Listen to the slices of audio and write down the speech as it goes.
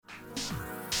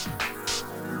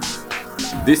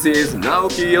This is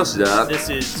Naoki Yoshida, This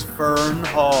is Fern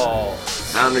Hall.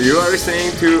 and you are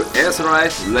listening to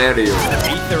Aetherite Radio.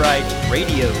 Aetherite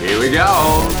Radio. Here we go!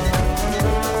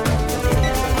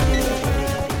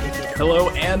 Hello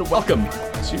and welcome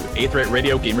to Aetherite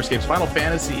Radio, Gamerscape's Final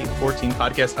Fantasy XIV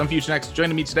podcast. I'm FusionX.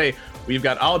 Joining me today, we've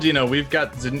got Aldino, we've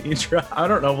got Zenitra. I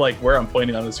don't know where I'm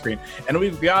pointing on the screen. And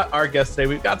we've got our guest today.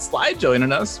 We've got Sly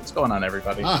joining us. What's going on,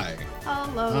 everybody? Hi.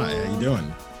 Hello. Hi, how you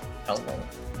doing? Hello.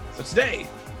 So today,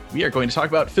 we are going to talk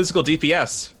about physical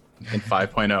DPS in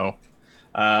 5.0.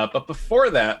 But before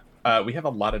that, we have a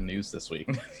lot of news this week,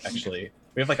 actually.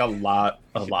 We have like a lot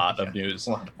of news.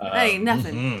 Hey,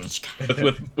 nothing.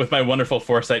 With my wonderful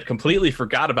foresight, completely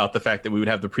forgot about the fact that we would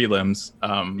have the prelims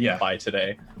by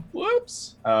today.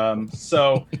 Whoops.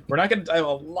 So we're not going to dive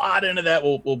a lot into that.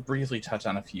 We'll briefly touch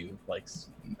on a few likes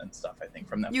and stuff, I think,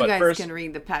 from that. You but guys first, can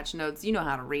read the patch notes. You know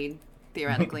how to read,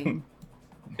 theoretically.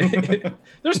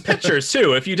 there's pictures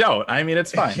too. If you don't, I mean,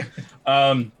 it's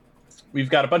fine. We've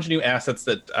got a bunch of new assets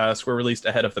that Square released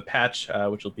ahead of the patch,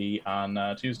 which will be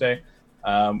on Tuesday.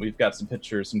 We've got some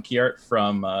pictures, some key art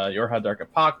from Yorha Dark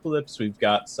Apocalypse. We've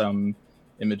got some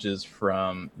images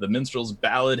from the Minstrel's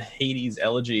Ballad, Hades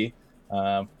Elegy,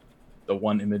 the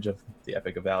one image of the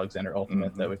Epic of Alexander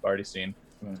Ultimate that we've already seen.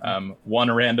 One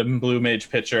random Blue Mage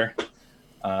picture,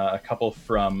 a couple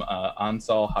from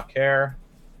Ansal Haker,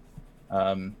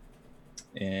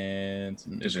 and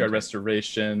some Ishgard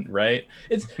Restoration, right?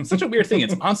 It's such a weird thing.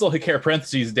 It's Ansal Haker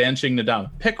parentheses Danching Nadam.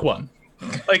 Pick one.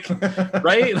 Like,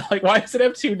 right? Like, why does it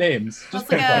have two names? Well,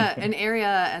 it's like an area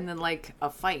and then like a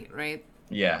fight, right?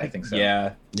 Yeah, I think so.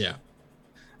 Yeah. Yeah.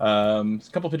 A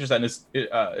couple pictures on this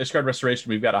Ishgard Restoration.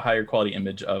 We've got a higher quality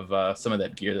image of some of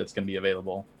that gear that's going to be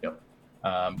available. Yep.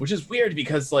 Which is weird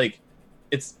because like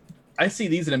I see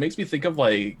these and it makes me think of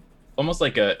like almost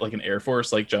like an Air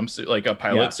Force like jumpsuit, like a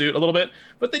pilot suit a little bit.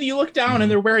 But then you look down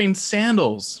and they're wearing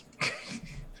sandals.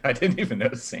 I didn't even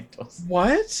notice sandals.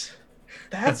 What?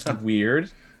 That's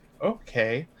weird.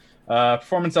 Okay.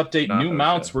 Performance update, Not new noticed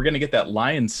mounts. that. We're going to get that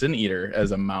Lion Sin Eater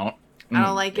as a mount. I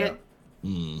don't like it.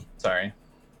 Sorry.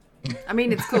 I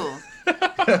mean, it's cool,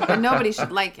 but nobody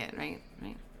should like it, right?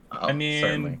 Right. Oh, I mean,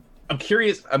 certainly. I'm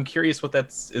curious what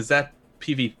is that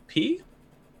PvP? People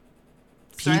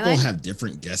Starlight? have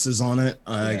different guesses on it.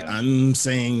 Yeah. I'm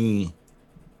saying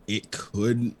it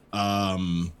could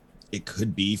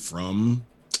be from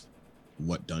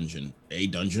what dungeon? A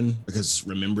dungeon? Because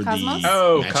remember Cosmos? the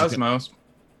Oh, Magitech- Cosmos.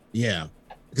 Yeah.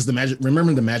 Because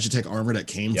remember the Magitech armor that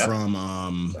came Yep. from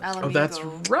Oh, Alamigo. that's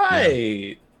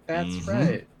right. That's Mhm.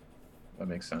 right. That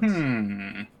makes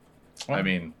sense. Well, I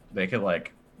mean, they could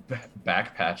like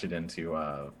back patch it into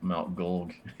Mount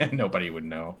Gulg and nobody would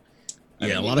know. I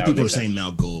Yeah, mean, a lot that of would people are make saying sense.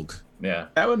 Mount Gulg. Yeah.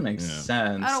 that would make Yeah.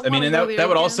 sense. I don't I mean, wanna and go that there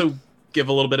would again. also give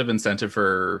a little bit of incentive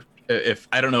for if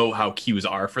I don't know how queues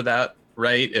are for that,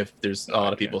 right? If there's a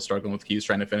lot of people struggling with queues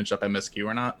trying to finish up MSQ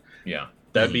or not. Yeah.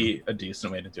 That'd be a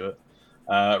decent way to do it.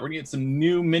 We're gonna get some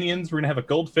new minions. We're gonna have a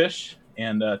goldfish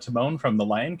and Timon from the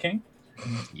Lion King.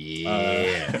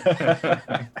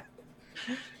 Yeah.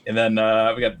 And then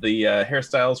we got the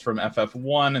hairstyles from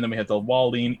FF1, and then we have the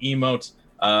Walleen emote.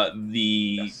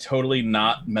 The totally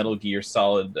not Metal Gear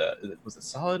Solid. Was it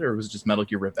Solid or was it just Metal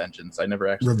Gear Revengeance? I never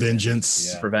actually.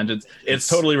 Revengeance. Yeah. Revengeance. It's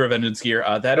totally Revengeance gear.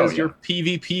 That is Oh, your yeah.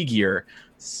 PvP gear.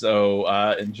 So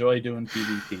enjoy doing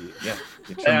PvP. Yeah.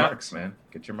 Get your Yeah. marks, man.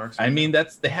 Get your marks. I mean,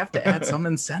 they have to add some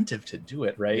incentive to do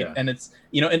it, right? Yeah. And it's,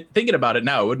 and thinking about it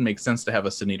now, it wouldn't make sense to have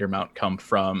a Sin Eater mount come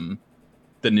from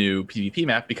the new PvP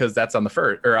map because that's on the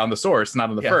first or on the source, not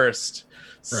on the Yeah. first.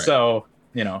 Right. So,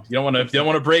 you don't want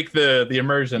to break the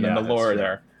immersion and Yeah, the lore that's true.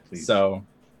 there. Please. So,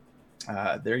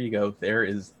 there you go. There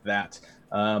is that.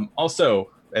 Also,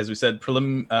 as we said,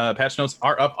 prelim patch notes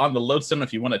are up on the Lodestone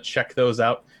if you want to check those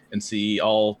out and see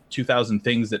all 2,000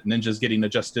 things that Ninja's getting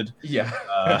adjusted. Yeah.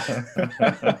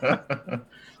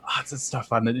 Lots of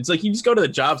stuff on it. It's like you just go to the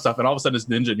job stuff and all of a sudden it's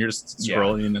Ninja and you're just Yeah.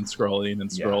 scrolling and scrolling and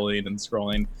Yeah. scrolling and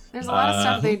scrolling. There's a lot of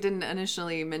stuff they didn't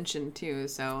initially mention too.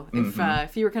 So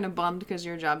if you were kind of bummed because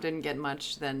your job didn't get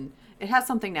much, then it has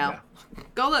something now.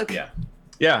 Go look. Yeah.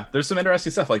 Yeah, there's some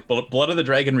interesting stuff. Like Blood of the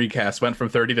Dragon recast went from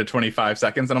 30 to 25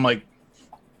 seconds, and I'm like,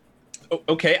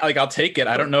 okay, like I'll take it.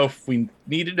 I don't know if we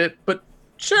needed it, but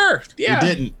sure, yeah. We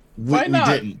didn't. Why We not?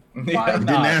 didn't. Why We not? didn't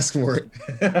ask for it.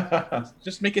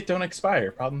 Just make it don't expire.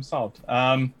 Problem solved.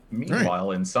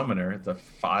 Meanwhile, in Summoner, the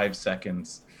 5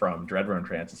 seconds from Dreadrone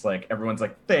Trance, it's like everyone's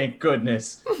like, thank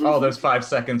goodness. Oh, those 5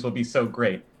 seconds will be so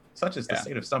great. Such is the Yeah.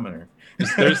 state of Summoner.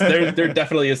 there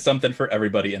definitely is something for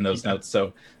everybody in those notes.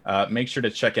 So make sure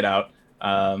to check it out.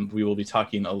 We will be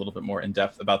talking a little bit more in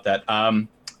depth about that.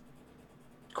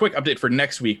 quick update for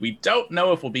next week. We don't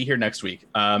know if we'll be here next week.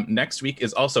 Next week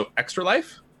is also Extra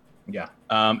Life. Yeah.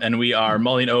 And we are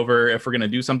mulling over if we're going to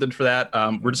do something for that.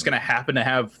 We're just going to happen to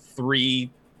have 3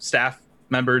 staff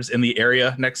members in the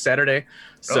area next Saturday.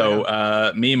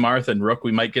 So me, Martha, and Rook,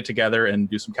 we might get together and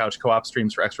do some couch co-op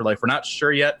streams for Extra Life. We're not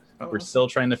sure yet. We're still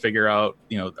trying to figure out,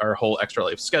 our whole Extra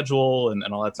Life schedule and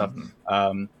all that stuff.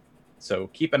 So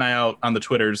keep an eye out on the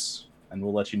Twitters, and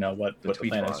we'll let you know what the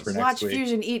plan is for next week. Watch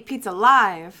Fusion eat pizza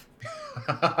live.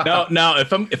 No.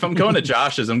 If I'm going to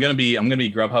Josh's, I'm gonna be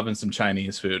Grubhubbing some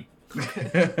Chinese food.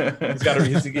 He's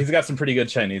got some pretty good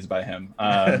Chinese by him.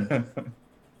 I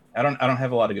don't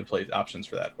have a lot of good play options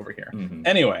for that over here.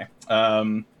 Anyway,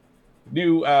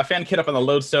 new fan kit up on the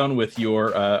Lodestone with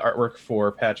your artwork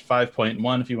for patch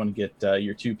 5.1 if you want to get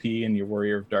your 2P and your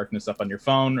Warrior of Darkness up on your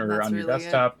phone or on your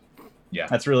desktop. Yeah,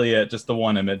 that's really it. Just the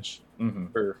one image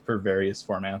for various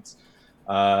formats.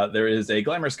 There is a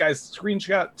Glamour Skies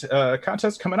screenshot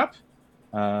contest coming up.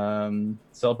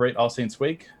 Celebrate All Saints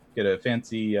Wake. Get a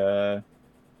fancy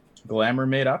glamour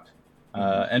made up.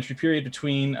 Entry period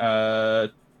between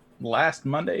last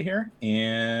Monday here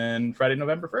and Friday,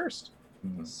 November 1st.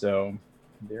 So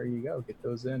there you go. Get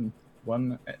those in.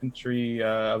 One entry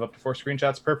of up to 4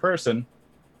 screenshots per person,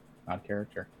 not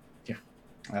character. Yeah.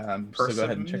 So go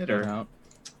ahead and check her out.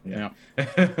 Yeah.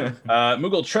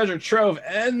 Moogle Treasure Trove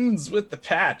ends with the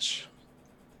patch.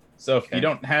 So if you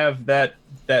don't have that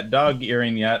dog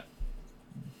earring yet,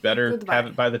 better have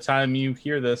it by the time you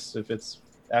hear this. If it's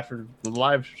after the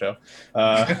live show,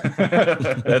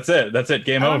 that's it.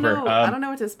 Game over. I don't know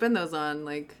what to spin those on.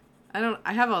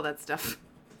 I have all that stuff.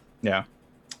 Yeah.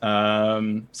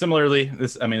 Similarly,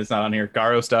 it's not on here.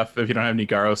 Garo stuff. If you don't have any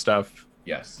Garo stuff,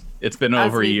 yes. It's been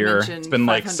over a year. It's been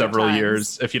like several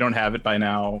years. If you don't have it by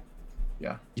now,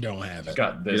 yeah, you don't have it.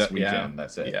 Got this weekend. Yeah.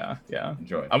 That's it. Yeah.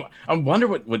 Enjoy. I wonder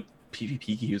what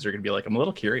PvP queues are going to be like. I'm a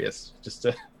little curious. Just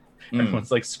to everyone's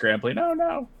like scrambling.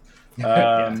 No.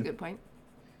 That's a good point.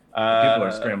 People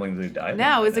are scrambling to die.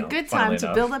 Now is a good time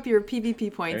to build up your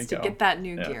PvP points to get that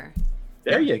new gear.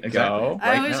 There you go.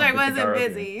 I wish I wasn't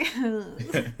busy.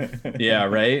 Yeah,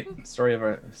 right. Story of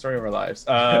our lives.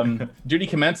 Duty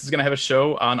Commence is going to have a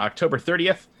show on October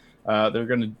 30th. They're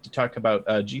going to talk about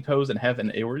G-Pose and have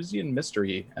an Eorzean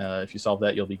mystery. If you solve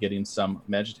that, you'll be getting some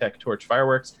Magitech Torch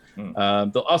fireworks.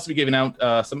 They'll also be giving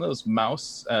out some of those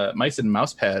mice and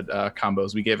mouse pad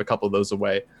combos. We gave a couple of those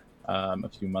away a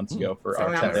few months ago for our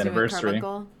 10th anniversary.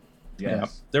 Yes. Yeah.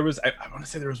 There was, I want to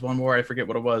say there was one more. I forget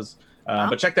what it was.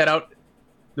 But check that out.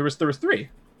 There was 3.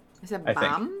 Is it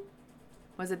bomb?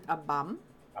 Was it a bomb?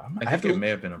 I think it may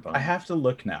have been a bomb. I have to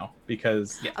look now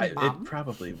because it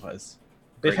probably was.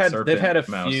 They've Great had a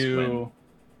mouse few,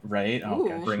 right? Ooh.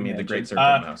 Okay. Bring me the Great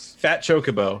Serpent Mouse. Fat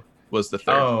Chocobo was the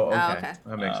 3rd. Oh, okay. Oh, okay.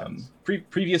 That makes sense.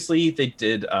 Previously, they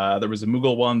did. There was a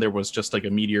Moogle one. There was just like a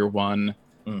Meteor one.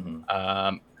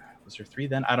 Was there 3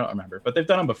 then? I don't remember, but they've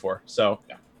done them before. So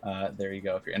there you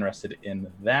go. If you're interested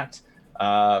in that,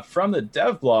 from the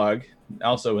dev blog,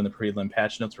 also in the prelim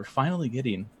patch notes, we're finally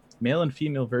getting male and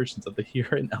female versions of the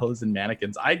Hero and Ellison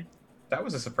mannequins. That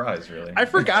was a surprise, really. I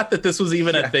forgot that this was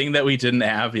even a thing that we didn't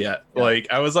have yet. Yeah. Like,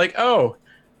 I was like, oh,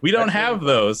 we don't have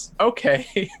those.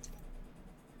 Okay.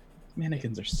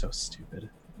 Mannequins are so stupid.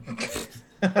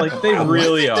 Like, they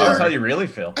really are. That's how you really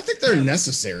feel. I think they're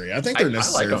necessary. I think they're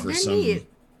necessary for some. Neat.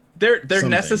 They're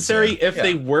necessary things, if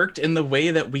they worked in the way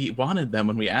that we wanted them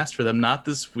when we asked for them, not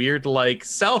this weird like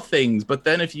sell things, but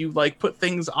then if you like put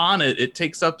things on it, it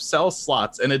takes up cell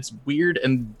slots and it's weird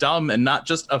and dumb and not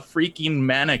just a freaking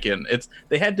mannequin.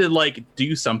 They had to like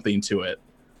do something to it.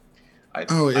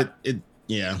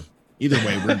 Yeah. Either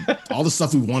way, all the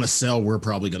stuff we want to sell, we're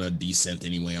probably gonna descent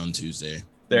anyway on Tuesday.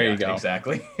 There you go.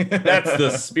 Exactly. That's the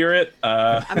spirit.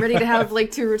 I'm ready to have like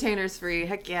 2 retainers free.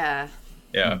 Heck yeah.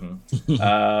 Yeah.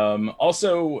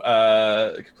 Also,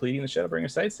 completing the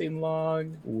Shadowbringer sightseeing log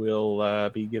will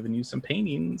be giving you some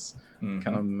paintings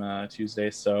come Tuesday.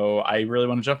 So I really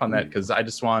want to jump on that because I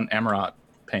just want Amarot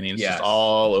paintings just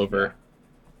all over.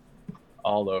 Yeah.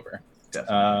 All over.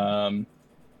 Definitely.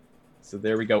 So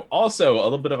there we go. Also, a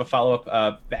little bit of a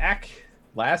follow-up. Back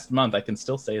last month, I can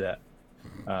still say that.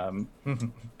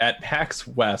 At PAX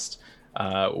West,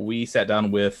 we sat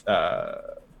down with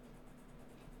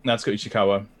Natsuko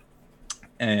Ishikawa,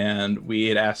 and we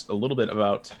had asked a little bit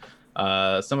about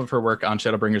some of her work on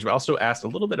Shadowbringers. We also asked a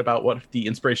little bit about what the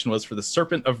inspiration was for the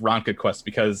Serpent of Ronka quest,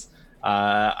 because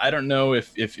I don't know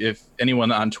if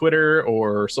anyone on Twitter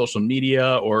or social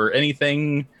media or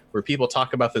anything where people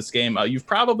talk about this game, you've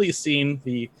probably seen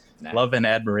the love and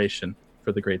admiration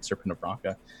for the Great Serpent of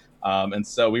Ronka. And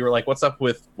so we were like, what's up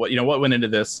with what went into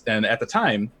this? And at the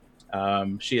time,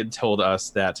 she had told us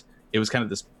that it was kind of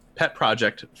this pet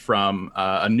project from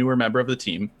a newer member of the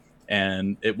team,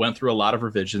 and it went through a lot of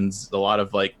revisions, a lot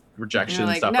of like rejection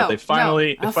and stuff. But they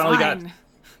finally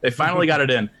got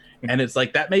it in, and it's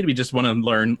like that made me just want to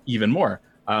learn even more.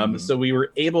 So we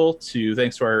were able to,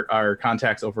 thanks to our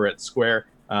contacts over at Square,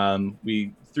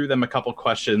 we threw them a couple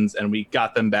questions and we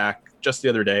got them back just the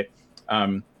other day.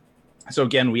 So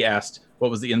again, we asked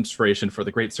what was the inspiration for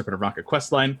the Great Serpent of Ranka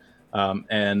questline,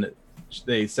 and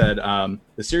they said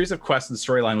the series of quests and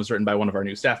storyline was written by one of our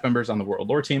new staff members on the World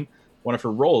Lore team. One of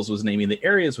her roles was naming the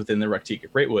areas within the Raktika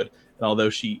Greatwood, and although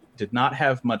she did not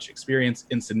have much experience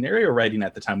in scenario writing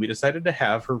at the time, we decided to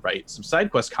have her write some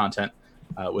side quest content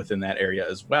within that area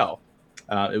as well.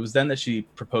 It was then that she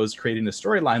proposed creating a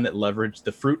storyline that leveraged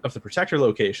the Fruit of the Protector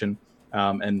location,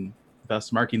 and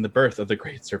thus marking the birth of the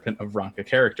Great Serpent of Ranka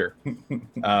character.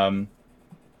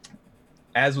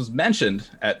 As was mentioned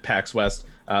at PAX West,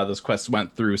 those quests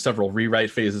went through several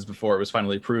rewrite phases before it was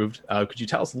finally approved. Could you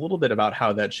tell us a little bit about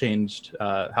how that changed,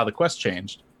 how the quest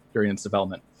changed during its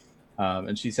development?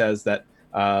 And she says that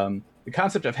the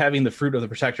concept of having the Fruit of the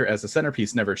Protector as a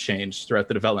centerpiece never changed throughout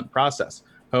the development process.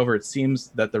 However, it seems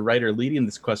that the writer leading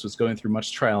this quest was going through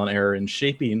much trial and error in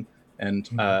shaping and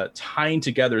tying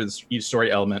together each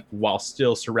story element while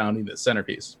still surrounding the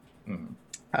centerpiece.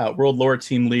 World Lore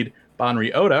team lead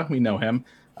Banri Oda, we know him,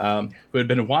 who had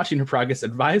been watching her progress,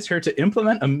 advised her to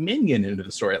implement a minion into the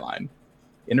storyline.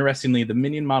 Interestingly, the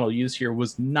minion model used here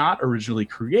was not originally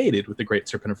created with the Great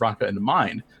Serpent of Ranka in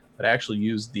mind, but actually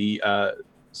used the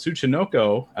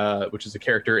Tsuchinoko, which is a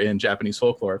character in Japanese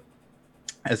folklore,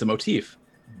 as a motif.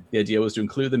 The idea was to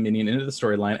include the minion into the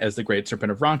storyline as the Great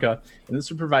Serpent of Ranka, and this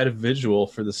would provide a visual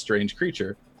for the strange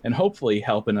creature, and hopefully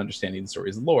help in understanding the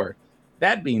story's lore.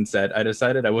 That being said, I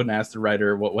decided I wouldn't ask the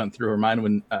writer what went through her mind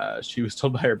when she was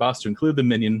told by her boss to include the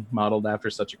minion modeled after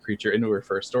such a creature into her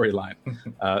first storyline.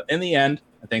 In the end,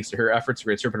 thanks to her efforts,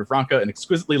 Great Serpent of Ranka, an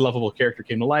exquisitely lovable character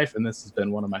came to life, and this has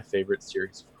been one of my favorite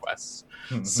series of quests.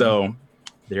 So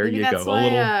there Maybe you that's go.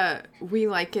 why we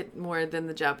like it more than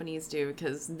the Japanese do,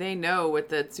 because they know what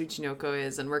the Tsuchinoko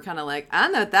is, and we're kind of like, I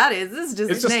know what that is. This is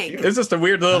just a snake. It's just a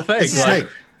weird little thing. It's a snake.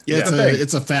 Yeah,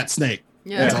 it's a fat snake.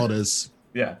 Yeah. That's all it is.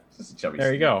 Yeah, it's just a chubby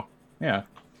There you snake. go. Yeah.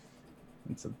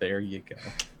 And so there you go.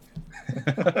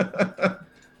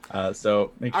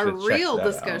 So make sure Our to check real that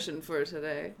out. discussion for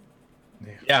today.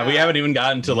 Yeah, we haven't even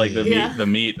gotten to like Yeah. the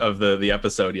meat of the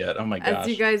episode yet. Oh my gosh. As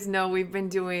you guys know, we've been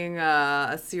doing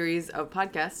a series of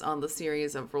podcasts on the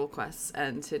series of role quests,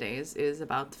 and today's is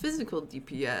about physical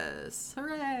DPS.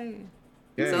 Hooray!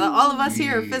 So all of us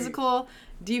here are physical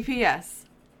DPS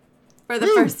for the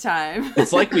first time.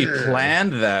 It's like we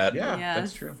planned that. Yeah, Yes.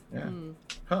 that's true. Yeah.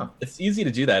 Huh. It's easy to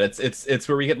do that. It's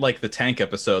where we get like the tank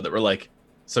episode that we're like,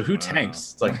 so who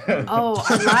tanks? It's like Oh,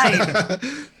 I lied.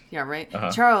 Yeah, right.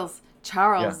 Uh-huh. Charles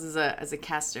Yeah. is a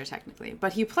caster technically,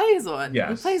 but he plays one. He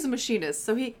Yes. plays a machinist,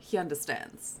 so he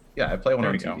understands. Yeah, I play one There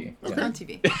on we go. TV. It's on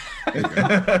TV.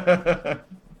 Yeah.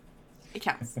 It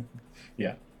counts.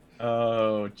 Yeah.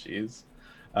 oh jeez.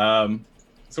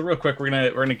 So real quick, we're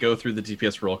gonna go through the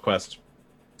DPS role quest,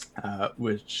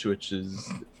 which is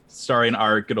starring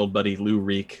our good old buddy Lou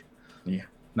Reek. Yeah.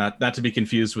 Not to be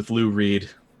confused with Lou Reed,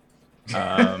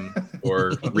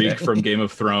 or Reek from Game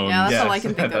of Thrones. Yeah, that's Yes, all I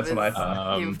can think of that's is what I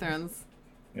thought. Game of Thrones.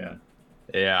 Yeah.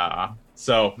 Yeah.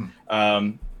 So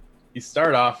you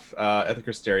start off at the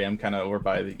Crystarium, kind of over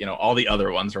by the, all the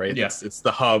other ones, right? Yeah. It's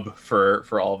the hub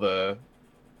for all the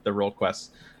role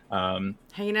quests.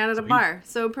 Hanging out at a bar,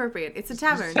 so appropriate. It's a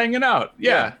tavern. Just hanging out.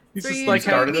 Yeah. He's So just you like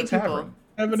try to started a meet people. tavern.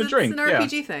 having It's a drink. It's an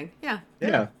RPG thing. Yeah.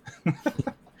 Yeah.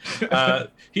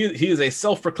 He is a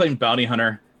self-proclaimed bounty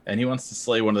hunter, and he wants to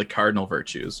slay one of the cardinal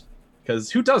virtues. Because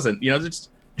who doesn't? Just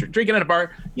drinking at a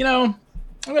bar. I'm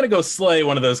gonna go slay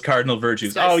one of those cardinal virtues.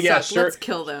 These guys Oh yeah, suck. sure. Let's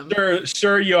kill them.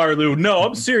 Sure you are, Lou. No,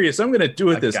 I'm serious. I'm gonna do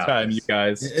it I this got time, this. you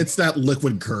guys. It's that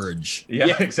liquid courage. Yeah,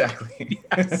 Yeah. exactly.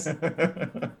 Yes.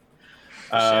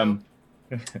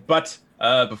 But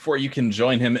before you can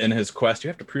join him in his quest, you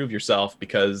have to prove yourself,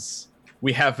 because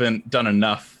we haven't done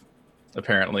enough,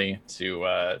 apparently, to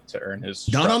earn his.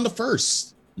 Not trust. on the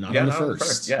first. Not Yeah, on the not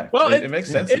first. Yeah. Well, it makes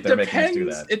sense that they're making us do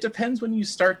that. It depends when you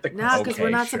start the No, quest. because Okay, we're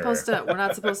not sure.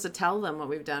 supposed to tell them what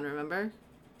we've done. Remember?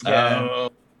 Yeah.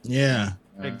 Yeah.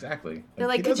 Exactly. They're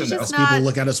like, he could you doesn't just know. People not-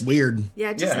 look at us weird.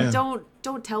 Yeah. Just Yeah.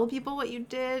 don't tell people what you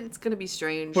did. It's gonna be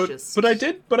strange. But I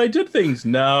did things.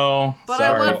 No. But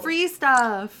sorry. I want free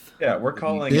stuff. Yeah, we're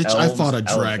calling Bitch, I elves fought a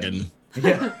Elven. dragon.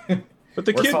 Yeah. But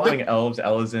the We're kid, calling elves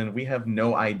Elezen. We have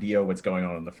no idea what's going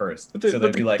on in the first. but the, so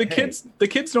but they'd be like, the hey.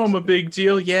 kids know I'm a big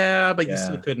deal. Yeah, but you Yeah.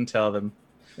 still couldn't tell them.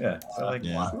 Yeah. So like,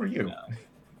 Yeah. who are you?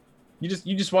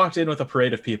 you just walked in with a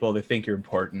parade of people. They think you're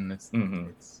important.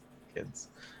 It's kids.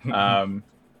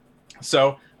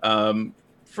 So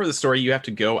for the story, you have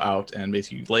to go out and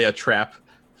basically lay a trap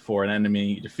for an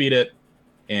enemy, defeat it,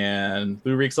 and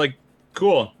Lou Reek's like,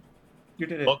 "Cool, You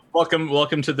did it.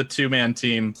 welcome to the 2-man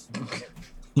team.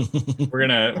 we're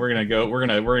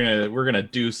gonna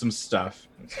do some stuff."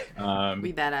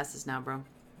 We badasses now, bro.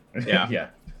 Yeah.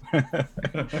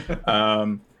 Yeah.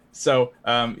 So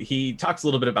he talks a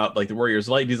little bit about like the Warriors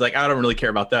of Light. He's like, I don't really care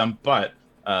about them, but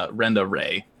Renda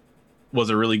Ray was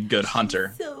a really good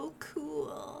hunter. So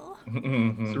cool.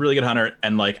 She's a really good hunter,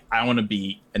 and like I want to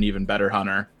be an even better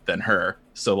hunter than her.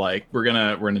 So like we're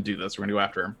gonna do this. We're gonna go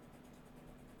after her.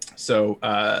 So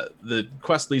the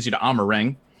quest leads you to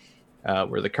Amareng,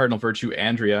 where the Cardinal Virtue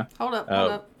Andrea. Hold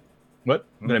up. What?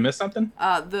 Did I miss something?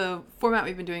 The format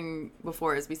we've been doing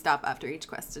before is we stop after each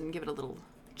quest and give it a little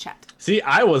chat. See,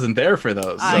 I wasn't there for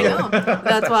those. So I know.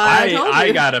 That's why I told you.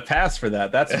 I got a pass for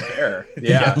that. That's fair.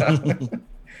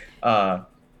 Yeah.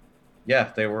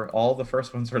 Yeah, they were all the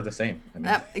first ones were the same. I mean,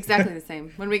 Yep, exactly the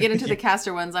same. When we get into the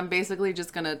caster ones, I'm basically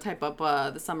just going to type up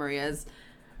the summary as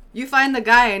you find the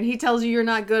guy and he tells you you're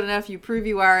not good enough, you prove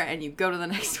you are, and you go to the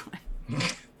next one.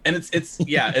 And it's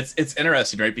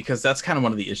interesting, right? Because that's kind of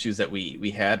one of the issues that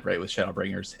we had, right, with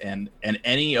Shadowbringers and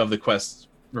any of the quests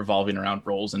revolving around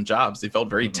roles and jobs. They felt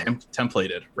very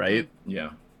templated, right? yeah.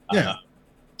 Yeah.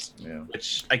 Yeah.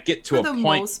 Which I get to For a the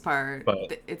point. most part,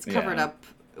 but- it's covered Yeah. up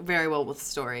very well with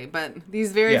story. But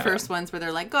these very Yeah. first ones where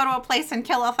they're like, go to a place and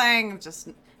kill a thing, just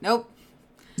nope,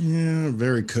 Yeah,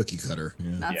 very cookie cutter.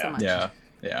 Yeah. not so Yeah. much.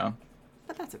 Yeah.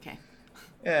 But that's okay.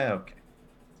 Yeah,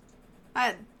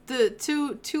 okay.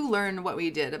 To learn what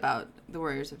we did about the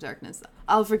Warriors of Darkness,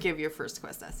 I'll forgive your first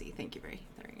quest, Essie. Thank you very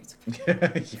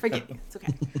much. Forgive me. It's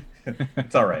okay.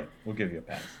 It's all right. We'll give you a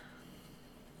pass.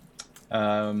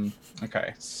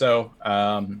 Okay. So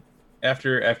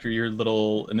after your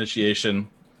little initiation,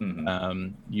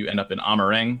 you end up in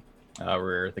Amareng,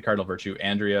 where the Cardinal Virtue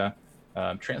Andrea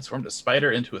transformed a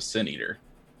spider into a Sin Eater.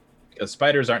 Because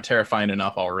spiders aren't terrifying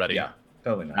enough already. Yeah,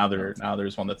 totally not. Now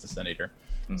there's one that's a Sin Eater.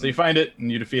 So you find it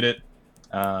and you defeat it.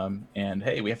 And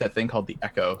hey, we have that thing called the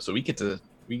Echo, so we get to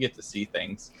see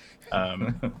things.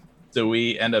 So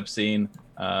we end up seeing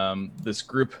this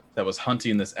group that was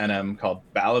hunting this NM called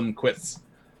Balam Quits.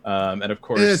 And of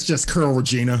course, It's just Curl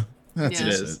Regina. That's Yeah. it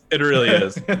just is. It really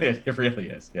is. It really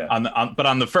is. Yeah. But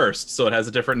on the first, so it has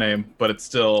a different name, but it's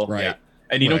still Right. Yeah.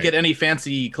 And you don't Right. get any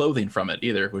fancy clothing from it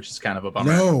either, which is kind of a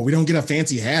bummer. No, we don't get a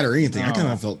fancy hat or anything. I No. kind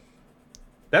of felt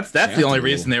That's the only Shafted.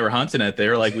 reason they were hunting it. They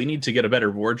were like, we need to get a better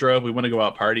wardrobe. We want to go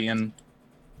out partying.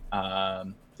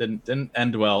 Didn't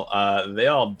end well. They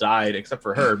all died except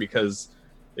for her because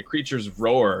the creature's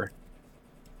roar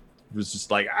was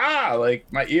just like like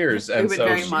my ears. It And would so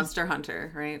very she- Monster Hunter,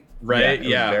 right? right, it was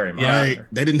very much. right.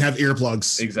 They didn't have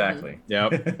earplugs. Exactly.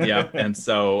 Yep. And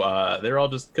so they were all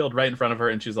just killed right in front of her,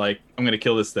 and she's like, I'm gonna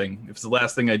kill this thing. If it's the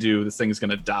last thing I do, this thing is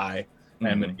gonna die. And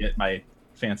I'm gonna get my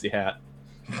fancy hat.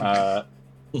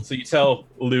 So you tell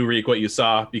Lou Reek what you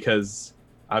saw because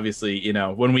obviously,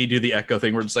 when we do the Echo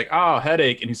thing, we're just like, oh,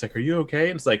 headache. And he's like, are you okay?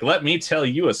 And it's like, let me tell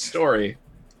you a story.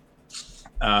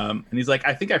 And he's like,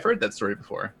 I think I've heard that story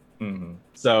before.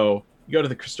 So you go to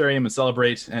the Crystarium and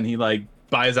celebrate, and he like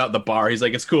buys out the bar. He's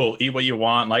like, it's cool. Eat what you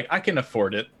want. Like, I can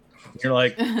afford it. And you're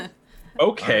like, okay.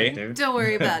 All right, dude. Don't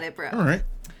worry about it, bro. All right.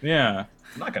 Yeah.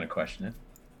 I'm not gonna question it.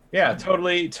 Yeah,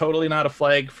 totally not a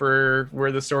flag for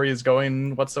where the story is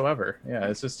going whatsoever. Yeah,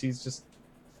 it's just he's just,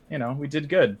 we did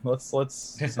good. Let's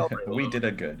celebrate. We did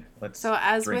a good. Let's So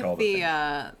as drink with all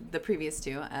the the previous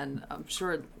two, and I'm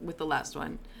sure with the last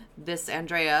one, this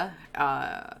Andrea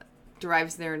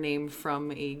derives their name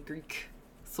from a Greek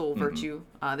soul virtue.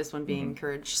 This one being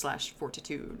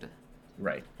courage/fortitude,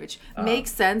 right. which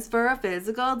makes sense for a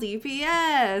physical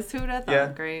DPS. Who'd have thought?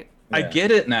 Yeah. Great. I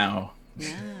get it now.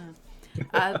 Yeah.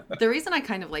 The reason I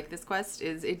kind of like this quest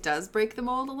is it does break the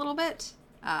mold a little bit.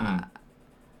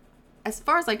 As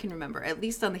far as I can remember, at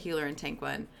least on the healer and tank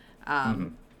one,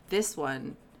 this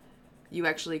one, you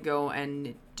actually go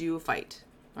and do a fight,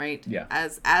 right? Yeah.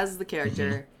 As the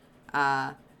character.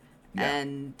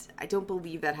 And I don't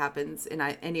believe that happens in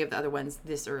any of the other ones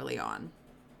this early on.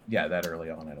 Yeah, that early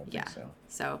on, I don't Yeah. think so.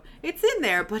 So it's in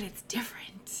there, but it's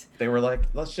different. They were like,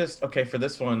 let's just for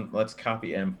this one, let's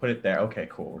copy and put it there. Okay,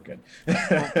 cool, we're good.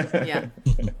 Yeah.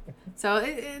 So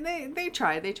they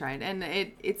tried, and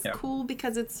it's cool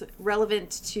because it's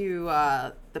relevant to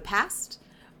the past,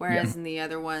 whereas in the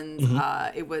other ones,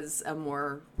 it was a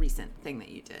more recent thing that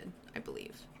you did, I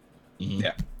believe.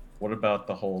 Yeah. What about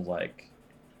the whole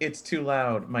it's too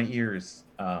loud, my ears?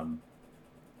 How'd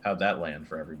that land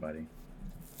for everybody?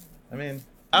 I mean,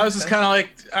 I was just kind of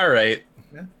like, all right.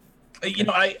 Yeah. You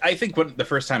know, I think when the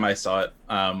first time I saw it,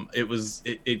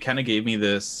 it kind of gave me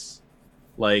this,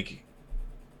 like,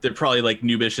 they're probably like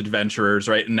noobish adventurers,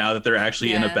 right? And now that they're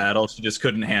actually in a battle, she just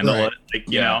couldn't handle it, like,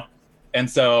 you know. And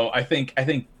so I think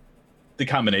the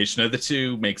combination of the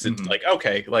two makes it like,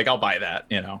 okay, like I'll buy that,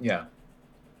 you know. Yeah.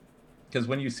 Because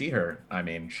when you see her, I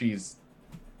mean, she's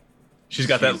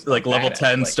got that like level badass,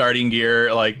 10 like, starting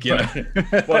gear, like, you know.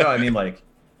 Well, no, I mean, like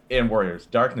in Warriors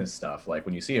Darkness stuff, like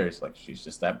when you see her, it's like she's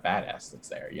just that badass that's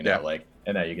there, you know. Like,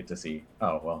 and now you get to see,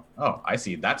 oh, I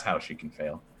see, that's how she can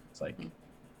fail. It's like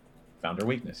found her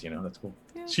weakness, you know. That's cool.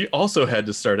 Yeah. She also had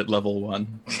to start at level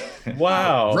 1.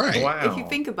 Wow. Right. Wow. If you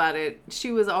think about it,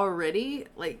 she was already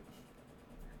like,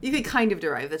 you could kind of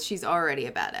derive that she's already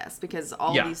a badass because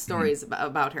all these stories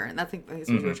about her, and I think that's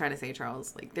what you were trying to say,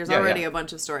 Charles. Like, there's already a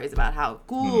bunch of stories about how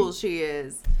cool she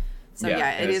is. So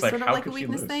it is like, sort of how like a could she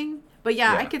weakness lose? thing. But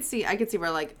I could see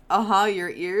where like, your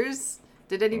ears.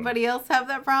 Did anybody else have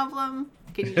that problem?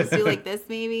 Can you just do like this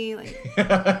maybe? Like,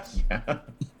 Yeah.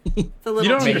 it's a little. You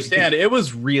don't tricky. understand. It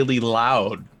was really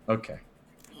loud. Okay.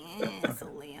 Yeah, so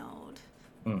loud.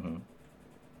 Mm-hmm.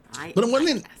 But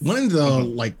wasn't the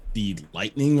like the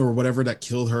lightning or whatever that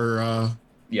killed her?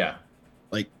 Yeah.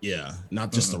 Like,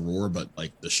 not just the roar, but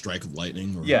like the strike of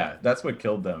lightning. Or... Yeah, that's what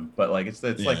killed them. But like it's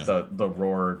like the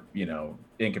roar, you know,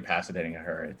 incapacitating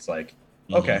her. It's like,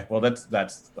 okay, well that's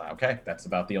okay. That's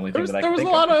about the only thing that I can think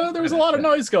of. There was a lot of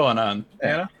noise going on.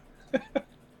 Yeah.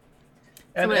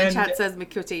 Someone in chat says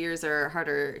Miqo'te ears are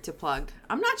harder to plug.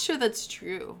 I'm not sure that's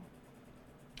true.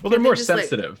 Well, they're more just, like,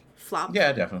 sensitive. Flop.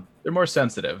 Yeah, definitely. They're more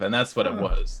sensitive, and that's what it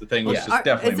was. The thing was Yeah. just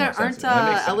definitely more aren't sensitive. That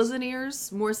makes sense. Elizan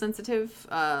ears more sensitive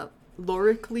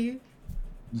lorically?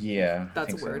 Yeah. I That's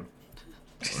think a word.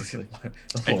 So.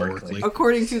 Lorically.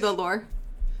 According to the lore.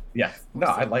 Yeah. No,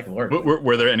 I like Lord.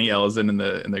 Were there any Elizin in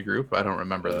the group? I don't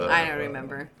remember. I don't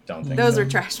remember. Don't think Those so. are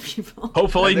trash people.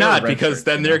 Hopefully And they were not, red because shirts,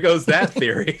 then you there know. goes that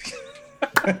theory.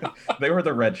 They were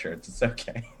the red shirts. It's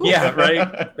okay. Yeah,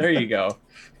 right. There you go.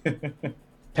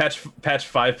 Patch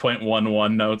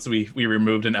 5.11 notes. We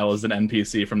removed an Elizin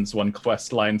NPC from this one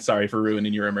quest line. Sorry for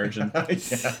ruining your immersion.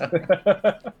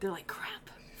 Yeah. They're like, crap,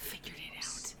 figured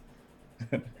it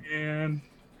out. And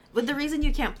But the reason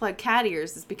you can't plug cat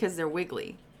ears is because they're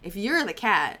wiggly. If you're the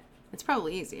cat, it's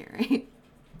probably easier, right?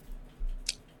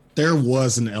 There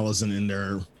was an Ellison in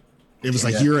there. It was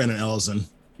like you're in an Ellison.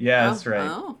 Yeah, that's right.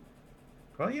 Oh.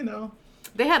 Well, you know.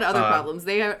 They had other problems.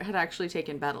 They had actually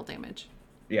taken battle damage.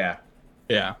 Yeah.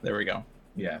 yeah, there we go.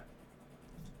 Yeah.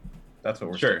 That's what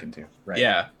we're Sure. sticking to. Right.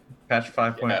 Yeah. Patch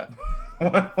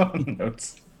 5.1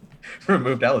 notes.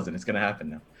 Removed Ellison. It's going to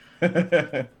happen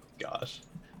now. Gosh.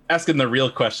 Asking the real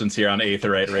questions here on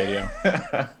Aetherite Radio.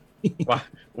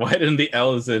 Why didn't the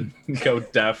Elizin go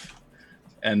deaf?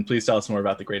 And please tell us more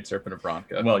about the Great Serpent of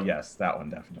Bronca. Well, yes, that one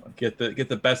definitely. Get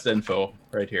the best info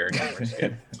right here.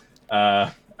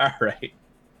 All right.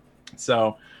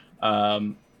 So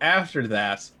after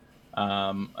that,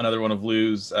 another one of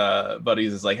Lou's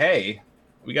buddies is like, hey,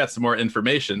 we got some more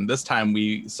information. This time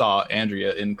we saw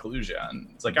Andrea in Kalusia. And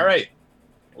it's like, all right,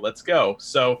 well, let's go.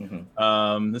 So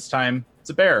this time it's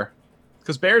a bear.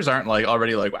 Because bears aren't like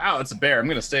already like, wow, it's a bear, I'm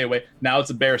going to stay away. Now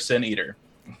it's a bear sin eater.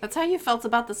 That's how you felt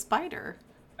about the spider.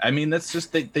 I mean, that's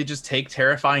just, they just take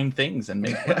terrifying things and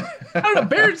make them. I don't know,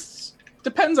 bears,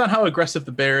 depends on how aggressive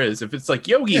the bear is. If it's like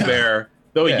Yogi Bear,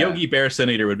 though a Yogi Bear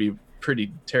sin eater would be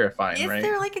pretty terrifying, Is right?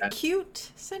 there like a cute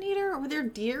sin eater? Were there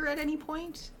deer at any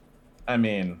point? I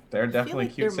mean, they're I feel definitely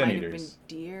like cute there sin might have been eaters.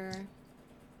 deer.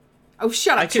 Oh,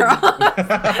 shut up, could- Charles.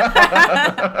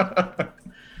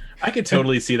 I could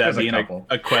totally see that There's a being couple.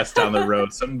 a quest down the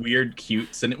road. Some weird,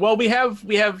 cute sin. Well, we have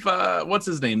what's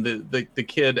his name? The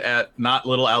kid at not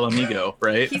Little Alamigo,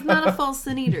 right? He's not a full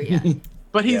sin eater yet.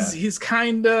 But he's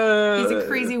kind of He's a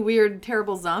crazy, weird,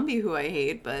 terrible zombie who I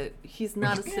hate, but he's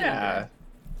not a sin eater.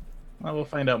 Well, we'll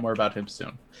find out more about him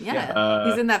soon. Yeah,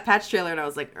 he's in that patch trailer, and I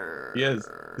was like, He is.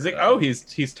 He's like, oh,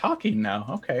 he's talking now.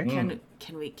 Okay.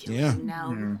 Can we kill Yeah. him now?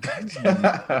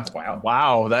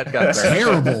 Wow, that got very-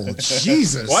 Terrible.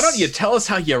 Jesus. Why don't you tell us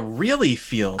how you really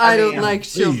feel? I don't like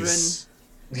children. Please.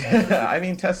 I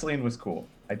mean, Tesseline was cool.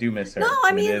 I do miss her. No, I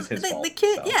and mean it is his fault, the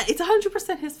kid. so. Yeah, it's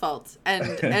 100% his fault,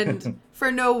 and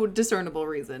for no discernible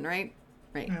reason, right?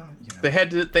 Right. Well, you know. They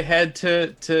had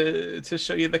to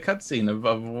show you the cutscene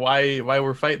of why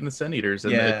we're fighting the Sin Eaters,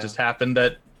 and Yeah. it just happened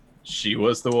that she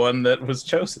was the one that was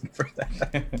chosen for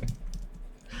that.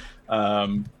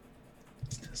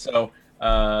 So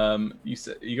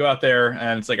you go out there,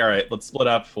 and it's like, all right, let's split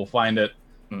up. We'll find it.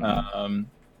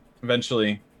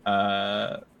 Eventually,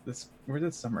 where did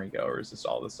the summary go, or is this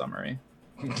all the summary?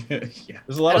 Yeah.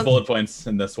 There's a lot of bullet points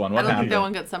in this one. I What don't think happened? that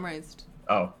one got summarized.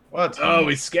 Oh, well, it's Oh,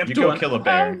 we skipped You go one. kill a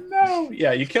bear. Oh, no.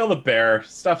 Yeah, you kill the bear.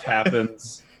 Stuff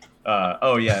happens.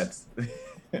 Oh yeah, it's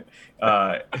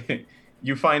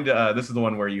you find this is the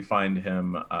one where you find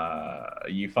him.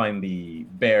 You find the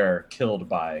bear killed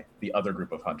by the other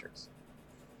group of hunters.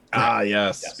 Yes,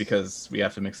 Yes. because we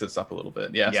have to mix this up a little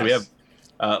bit. Yeah, so Yes.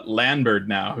 we have Landbird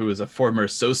now, who is a former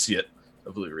associate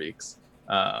of Lurix.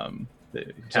 They had a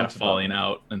us about falling him.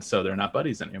 out, and so they're not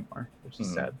buddies anymore, which is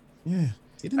Mhm. sad. Yeah,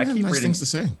 he didn't I have keep nice reading- things to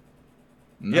say.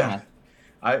 No. Yeah.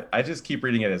 I just keep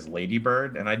reading it as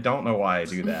Ladybird, and I don't know why I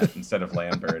do that instead of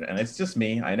Landbird. And it's just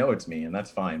me. I know it's me, and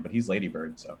that's fine. But he's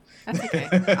Ladybird, so. That's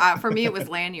okay. For me, it was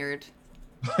Lanyard.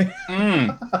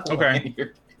 Okay.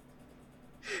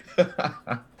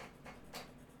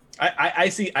 I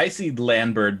see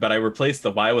Landbird, but I replaced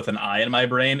the Y with an I in my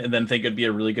brain, and then think it'd be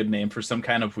a really good name for some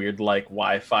kind of weird like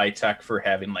Wi-Fi tech for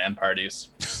having LAN parties.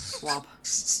 Swamp.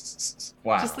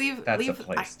 Wow. Just leave. That's leave, a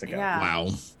place to go. Yeah. Wow.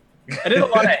 I did a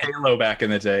lot of Halo back in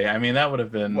the day. I mean, that would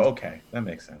have been Well, okay, that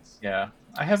makes sense. yeah.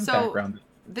 I have a So, background.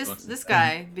 This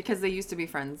guy, because they used to be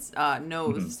friends,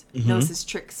 knows Mhm. knows his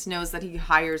tricks, knows that he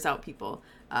hires out people,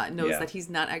 knows Yeah. that he's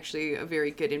not actually a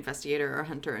very good investigator or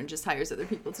hunter, and just hires other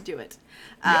people to do it.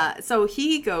 Yeah. So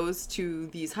he goes to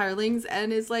these hirelings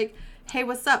and is like, "Hey,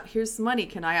 what's up? Here's some money.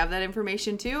 Can I have that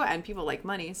information too?" And people like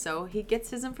money, so he gets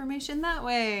his information that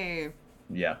way.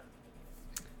 Yeah.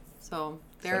 So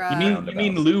they're like You mean-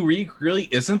 mean Lou Reek really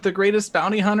isn't the greatest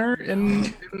bounty hunter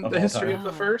in Of the all history time. of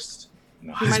the first?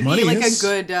 No. he His might money be like is- a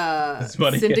good His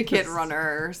money syndicate is.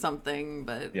 runner or something,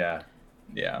 but Yeah.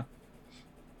 Yeah.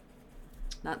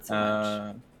 not so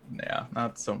much. Yeah,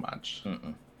 not so much.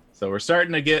 Mm-mm. So we're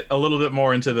starting to get a little bit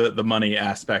more into the money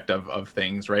aspect of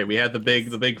things, right? We had the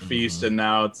big feast, and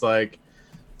now it's like,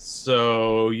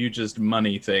 so you just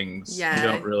money things. Yeah, You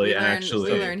don't really we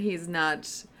actually. learn he's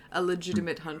not a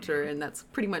legitimate hunter, and that's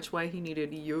pretty much why he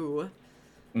needed you.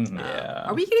 Mhm. Yeah.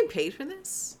 Are we getting paid for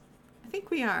this? I think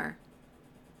we are.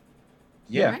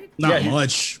 Yeah. Right? Not Yeah,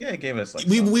 much. Yeah, it gave us like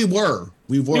We some- were,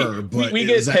 but we it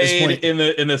get was at this paid point-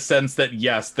 in the sense that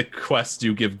yes, the quests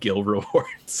do give gil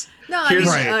rewards. No, I Here's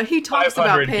mean, Right. he talks about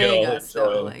 500 paying gil, us,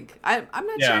 though. so- Like, I'm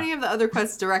not Yeah. sure any of the other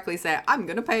quests directly say, "I'm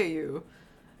gonna pay you."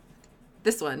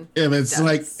 This one. Yeah, but it's does.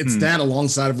 like it's Hmm. that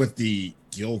alongside with the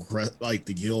guild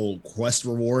quest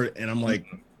reward, and I'm like,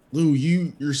 Lou,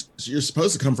 you're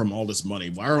supposed to come from all this money.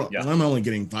 Why am I only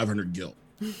getting 500 gil?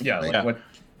 Yeah, like Yeah. what?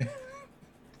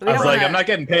 But we I was don't like, wanna- I'm not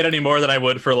getting paid any more than I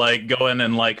would for like going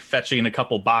and like fetching a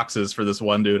couple boxes for this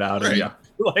one dude out. And, Right. Yeah.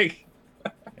 like,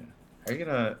 Are you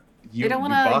gonna? They don't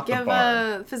want bought to the give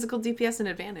bar. physical DPS an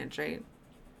advantage, right?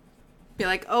 Be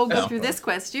like, oh, go No. through this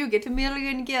quest, you get a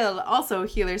million gil. Also,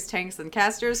 healers, tanks, and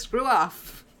casters, screw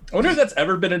off. I wonder if that's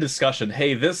ever been a discussion.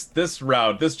 Hey, this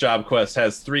route, this job quest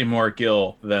has 3 more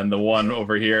gil than the one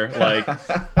over here. Like,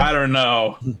 I don't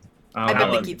know. I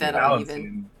bet they keep that on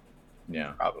even.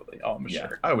 Yeah. Probably. Oh, I'm Yeah,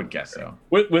 sure. I would guess so.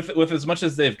 With as much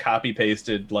as they've copy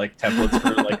pasted like templates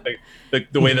for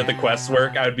like the way that the quests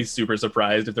work, I would be super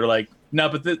surprised if they're like, no,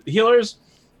 but the healers,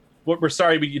 we're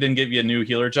sorry we didn't give you a new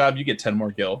healer job. You get 10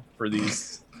 more gil for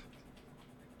these.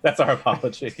 That's our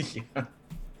apology. Yeah.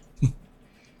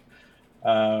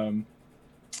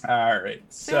 All right.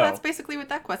 So, So yeah, that's basically what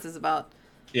that quest is about.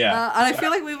 yeah, And I feel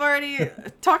like we've already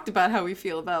talked about how we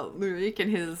feel about Lurik and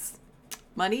his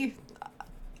money.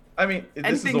 I mean,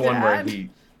 this is the Anything to one where add?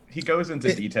 he goes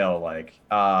into detail like,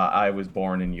 I was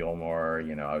born in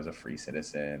Yulmore, I was a free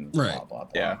citizen, Right. blah blah blah.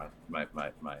 Yeah.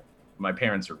 My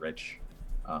parents are rich,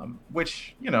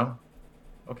 which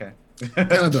okay.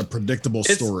 Kind of a predictable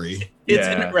It's- story. it's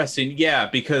Yeah. interesting. Yeah,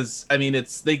 because I mean,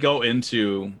 they go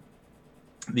into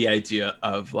the idea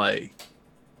of like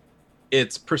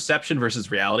it's perception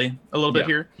versus reality a little bit Yeah.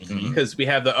 here. Mhm. Because we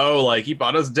have like he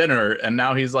bought us dinner and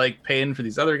now he's like paying for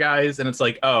these other guys, and it's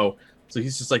like, oh, so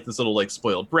he's just like this little like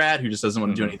spoiled brat who just doesn't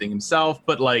want to do Mhm. anything himself,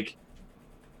 but like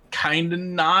kind of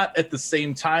not at the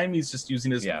same time. He's just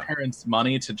using his Yeah. parents'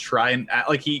 money to try and act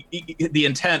like he the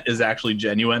intent is actually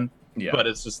genuine, Yeah. but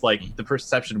it's just like the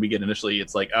perception we get initially.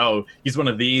 It's like, oh, he's one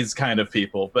of these kind of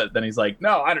people, but then he's like,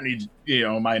 no, I don't need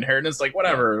my inheritance, like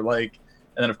whatever, like.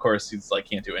 And then of course he's like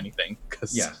can't do anything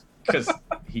because Yeah, because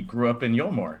he grew up in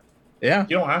Yulmore. yeah.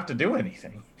 You don't have to do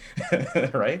anything,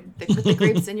 right? They put the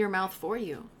grapes in your mouth for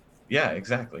you. Yeah,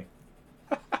 exactly.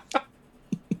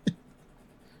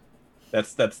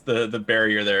 That's the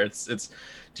barrier there. It's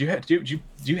do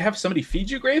you have somebody feed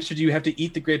you grapes, or do you have to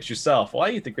eat the grapes yourself? Well,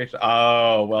 I eat the grapes.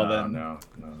 Oh, well then no.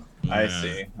 I Yeah.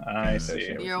 see. Yeah. see.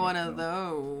 It You're was one me, of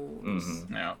no. those. Mhm.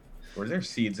 No. Were there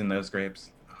seeds in those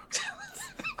grapes?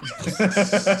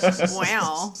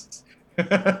 Wow.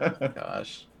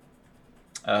 Gosh.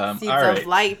 Seeds all right. of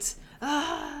light.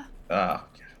 Ah. Oh,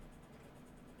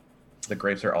 the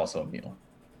grapes are also a meal.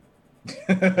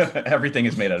 Everything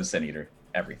is made out of Sin Eater.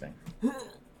 Everything.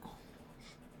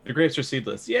 The grapes are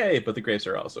seedless. Yay, but the grapes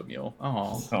are also mule.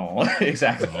 Oh. Oh,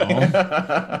 exactly.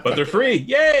 But they're free.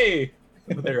 Yay!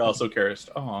 But they're also cursed.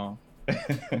 Oh.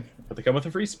 But they come with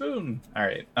a free spoon. All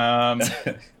right.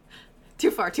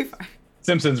 Too far.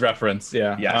 Simpsons reference.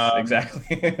 Yeah. Yes, exactly.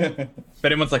 If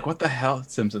anyone's like, what the hell?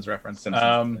 Simpsons reference.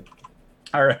 Simpsons.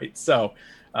 All right. So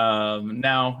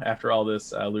now, after all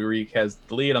this, Lurik has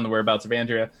the lead on the whereabouts of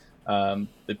Andrea. The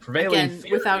prevailing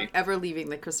theory, without ever leaving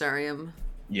the Crystarium.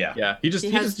 Yeah. Yeah. He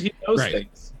knows Right.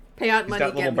 things. Pay out He's money.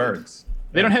 got little get birds.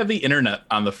 They don't have the internet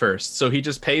on the first, so he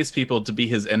just pays people to be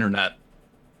his internet.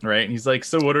 Right? And he's like,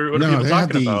 so what are people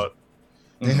talking about?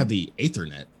 They have the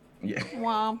Aethernet. Yeah.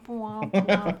 Womp, womp,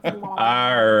 womp, womp.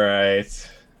 All right.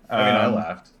 I mean, I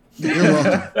laughed. You're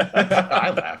welcome. I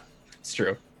laughed. It's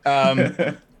true.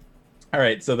 All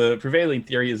right. So the prevailing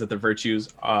theory is that the virtues,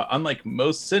 unlike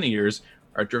most Sin Eaters,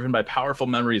 are driven by powerful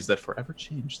memories that forever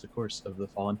change the course of the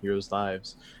fallen heroes'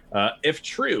 lives. If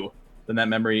true, then that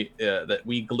memory that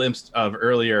we glimpsed of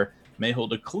earlier may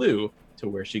hold a clue to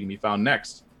where she can be found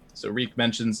next. So Reek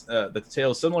mentions that the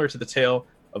tale is similar to the tale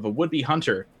of a would-be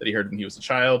hunter that he heard when he was a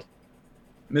child.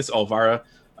 Miss Alvara,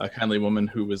 a kindly woman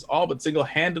who was all but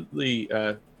single-handedly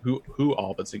who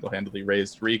all but single-handedly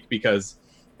raised Reek because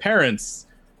parents,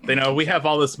 they know we have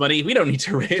all this money, we don't need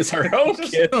to raise our own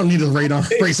kids. We don't need to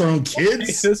raise our own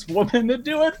kids. This woman to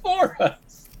do it for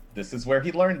us. This is where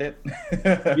he learned it.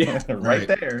 Yeah. Right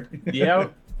there.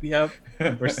 Yep.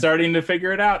 We're starting to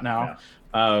figure it out now.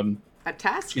 A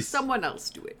task, someone else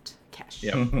do it. Cash.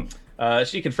 Yeah.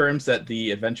 She confirms that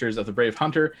the adventures of the brave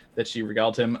hunter that she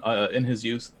regaled him in his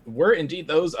youth were indeed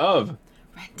those of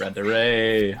Renda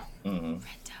Ray.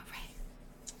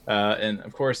 And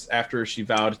of course, after she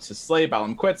vowed to slay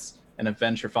Balam Quits and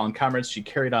avenge her fallen comrades, she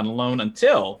carried on alone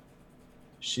until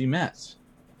she met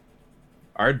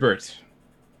Ardbert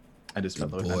and his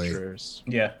fellow adventurers.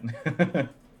 Yeah.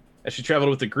 As she traveled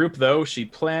with the group, though, she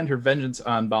planned her vengeance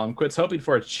on Balam Quits, hoping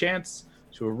for a chance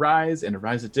to arise, and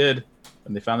arise it did,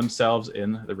 when they found themselves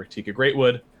in the Riktika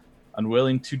Greatwood.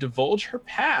 Unwilling to divulge her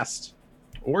past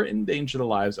or endanger the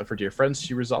lives of her dear friends,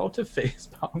 she resolved to face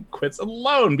Balam Quits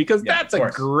alone, because that's a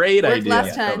great Worked idea.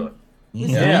 last time. Totally.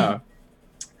 Yeah.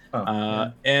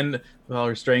 Oh, And with all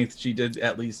her strength, she did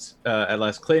at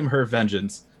last claim her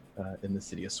vengeance in the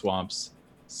city of swamps.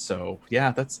 So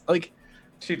yeah, that's like,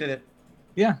 she did it.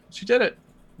 yeah, she did it.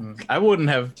 I wouldn't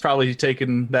have probably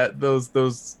taken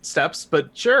those steps, but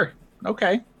sure,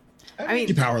 okay. I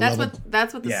mean, Power that's level.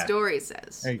 what the Yeah. story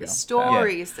says. There you The go.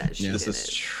 story says she This did is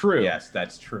it. true. Yes,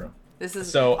 that's true. This is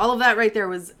So- all of that right there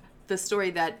was the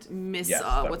story that Miss Yes,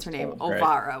 that what's her was name, told, right.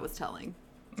 Olvara was telling.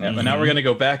 Yeah, but now we're gonna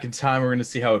go back in time. We're gonna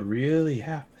see how it really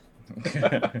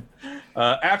happened.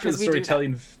 After the 'Cause we do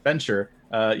storytelling venture,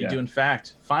 you Yeah. do in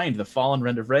fact find the fallen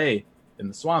Renda Ray in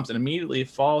the swamps, and immediately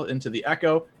fall into the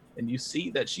echo. And you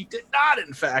see that she did not,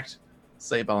 in fact,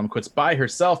 slay Balam Quits by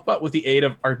herself, but with the aid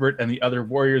of Ardbert and the other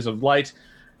warriors of light,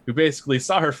 who basically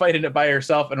saw her fighting it by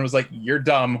herself and was like, "You're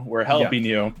dumb. We're helping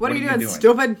you." What are you are you doing, doing?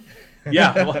 stupid?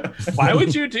 Yeah. Well, why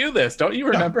would you do this? Don't you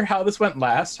remember how this went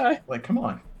last time? Like, come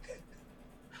on.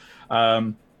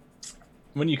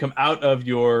 When you come out of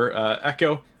your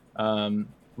echo,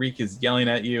 Reek is yelling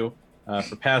at you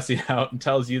for passing out and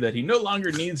tells you that he no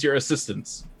longer needs your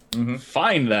assistance. Mhm.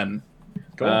 Fine then.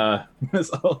 Cool. Miss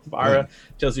Alvara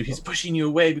tells you he's pushing you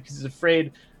away because he's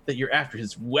afraid that you're after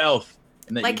his wealth.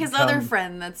 And that Like you his other become-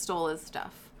 friend that stole his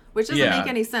stuff. Which doesn't Yeah. make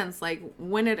any sense. Like,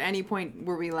 when at any point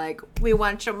were we like, we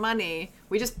want your money?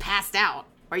 We just passed out.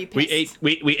 Are you pissed?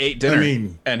 We ate dinner. I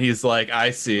mean- and he's like,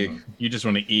 I see. You just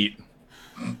want to eat.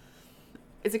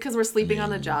 Is it because we're sleeping on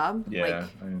the job? Yeah, I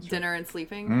Like, mean, it's true. dinner and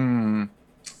sleeping? Mm.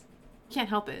 Can't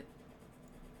help it.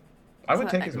 I would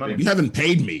So take I his could money. You haven't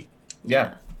paid me.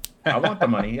 Yeah. I want the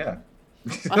money, yeah.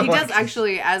 Well, he does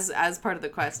actually, as part of the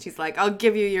quest, he's like, I'll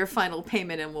give you your final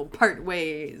payment and we'll part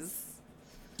ways.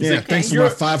 Yeah, like, thanks for you're-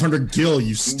 my 500 gil,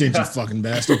 you stingy fucking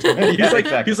bastard. Yeah,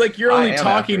 He's like, you're I only am after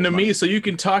talking his to money. me so you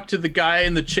can talk to the guy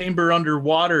in the chamber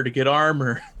underwater to get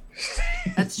armor.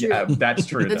 That's true. Yeah, that's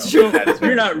true. That's though. true. That is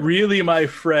very You're not true. really my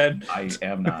friend. I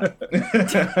am not.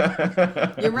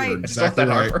 You're right. You're Stop exactly that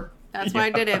right. armor. That's why I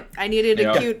did it. I needed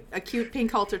Yeah. a cute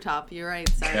pink halter top. You're right.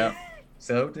 Sorry. Yeah.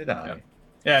 So did I.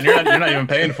 Yeah, and you're not even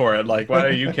paying for it. Like, why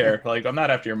do you care? Like, I'm not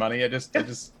after your money. I just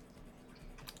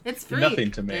It's free.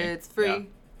 Nothing to me. It's free. Yeah.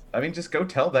 I mean, just go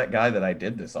tell that guy that I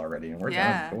did this already, and we're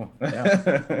Yeah. done. Cool.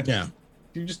 Yeah. Yeah.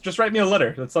 You just write me a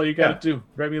letter. That's all you gotta do.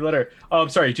 Write me a letter. Oh, I'm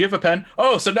sorry. Do you have a pen?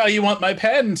 Oh, so now you want my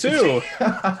pen too?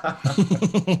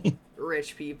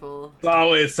 Rich people. It's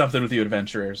always something with you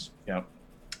adventurers. Yep.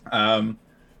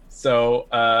 So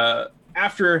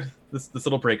after this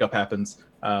little breakup happens,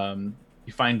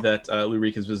 you find that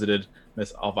Lurik has visited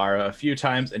Miss Alvara a few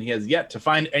times, and he has yet to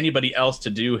find anybody else to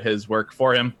do his work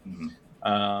for him.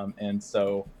 And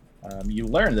so you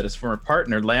learn that his former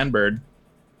partner, Landbird,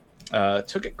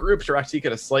 took a group to Raktika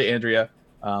to slay Andrea,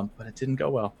 but it didn't go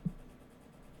well.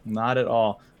 Not at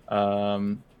all.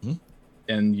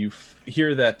 And you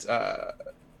hear that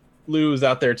Lou is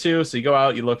out there too, so you go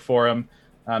out, you look for him.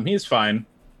 He's fine.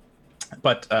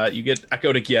 But you get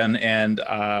echoed again, and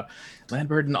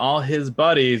Landbird and all his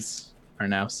buddies are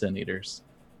now Sin Eaters.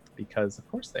 Because, of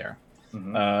course, they are.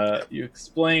 You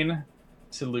explain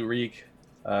to Lurik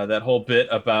that whole bit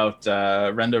about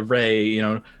Renda Ray. You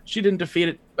know, she didn't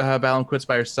defeat Balan Quits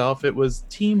by herself. It was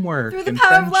teamwork. Through the and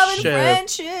power of love and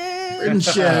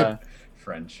friendship.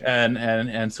 Friendship.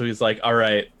 And so he's like, all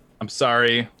right, I'm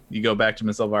sorry. You go back to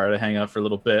Miss Alvara to hang out for a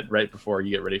little bit right before you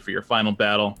get ready for your final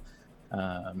battle.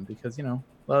 Because, you know,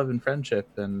 love and friendship,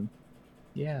 and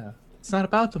it's not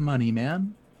about the money,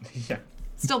 man. Yeah.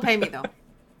 Still pay me though.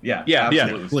 Yeah.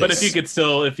 But if you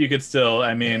could still,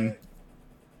 I mean,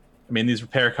 these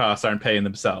repair costs aren't paying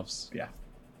themselves. Yeah.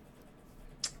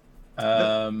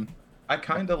 I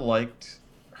kind of liked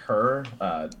her,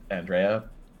 Andrea,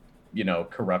 you know,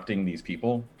 corrupting these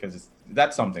people, because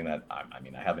that's something that I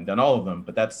haven't done all of them,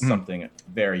 but that's something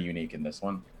very unique in this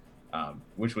one,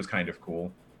 which was kind of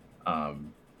cool.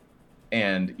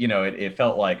 And you know, it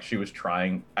felt like she was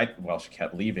trying. She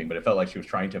kept leaving, but it felt like she was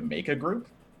trying to make a group.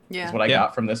 Yeah, is what I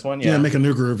got from this one. Yeah, make a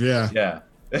new group. Yeah.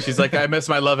 She's like, I miss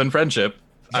my love and friendship.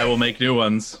 I will make new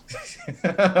ones.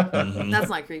 That's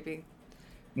not creepy.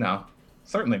 No,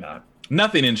 certainly not.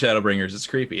 Nothing in Shadowbringers is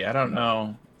creepy. I don't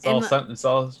know. It's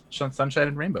all sunshine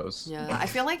and rainbows. Yeah, I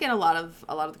feel like in a lot of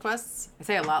the quests, I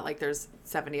say a lot, like there's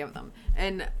 70 of them,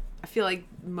 and I feel like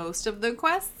most of the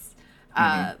quests,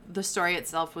 the story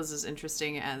itself was as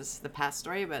interesting as the past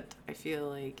story, but I feel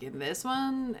like in this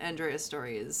one, Andrea's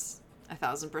story is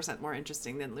 1,000% more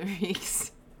interesting than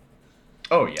Lurik's.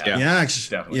 Oh yeah,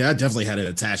 actually, definitely. I definitely had an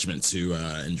attachment to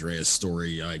Andrea's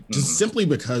story, just simply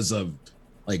because of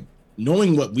like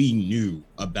knowing what we knew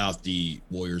about the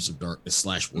Warriors of Darkness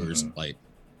 / Warriors of Light,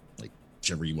 like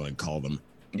whichever you want to call them.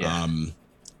 Yeah.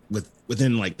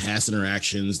 Within like past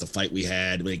interactions, the fight we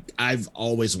had, like I've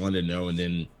always wanted to know, and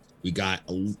then we got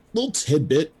a little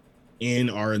tidbit in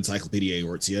our Encyclopedia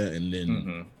Eortia, and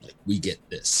then like we get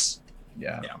this.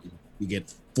 Yeah. We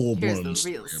get full blown. Here's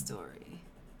the real story.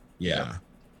 Yeah.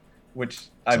 Which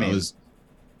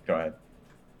go ahead.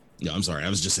 Yeah, I'm sorry. I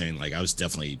was just saying, like, I was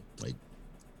definitely like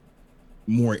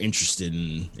more interested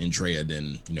in Andrea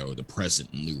than, you know, the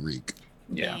present and Lurik.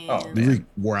 Yeah. Man. Oh, Lurik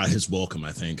wore out his welcome,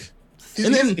 I think.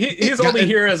 And then he's only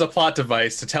here as a plot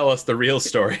device to tell us the real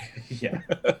story. Yeah.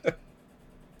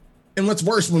 And what's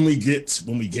worse, when we get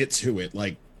to it,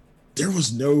 like there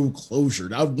was no closure.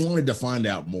 I wanted to find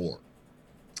out more.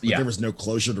 But there was no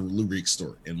closure to Lurik's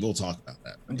story, and we'll talk about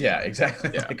that. Yeah, exactly.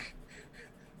 Yeah.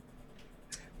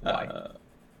 Like,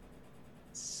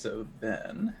 so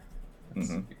then,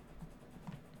 The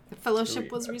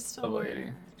fellowship was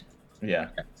restored. Yeah.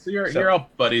 So you're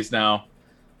all buddies now,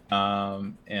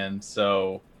 and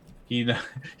so he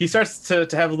starts to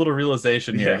have a little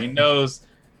realization here. Yeah. He knows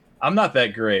I'm not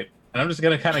that great, and I'm just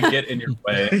gonna kind of get in your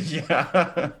way.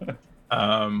 Yeah.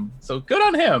 So good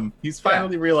on him. He's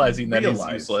finally realizing that he's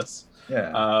useless.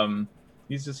 Yeah.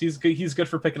 He's good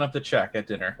for picking up the check at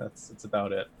dinner. That's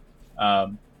about it.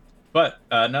 But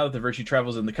now that the Virtue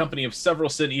travels in the company of several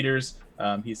Sin Eaters,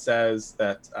 he says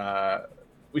that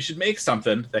we should make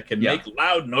something that can make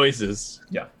loud noises.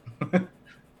 Yeah.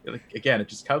 Again, it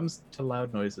just comes to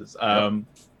loud noises.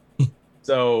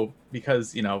 So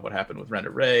because you know what happened with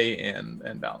Renda Ray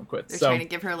and Balan Quits. They're trying to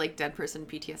give her like dead person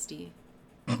PTSD.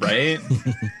 Right?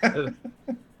 I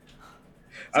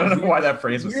don't know why that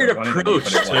phrase was weird so funny.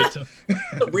 Approach a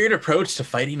weird approach to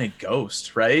fighting a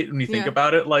ghost, right? When you think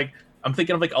about it, like I'm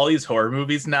thinking of like all these horror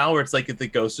movies now where it's like if the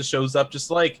ghost just shows up,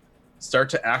 just like start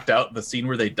to act out the scene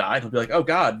where they died. He'll be like, oh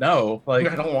God, no. Like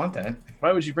I don't want that.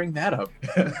 Why would you bring that up?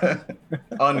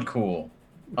 Uncool.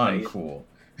 Uncool.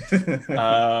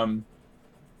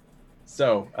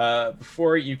 So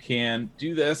before you can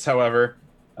do this, however,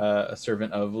 a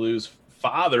servant of Lou's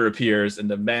father appears and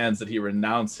demands that he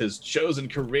renounce his chosen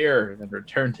career and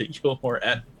return to Yulmore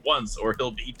at once, or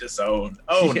he'll be disowned.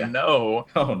 Oh Yeah. no!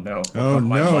 Oh no! Oh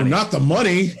no, not the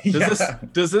money.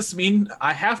 Does this mean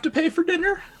I have to pay for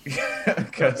dinner?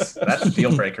 Because that's a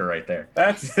deal breaker right there.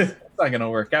 That's not gonna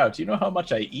work out. Do you know how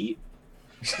much I eat?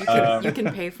 You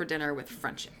can pay for dinner with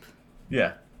friendship.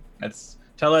 Yeah. That's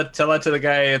tell it to the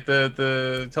guy at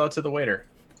the tell it to the waiter.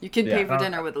 You can Yeah. pay for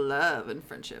dinner with love and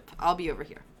friendship. I'll be over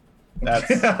here.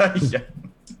 That's Yeah.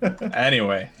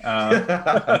 anyway.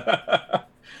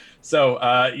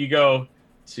 So you go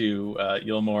to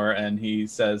Yulmore, and he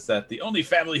says that the only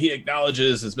family he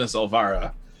acknowledges is Miss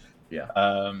Elvira. Yeah.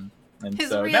 And His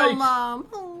so real now mom.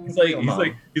 Oh.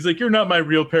 he's like, you're not my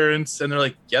real parents, and they're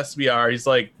like, yes, we are. He's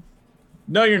like,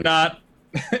 no, you're not.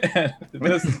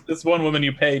 this one woman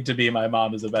you paid to be my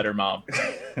mom is a better mom.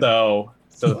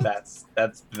 So that's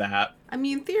that. I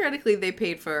mean, theoretically, they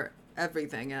paid for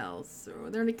everything else. So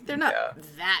they're not Yeah.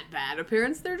 that bad of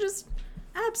parents. They're just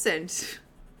absent.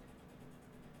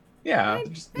 Yeah, they're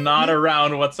just not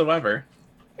around whatsoever,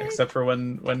 except for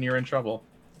when you're in trouble.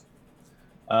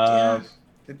 Yeah.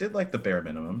 They did like the bare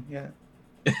minimum. Yeah.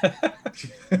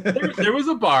 there was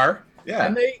a bar, Yeah.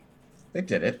 and They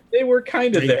did it. they were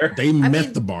kind of there. They met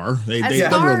mean, the bar. They as were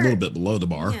far- a little bit below the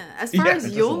bar. Yeah, as far Yeah, as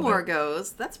just a little Yulmore bit.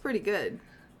 goes, that's pretty good.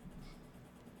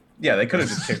 Yeah, they could have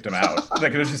just kicked him out. They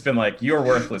could have just been like, "You're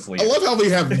worthless, leave." I love how they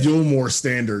have Gilmore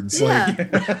standards.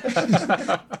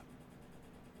 Yeah.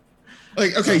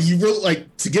 Like okay, you really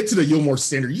like to get to the Gilmore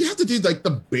standard, you have to do like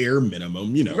the bare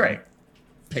minimum, Right.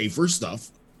 Pay for stuff,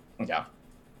 Yeah.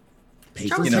 pay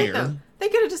Charles for Drake, fare. though, they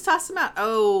could have just tossed him out.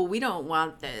 Oh, we don't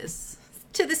want this.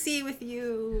 To the sea with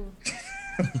you.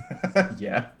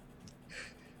 Yeah.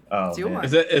 Oh, Do man. one.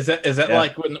 Is that Yeah.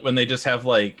 like when they just have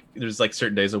like there's like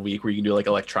certain days a week where you can do like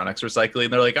electronics recycling?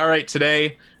 They're like, all right, today,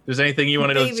 if there's anything you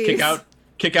want to just Babies.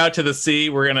 kick out to the sea.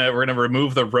 We're gonna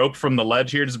remove the rope from the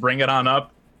ledge here. Just bring it on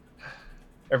up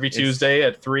every Tuesday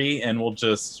at 3, and we'll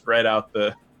just spread out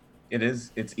the.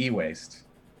 It's e-waste.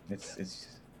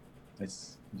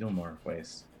 It's Gilmore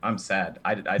waste. I'm sad.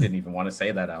 I didn't even want to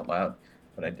say that out loud,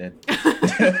 but I did.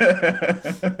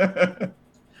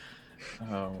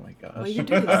 Oh my gosh. Why you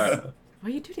do this? Why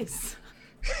you do this?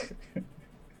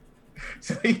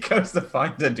 So he goes to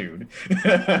find a dude.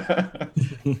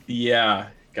 Yeah,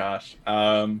 gosh.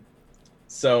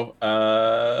 So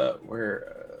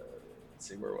where? Let's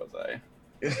see, where was I?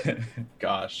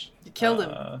 Gosh. You killed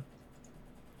him.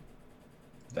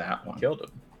 That one. Killed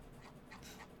him.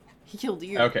 He killed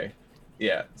you. Okay.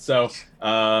 Yeah. So,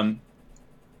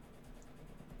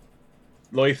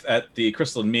 Loith at the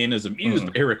Crystal Mean is amused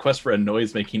by a request for a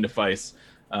noise-making device,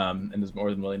 and is more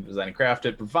than willing to design and craft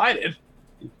it, provided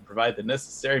you can provide the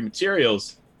necessary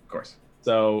materials. Of course.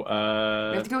 So,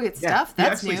 We have to go get Yeah, stuff? he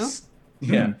That's actually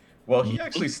new. Yeah. Well, he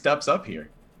actually steps up here.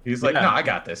 He's like, Yeah. "No, I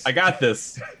got this. I got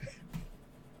this.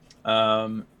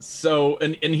 So,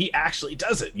 and he actually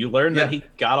does it. You learn that Yeah. he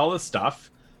got all the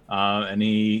stuff, and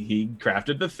he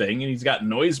crafted the thing, and he's got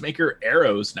noisemaker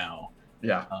arrows now.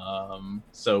 Yeah.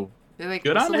 So They're like,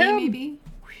 Good on whistly, him. maybe?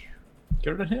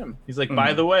 good on him. He's like,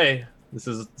 by the way, this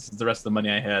is the rest of the money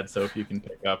I had. So if you can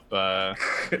pick up,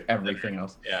 Everything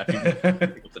else. yeah, if you can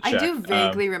pick up the I check. do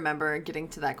vaguely remember getting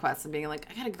to that quest and being like,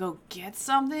 I gotta go get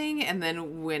something. And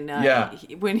then when Yeah.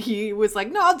 when he was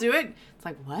like, no, I'll do it. It's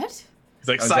like, what? He's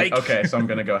like, I was like, psych. okay, so I'm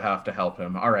gonna go have to help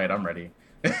him. All right, I'm ready.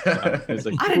 He's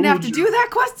like, I didn't have to do that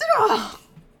quest at all.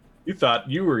 You thought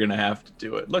you were gonna have to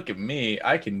do it. Look at me.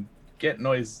 I can get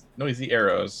noisy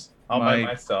arrows all by My-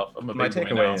 myself. I'm a my big boy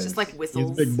takeaway now. It's just like He's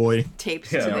whistles a big boy. taped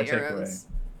Yeah, to my the takeaway. arrows.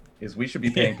 Is we should be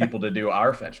paying people to do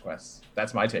our fetch quests.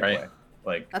 That's my takeaway. Right.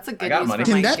 Like, That's a I good got use money.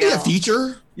 for Can my that be a guild.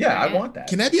 feature? Yeah, I Right. want that.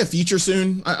 Can that be a feature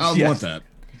soon? I'll Yeah. want that.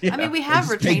 Yeah. I mean, we have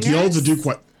Just pay retainers, guild to do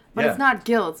but Yeah. it's not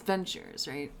guild, it's ventures,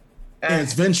 right? and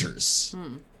it's ventures.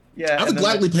 Yeah, I would and then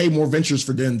gladly pay more ventures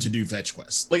for them to do fetch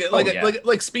quests.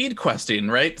 Like speed questing,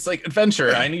 right? It's like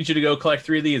adventure. I need you to go collect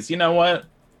 3 of these. You know what?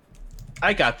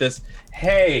 I got this.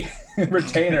 Hey,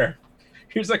 retainer.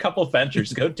 Here's a couple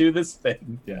ventures. Go do this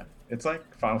thing. Yeah, it's like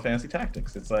Final Fantasy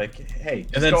Tactics. It's like, hey,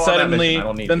 just And then go on that mission. I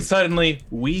don't need you. suddenly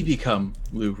we become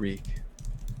Lou Reek.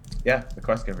 Yeah, the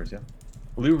quest givers. Yeah.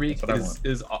 Lou Reek That's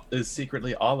what I is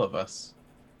secretly all of us.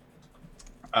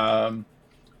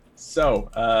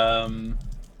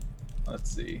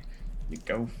 Let's see. You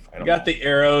go. Fight You 'em got all. the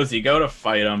arrows. You go to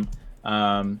fight them,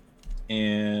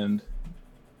 and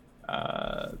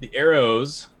the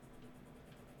arrows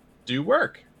do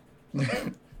work.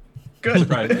 Good.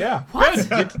 Right? Yeah. What?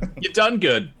 Good. You done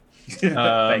good.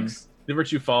 Thanks. The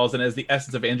virtue falls, and as the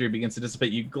essence of Andrea begins to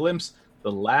dissipate, you glimpse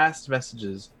the last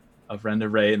vestiges of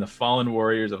Renda Ray and the fallen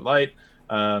warriors of light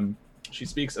She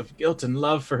speaks of guilt and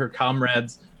love for her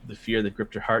comrades, the fear that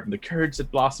gripped her heart and the courage that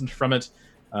blossomed from it.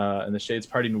 And the Shade's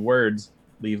parting words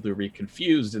leave Lurie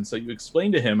confused, and so you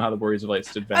explain to him how the Warriors of Light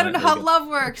stood I don't know valiantly how against love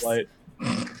works. Light.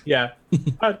 Yeah.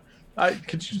 I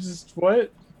could you just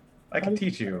what? I can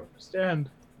teach you. Understand?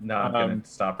 No, I'm gonna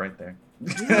stop right there.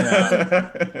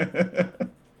 Yeah.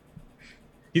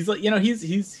 He's like,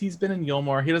 he's been in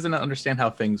Yulmore. He doesn't understand how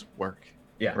things work.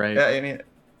 Yeah, Right. I mean,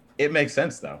 it makes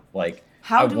sense though. Like,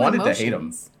 How I do wanted emotions? to hate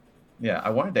him. Yeah, I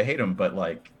wanted to hate him, but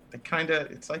like,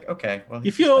 it's like, okay, well,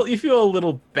 You feel a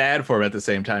little bad for him at the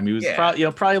same time. He was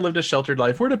probably lived a sheltered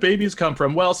life. Where do babies come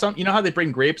from? Well, you know how they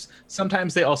bring grapes.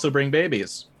 Sometimes they also bring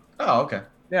babies. Oh, okay.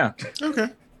 Yeah. Okay.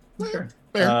 Sure.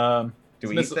 Fair. Do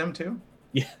we eat them too?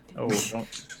 Yeah. Oh,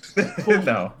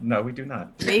 don't. No, we do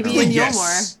not. Maybe in Yes.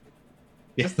 Yulmore.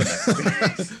 Just the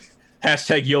next.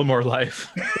 Hashtag Yulmore life.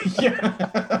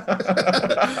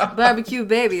 Barbecue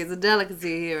baby is a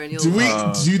delicacy here in Do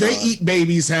Yulmore. do they eat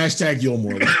babies? Hashtag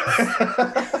Gilmore.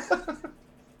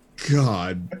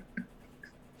 God.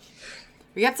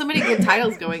 We got so many good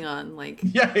titles going on. Like,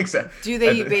 Yeah, exactly. do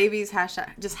they eat babies?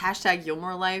 Hashtag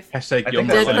Yulmore life. Hashtag I think Yulmore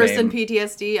that's Dead the life. person name.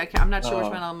 PTSD. I'm not sure which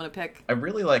one I'm gonna pick. I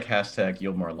really like hashtag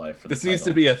Yulmore Life. For This the needs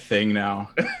to title. be a thing now.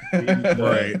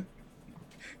 Right.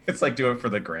 It's like do it for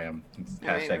the gram. It's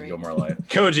Alright, hashtag alright. Yulmore Life.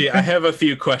 Koji, I have a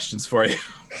few questions for you.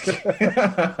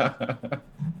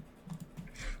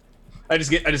 I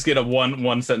just get a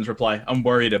one sentence reply. I'm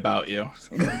worried about you.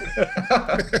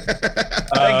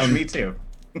 Thanks, me too.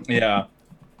 Yeah.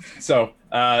 So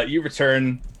you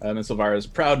return. Miss Elvira is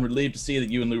proud and relieved to see that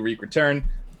you and Lurie return,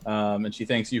 and she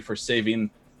thanks you for saving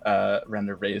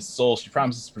Render Ray's soul. She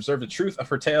promises to preserve the truth of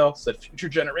her tale so that future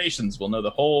generations will know the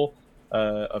whole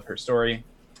of her story,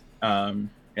 and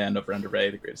of Render Ray,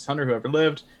 the greatest hunter who ever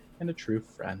lived, and a true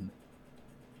friend.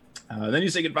 Then you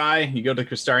say goodbye. You go to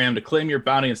Crystarium to claim your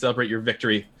bounty and celebrate your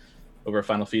victory. Over a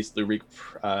final feast, Lurie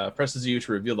presses you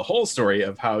to reveal the whole story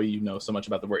of how you know so much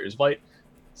about the Warriors of Light.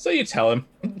 So you tell him.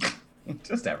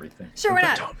 Just everything. Sure, we're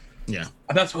But not. Yeah.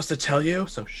 I'm not supposed to tell you,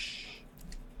 so shh.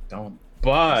 Don't. say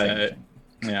But anything.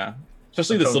 yeah,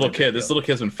 especially Don't this little do kid. it, This Bill. little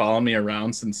kid's been following me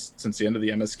around since the end of the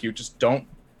MSQ. Just don't.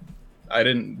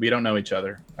 We don't know each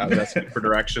other. I was asking for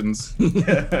directions.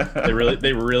 They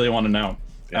really want to know.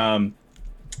 Yeah.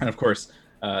 And of course,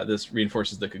 this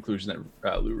reinforces the conclusion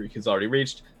that Lurie has already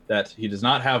reached, that he does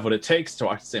not have what it takes to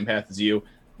walk the same path as you.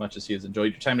 Much as he has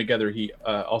enjoyed your time together, he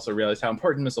also realized how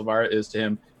important Miss Elvira is to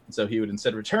him, and so he would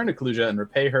instead return to Kaluja and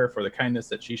repay her for the kindness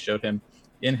that she showed him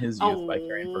in his youth by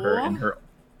caring for her in her old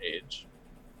age.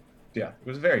 Yeah, it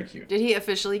was very cute. Did he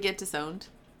officially get disowned?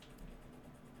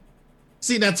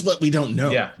 See, that's what we don't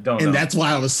know. Yeah, don't And know. that's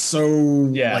why I was so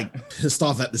Yeah. pissed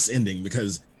off at this ending,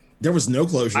 because there was no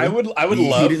closure. I would He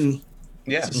love didn't.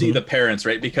 Yeah. to see the parents,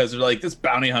 right? Because they're like this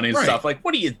bounty hunting Right. stuff. Like,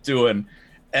 what are you doing?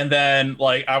 And then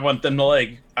I want them to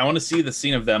I want to see the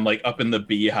scene of them up in the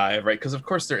beehive, right? Because of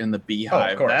course they're in the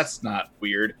beehive. course. That's not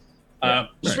weird. Yeah.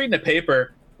 Just Right. reading a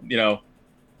paper,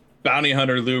 bounty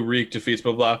hunter Lurie defeats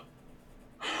blah blah.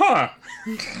 Huh.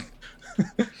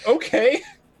 Okay.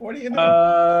 What do you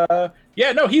know?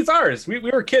 Yeah, no, he's ours. We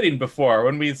were kidding before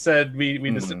when we said we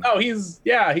just said, no, he's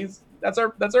that's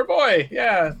our boy.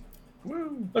 Yeah.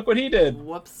 Woo. Look what he did.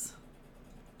 Whoops.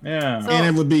 Yeah. So-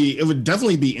 And it would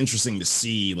definitely be interesting to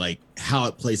see how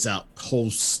it plays out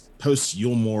post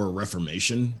Yulmore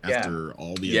Reformation Yeah. after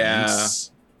all the Yeah.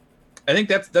 events. I think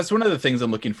that's one of the things I'm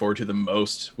looking forward to the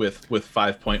most with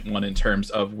 5.1 in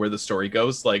terms of where the story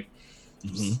goes.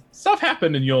 Mhm. Stuff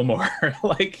happened in Yulmore.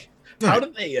 How Right.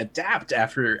 did they adapt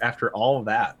after all of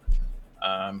that?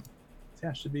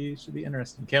 Yeah, should be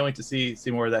interesting. Can't wait to see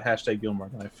more of that hashtag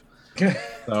Yulmore life.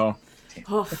 So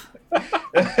Oof.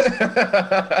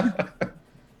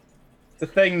 it's a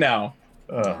thing now.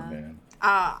 Oh man.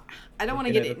 I don't want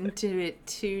to Looking get at it. into it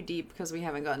too deep because we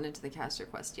haven't gotten into the caster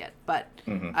quest yet, but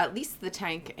Mhm. at least the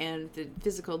tank and the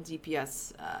physical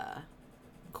DPS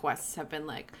quests have been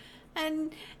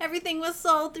and everything was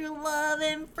sold through love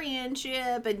and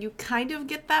friendship, and you kind of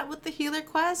get that with the healer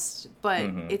quest, but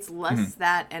Mhm. it's less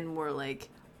that and more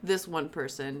this one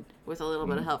person with a little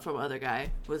bit of help from other guy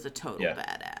was a total Yeah.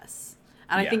 badass.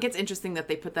 And I Yeah. think it's interesting that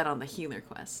they put that on the healer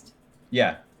quest.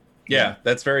 Yeah. Yeah,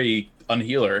 that's very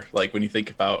unhealer. When you think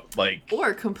about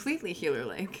Or completely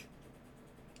healer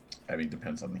I mean,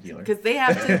 depends on the healer. because they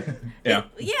have to. Yeah.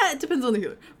 Yeah, it depends on the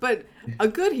healer. But a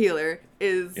good healer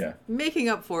is Yeah. making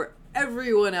up for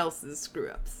everyone else's screw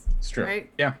ups. It's true. Right?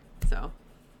 Yeah. So.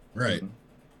 Right.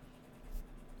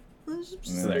 let's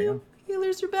just, There you go.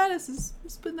 healers are badasses.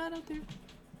 Just putting that out there.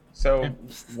 So, Yeah.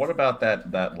 what about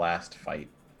that last fight?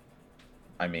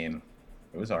 I mean,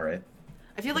 it was all right.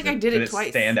 I feel like I did it twice.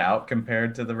 Stand out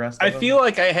compared to the rest of I them? feel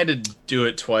like I had to do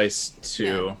it twice too.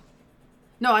 Yeah.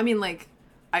 No, I mean like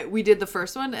we did the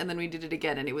first one and then we did it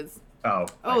again and it was Oh,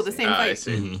 the same fight. I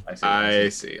see. Mhm. I I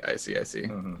see. see.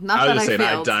 Mhm. Not I that was I saying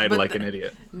failed, I died but like an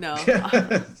idiot. No.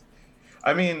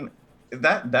 I mean,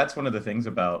 that's one of the things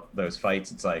about those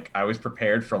fights. It's like I was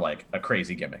prepared for like a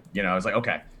crazy gimmick. You know, I was like,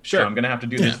 okay, Sure. so I'm gonna have to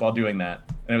do this Yeah. while doing that.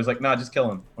 And it was like, nah, just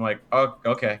kill him. I'm like, oh,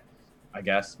 okay, I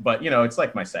guess. But you know, it's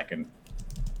like my second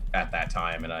at that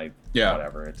time, and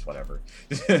whatever. It's whatever.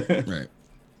 Right.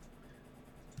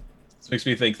 This makes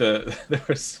me think there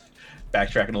was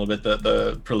backtracking a little bit.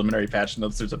 The preliminary patch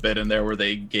notes. There's a bit in there where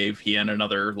they gave Hien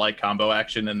another light combo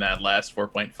action in that last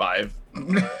 4.5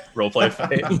 roleplay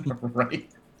fight. Right.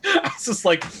 I was just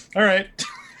like, all right,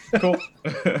 cool,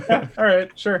 yeah, all right,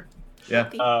 sure. Yeah.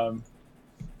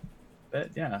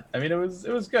 But yeah, I mean, it was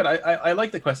good. I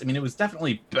like the quest. I mean, it was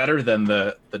definitely better than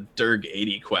the Durg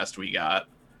 80 quest we got.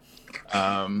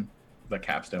 The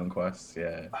capstone quests.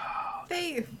 Yeah.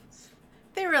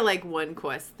 They were like one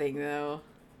quest thing though.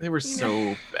 They were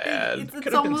so bad. It's Could've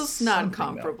been almost not something, though.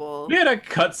 comparable. We had a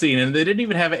cutscene and they didn't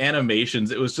even have animations.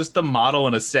 It was just the model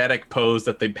in a static pose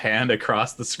that they panned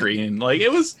across the screen. Like,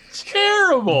 it was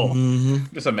terrible.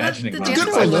 Mhm. Just imagining. The my dancer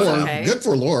Good for one was lore. okay. Good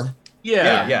for lore.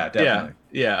 Yeah, Yeah, definitely.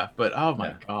 yeah. But oh my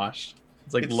Yeah. gosh,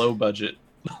 it's like It's- low budget.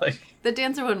 Like, The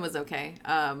dancer one was okay.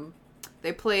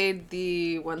 They played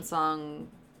the one song,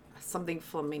 something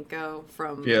flamenco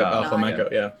from yeah, Oh, Nine, flamenco.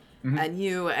 Yeah. and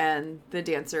you and the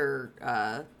dancer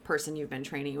person you've been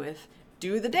training with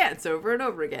do the dance over and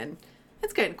over again.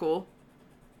 It's kind of cool.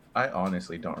 I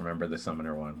honestly don't remember the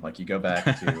summoner one. Like you go back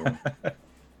to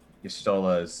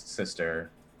Yastola's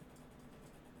sister,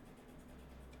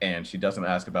 and she doesn't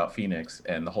ask about Phoenix,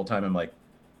 and the whole time I'm like,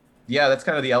 yeah, that's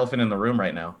kind of the elephant in the room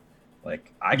right now.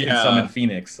 Like I can Yeah. summon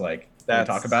Phoenix. Like That's-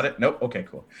 talk about it. Nope. Okay,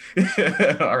 cool.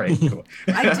 All right, cool.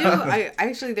 I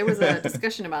actually there was a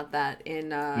discussion about that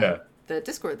in Yeah. the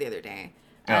Discord the other day.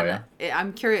 Oh, And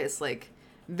I'm curious, like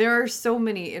there are so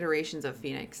many iterations of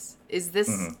Phoenix. Is this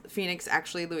Mhm. Phoenix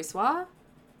actually Louis Soir?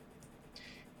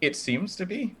 It seems to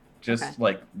be just Okay.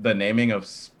 like the naming of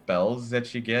spells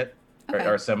that you get Okay.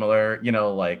 are similar. You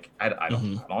know, like I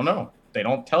Mhm. don't know. They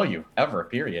don't tell you ever.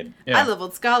 Period. Yeah. I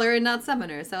leveled Scholar and not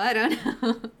Summoner, so I don't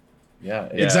know. Yeah.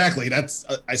 Exactly. That's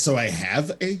so I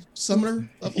have a summoner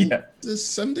level Yeah. this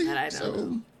Sunday. And I don't So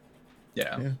know.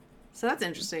 Yeah. So that's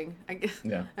interesting.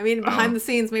 Yeah. I mean, behind the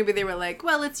scenes, maybe they were like,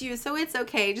 "Well, it's you, so it's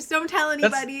okay. Just don't tell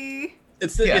anybody."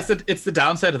 It's the Yeah. it's the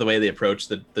downside of the way they approach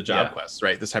the job Yeah. quests,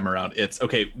 right? This time around, it's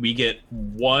okay. We get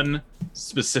one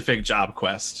specific job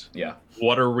quest. Yeah.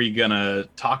 What are we gonna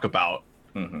talk about?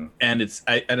 Mm-hmm. And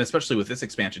and especially with this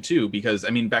expansion too, because I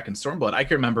mean, back in Stormblood, I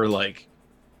can remember like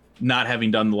not having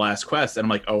done the last quest, and I'm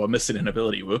like, oh, I'm missing an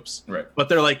ability. Whoops. Right. But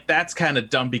they're like, that's kind of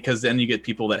dumb because then you get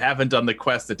people that haven't done the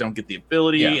quest that don't get the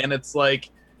ability, Yeah. and it's like,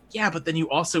 yeah, but then you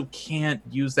also can't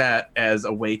use that as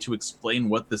a way to explain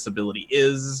what this ability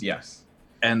is. Yes.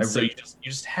 And I so really-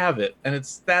 you just have it, and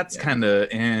that's Yeah. kind of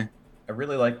eh. I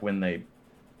really like when they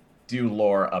do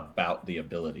lore about the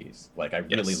abilities. Like I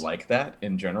really Yes. like that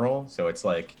in general. So it's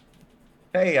like,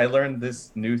 hey, I learned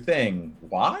this new thing.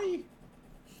 Why?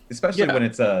 Especially Yeah. when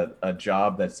it's a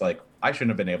job that's like I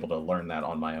shouldn't have been able to learn that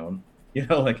on my own. You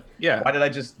know, like Yeah, why did I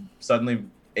just suddenly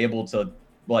able to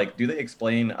like do they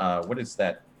explain what is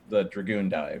that the Dragoon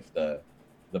dive, the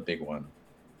big one?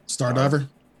 Stardiver.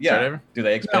 Yeah. Stardiver? Do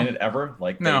they explain No. it ever?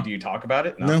 Like No. do you talk about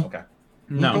it? No. Okay.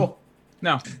 no, Cool.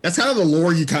 no, That's kind of the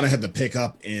lore you kind of had to pick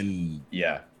up in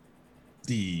Yeah.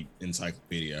 the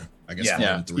encyclopedia. I guess. Yeah. yeah.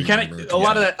 volume 3, You kind whatever.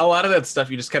 of a lot of that stuff.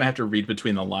 You just kind of have to read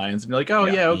between the lines and be like, oh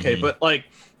Yeah. yeah, okay. Mhm. But like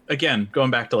again,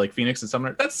 going back to like Phoenix and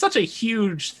Summoner, that's such a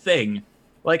huge thing.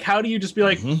 Like, how do you just be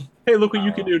like, Mhm. hey, look what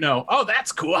you can do now? Oh,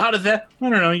 that's cool. How did that? I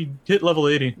don't know. You hit level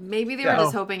 80. Maybe they Yeah. were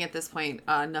just hoping at this point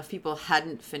enough people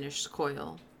hadn't finished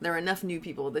Coil. There were enough new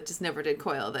people that just never did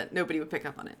Coil that nobody would pick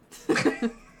up on it.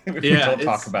 If Yeah, we don't it's-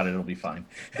 talk about it, it'll be fine.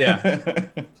 Yeah.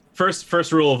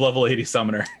 First rule of level 80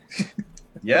 Summoner.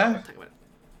 Yeah. Talk about it.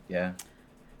 Yeah.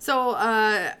 So,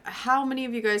 how many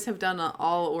of you guys have done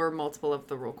all or multiple of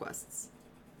the role quests?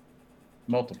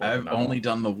 Multiple. I've not only one.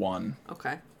 done the one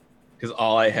Okay. because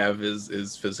all I have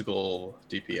is physical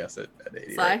DPS at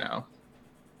 80 Sai? right now.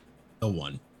 The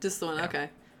one. Just the one, Yeah. okay.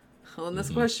 Well, then this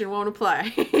Mhm. question won't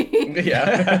apply.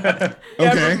 Yeah.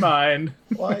 Never Okay. mind.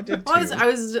 Well, I did too. Well, I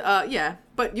was, yeah,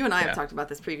 but you and I Yeah. have talked about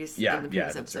this Yeah, in the yeah,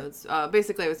 previous that's right. episodes.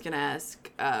 Basically, I was going to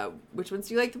ask, which ones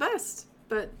do you like the best?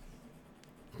 But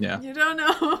Yeah. you don't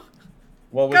know.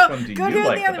 Well, which one do go you down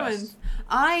like the the other best? ones.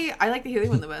 I like the healing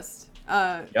one the best.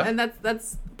 Yeah. And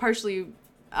that's partially,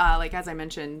 like as I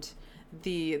mentioned,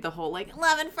 the whole like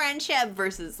love and friendship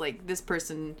versus like this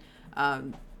person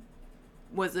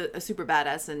was a super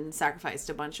badass and sacrificed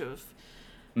a bunch of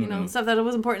you know stuff that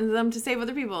was important to them to save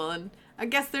other people, and I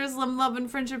guess there's some love and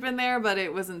friendship in there, but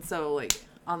it wasn't so like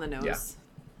on the nose. Yeah.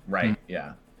 Right.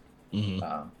 Yeah.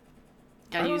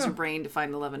 Gotta use your brain to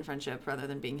find the love and friendship rather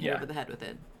than being hit over the head with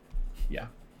it. Yeah.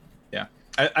 Yeah.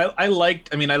 I liked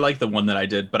the one that I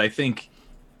did, but I think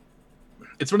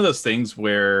it's one of those things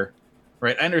where,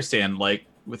 right, I understand, like,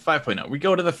 with 5.0, we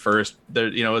go to the first, there,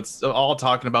 you know, it's all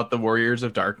talking about the Warriors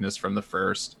of Darkness from the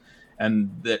first, and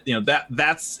that, you know,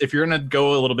 that's, if you're gonna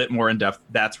go a little bit more in depth,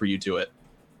 that's where you do it.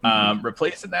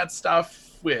 Replacing that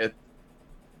stuff with,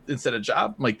 instead of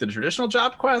job, like the traditional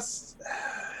job quests,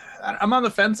 I'm on the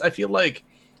fence. I feel like,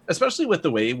 especially with the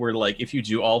way where, like, if you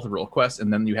do all the role quests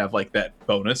and then you have like that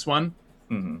bonus one,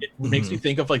 it makes me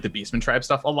think of like the Beastman Tribe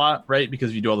stuff a lot, right?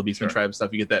 Because if you do all the Beastman Tribe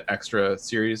stuff, you get that extra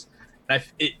series. And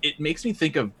it makes me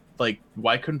think of like,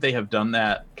 why couldn't they have done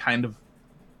that kind of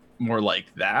more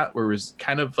like that, where it was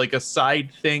kind of like a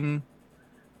side thing?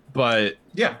 But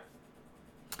yeah,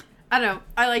 I don't know.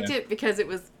 I liked it because it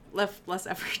was less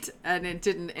effort and it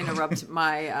didn't interrupt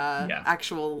my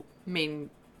actual main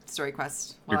story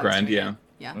quest. Your grind, yeah.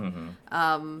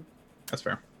 That's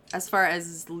fair. As far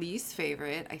as least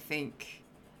favorite, I think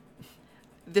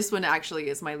this one actually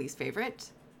is my least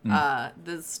favorite.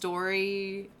 The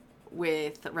story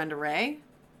with Renda Ray,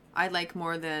 I like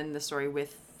more than the story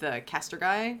with the caster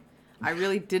guy. I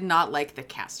really did not like the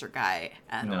caster guy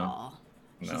at all.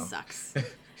 He sucks.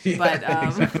 But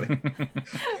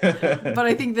but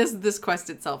I think this quest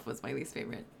itself was my least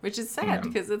favorite, which is sad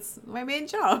because it's my main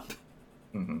job.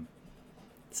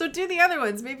 So do the other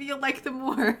ones. Maybe you'll like them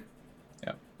more.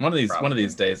 Yeah, one of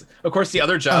these days. Of course, the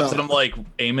other jobs that I'm like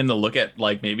aiming to look at,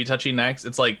 like maybe touching next,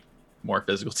 it's like more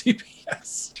physical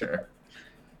DPS. Sure.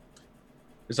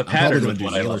 There's a pattern with do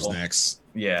what I healers level. next.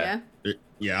 Yeah.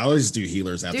 I always do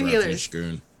healers after I finish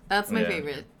Goon. That's my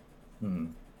favorite.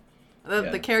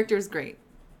 The character's great.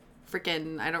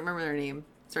 Freaking, I don't remember their name.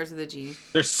 Starts with a G.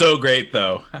 They're so great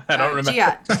though. I don't remember.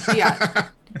 Giat.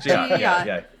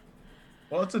 Yeah.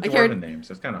 Well, it's a dwarven name,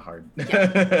 so it's kind of hard.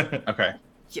 Okay.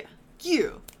 Yeah.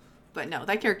 You. But no,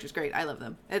 that character's great. I love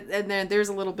them. And then there's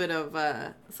a little bit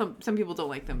of some people don't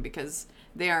like them because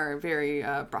they are very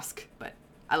brusque, but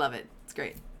I love it. It's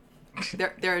great.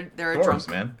 They're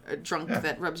Dwarves, a drunk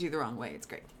that rubs you the wrong way. It's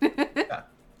great. Yeah.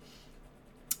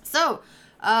 So,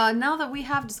 now that we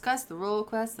have discussed the role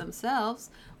quests themselves,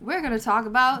 we're going to talk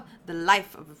about the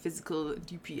life of a physical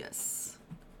DPS.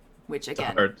 Which,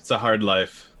 again... It's a hard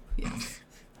life. Yes.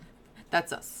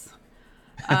 That's us.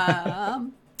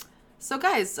 So,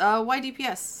 guys, why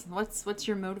DPS? What's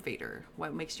your motivator?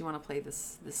 What makes you want to play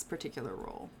this particular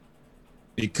role?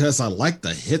 Because I like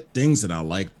to hit things and I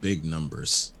like big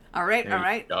numbers. All right.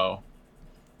 Go.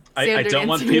 I don't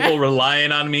want people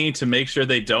relying on me to make sure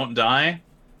they don't die.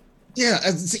 Yeah,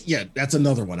 that's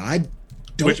another one. I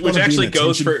don't. Which actually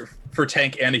goes for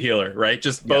tank and a healer, right?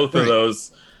 Just both of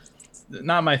those.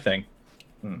 Not my thing.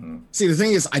 See, the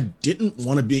thing is, I didn't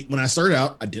want to be, when I started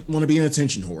out, I didn't want to be an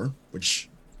attention whore, which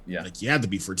like you had to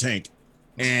be for tank,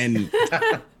 and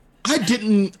I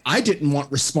didn't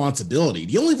want responsibility.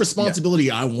 The only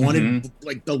responsibility I wanted,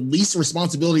 like the least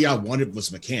responsibility I wanted,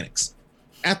 was mechanics.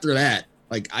 After that,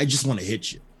 like I just want to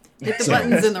hit you. Hit the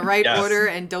buttons in the right order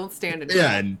and don't stand in front.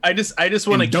 Yeah, and I just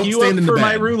want to queue up for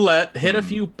my roulette, hit a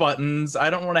few buttons. I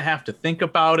don't want to have to think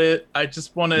about it. I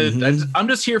just want to. I'm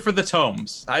just here for the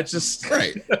tomes. I just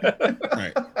right.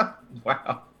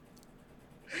 Wow.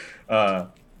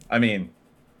 I mean,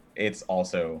 it's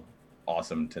also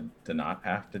awesome to not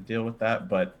have to deal with that.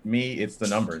 But me, it's the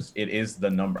numbers. It is the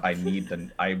number. I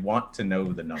want to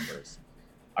know the numbers.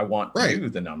 I want to do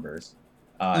the numbers,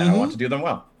 and I want to do them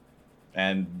well.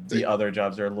 And the other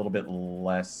jobs are a little bit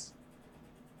less,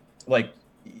 like,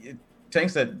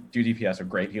 tanks that do DPS are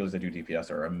great. Healers that do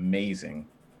DPS are amazing.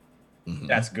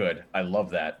 That's good. I love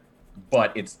that.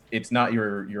 But it's not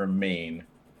your main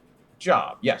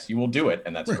job. Yes, you will do it,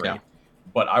 and that's great. Yeah.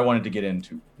 But I wanted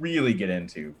to really get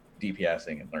into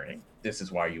DPSing and learning. This is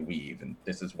why you weave, and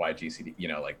this is why GCD. You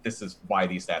know, like this is why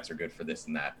these stats are good for this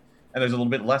and that. And there's a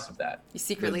little bit less of that. You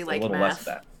secretly like a little math. Less of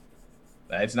that.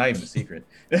 It's not even a secret.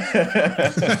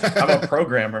 I'm a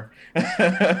programmer.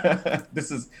 This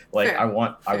is like Fair. I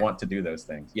want to do those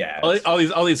things. Yeah.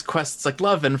 All these quests like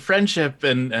love and friendship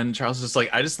and Charles is just like,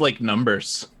 I just like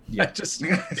numbers. Yeah. Just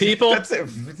people. That's it.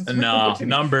 No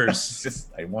numbers.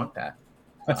 Just I want that.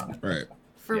 Right.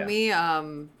 For me, I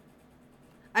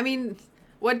mean,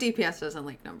 what DPS doesn't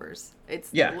like numbers?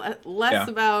 It's less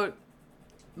about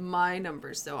my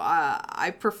numbers, though,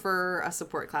 I prefer a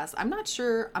support class. I'm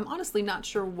honestly not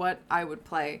sure what I would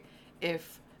play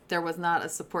if there was not a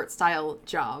support style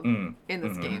job in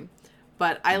this game.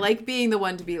 But I like being the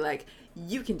one to be like,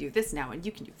 you can do this now, and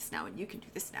you can do this now, and you can do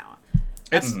this now.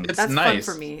 That's That's nice.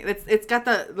 fun for me. It's got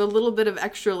the little bit of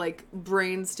extra like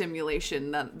brain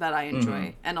stimulation that I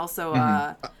enjoy, and also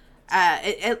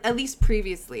at least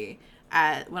previously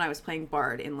when I was playing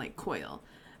Bard in like Coil,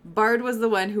 Bard was the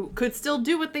one who could still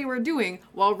do what they were doing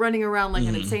while running around like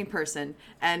an insane person,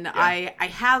 and I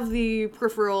have the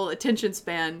peripheral attention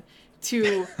span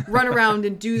to run around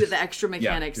and do the extra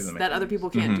mechanics that other people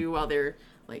can't do while they're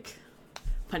like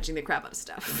punching the crap out of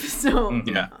stuff. So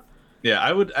yeah,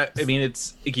 I mean,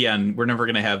 it's, again, we're never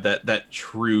gonna have that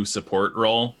true support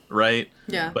role, right?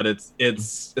 Yeah. But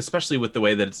it's especially with the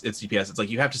way that it's DPS, it's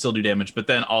like you have to still do damage, but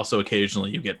then also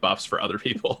occasionally you get buffs for other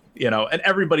people, you know, and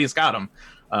everybody's got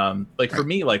them. Like for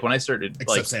me, like when I started,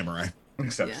 Except Samurai.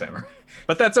 Samurai.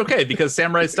 but that's okay because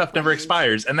Samurai stuff never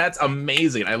expires, and that's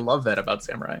amazing. I love that about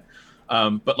Samurai.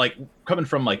 But like coming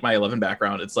from like my 11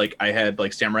 background, it's like I had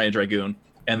like Samurai and Dragoon,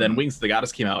 and then Wings of the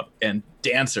Goddess came out, and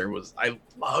Dancer I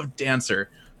love Dancer,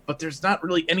 but there's not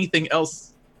really anything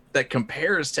else that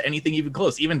compares to anything even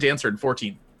close. Even Dancer in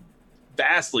 14,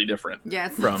 vastly different. Yeah,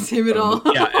 it's from not the same at all.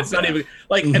 Yeah, it's not even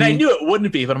like, and I knew it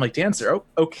wouldn't be, but I'm like, Dancer, oh,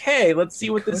 okay, let's see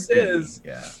what this is.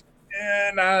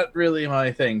 Yeah, Not really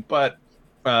my thing, but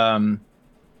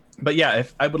yeah,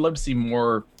 if I would love to see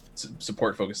more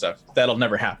support focused stuff. That'll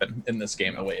never happen in this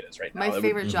game the way it is right now. My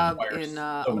favorite job in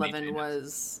so 11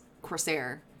 was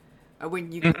Corsair.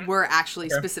 When you were actually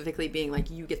specifically being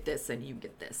like, you get this and you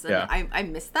get this. And I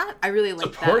miss that. I really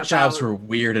like that. Support jobs were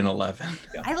weird in 11.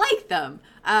 I like them.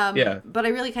 But I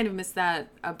really kind of miss that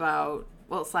about,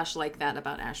 like that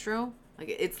about Astro. Like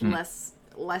it's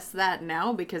less that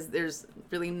now because there's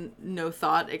really no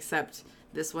thought except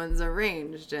this one's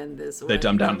arranged and this they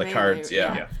dumb down the cards.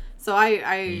 Yeah. So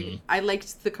I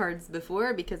liked the cards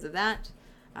before because of that.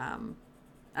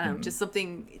 I don't know, just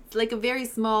something, it's like a very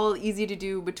small, easy to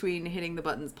do between hitting the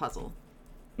buttons puzzle.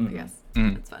 I guess.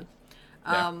 It's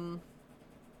fun.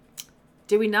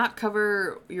 Did we not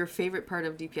cover your favorite part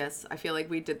of DPS? I feel like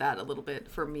we did that a little bit,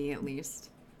 for me at least.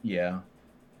 Yeah.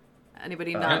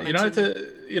 Anybody not you don't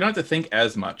have to think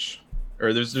as much.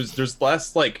 Or there's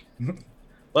less like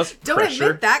less don't pressure.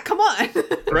 admit that, come on.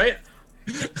 Right?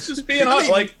 It's just being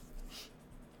honest, like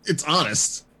it's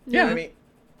honest. Yeah. I mean,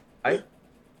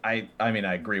 I mean,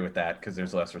 I agree with that because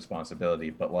there's less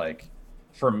responsibility. But like,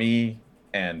 for me,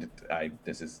 and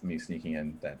this is me sneaking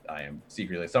in that I am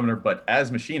secretly a summoner, but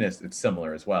as machinist, it's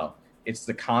similar as well. It's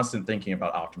the constant thinking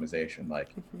about optimization.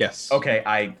 Like, yes, okay,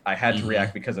 I had to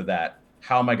react because of that.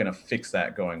 How am I going to fix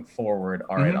that going forward?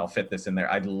 All right, I'll fit this in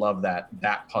there. I love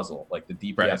that puzzle. Like the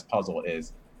DPS puzzle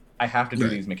is, I have to do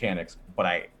these mechanics, but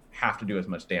I have to do as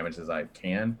much damage as I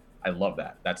can. I love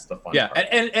that. That's the fun part.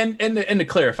 And to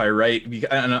clarify, right?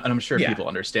 And I'm sure people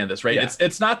understand this, right? Yeah.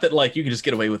 It's not that like you can just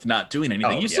get away with not doing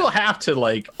anything. You still have to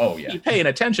like be paying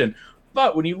attention.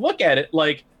 But when you look at it,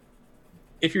 like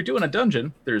if you're doing a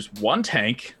dungeon, there's one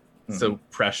tank, so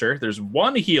pressure. There's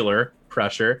one healer,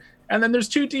 pressure, and then there's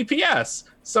 2 DPS.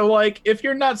 So like if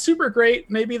you're not super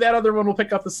great, maybe that other one will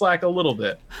pick up the slack a little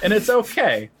bit, and it's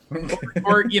okay.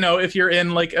 or you know, if you're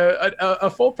in like a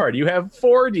full party, you have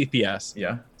 4 DPS.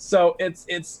 Yeah. So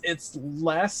it's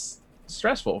less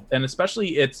stressful, and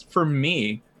especially it's for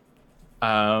me.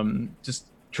 Just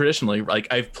traditionally, like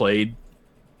I've played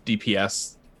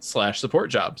DPS / support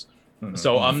jobs,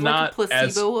 so I'm not like a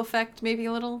placebo effect, maybe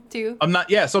a little too. I'm not.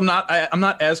 Yeah, so I'm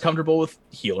not as comfortable with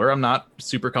healer. I'm not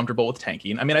super comfortable with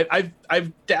tanking. I mean,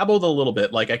 I've dabbled a little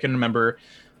bit. Like I can remember.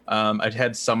 I'd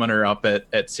had Summoner up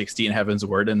at 60 in Heaven's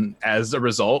Word, and as a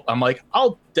result, I'm like,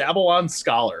 I'll dabble on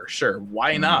Scholar. Sure,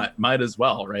 why not? Might as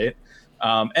well, right?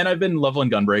 And I've been leveling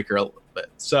Gunbreaker a little bit.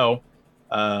 So,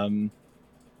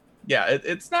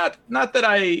 it's not that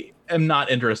I am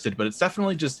not interested, but it's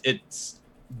definitely just, it's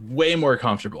way more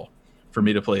comfortable for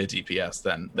me to play a DPS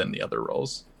than the other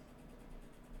roles.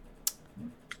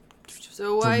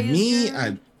 So why for me,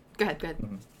 Go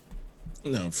ahead.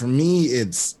 No, for me,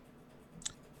 it's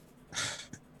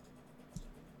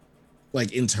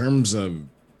like in terms of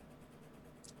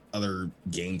other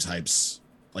game types,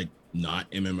 like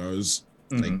not MMOs,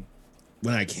 like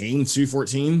when I came to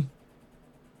 14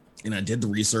 and I did the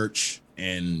research,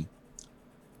 and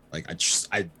like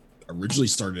I originally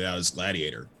started out as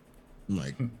Gladiator. I'm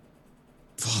like,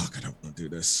 fuck, I don't want to do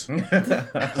this.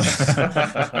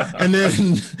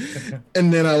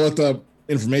 and then I looked up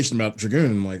information about Dragoon,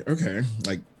 and I'm like, okay,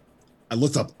 like I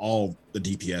looked up all the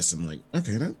DPS, and I'm like,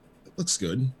 okay, that looks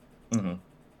good.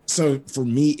 So for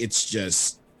me, it's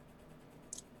just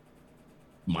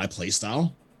my play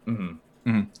style. Mm-hmm.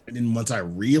 And then once I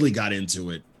really got into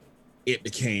it, it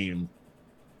became,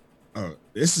 oh,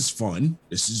 this is fun.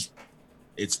 It's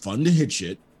fun to hit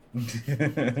shit.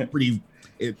 It's pretty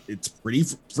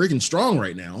freaking strong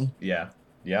right now. Yeah.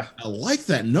 I like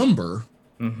that number.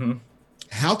 Mm-hmm.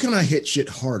 How can I hit shit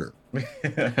harder?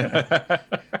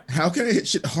 How can I hit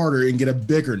shit harder and get a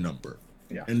bigger number?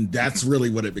 Yeah. And that's really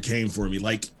what it became for me.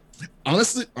 Like,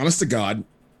 honest to God,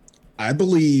 I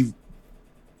believe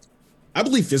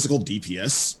physical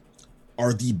DPS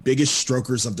are the biggest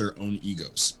strokers of their own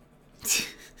egos.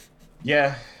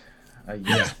 Yeah.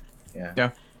 Yeah.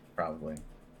 Probably.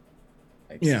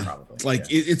 Probably. Like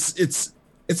yeah. it's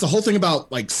the whole thing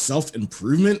about like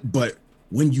self-improvement, but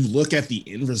when you look at the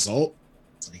end result,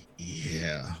 it's like,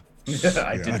 yeah.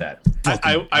 I did that.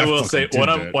 I will say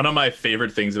one of my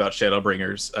favorite things about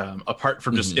Shadowbringers, apart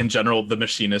from just in general the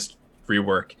machinist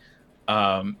rework,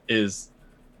 is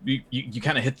you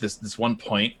kind of hit this one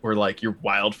point where like your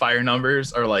wildfire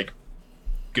numbers are like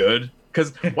good,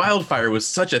 because wildfire was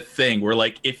such a thing where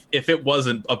like if it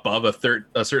wasn't above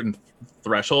a certain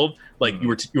threshold, like you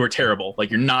were terrible, like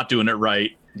you're not doing it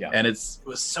right. Yeah. And it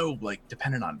was so like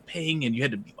dependent on ping, and you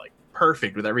had to be like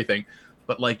perfect with everything.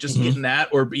 But like just getting that,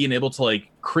 or being able to like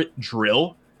crit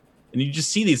drill, and you just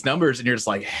see these numbers and you're just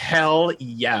like, hell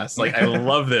yes, like I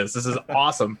love this. This is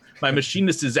awesome. My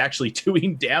machinist is actually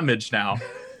doing damage now.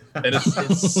 And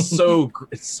it's so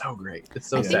great. It's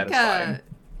so satisfying.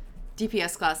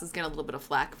 DPS classes get a little bit of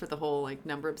flack for the whole like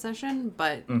number obsession,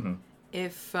 but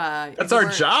if that's our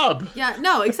job. Yeah,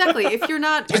 no, exactly. If you're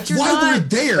not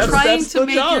trying to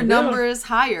make your numbers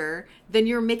higher, then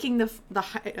you're making the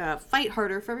fight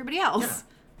harder for everybody else.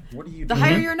 Yeah. What are you? The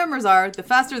higher your numbers are, the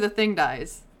faster the thing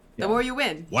dies. The more you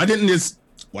win. Why didn't this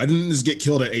get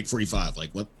killed at 8:45?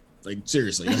 Like what? Like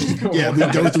seriously? Yeah, we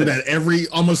go through that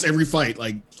almost every fight.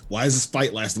 Like, why is this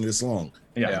fight lasting this long?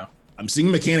 Yeah. I'm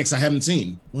seeing mechanics I haven't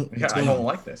seen. I don't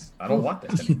like this. I don't want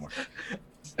this anymore.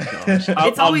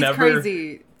 It's always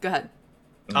crazy. Go ahead.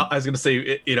 I was gonna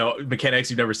say, mechanics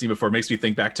you've never seen before makes me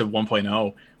think back to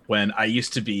 1.0 when I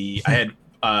had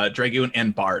Dragoon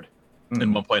and Bard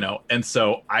in 1.0, and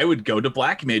so I would go to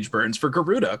Black Mage burns for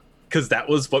Garuda because that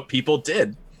was what people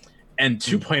did. And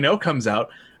 2.0 comes out,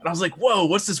 and I was like, whoa,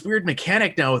 what's this weird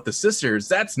mechanic now with the sisters?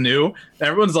 That's new. And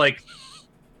everyone's like,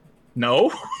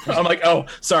 no. I'm like, oh,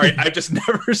 sorry, I've just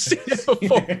never seen it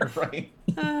before. Right.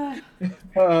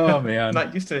 Oh man,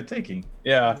 Not used to it taking.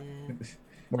 Yeah.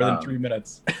 More than 3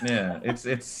 minutes. Yeah,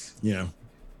 it's yeah.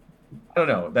 I don't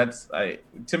know.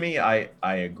 To me, I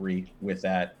agree with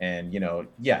that. And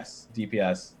yes,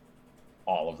 DPS,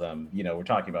 all of them. We're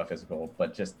talking about physical,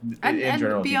 but just in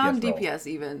general, and beyond DPS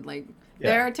even like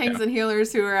there are tanks and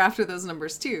healers who are after those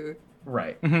numbers too.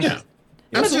 Right. Yeah.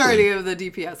 The majority of the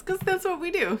DPS, because that's what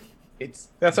we do.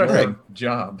 That's our thing.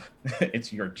 Job.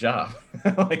 It's your job.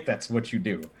 Like that's what you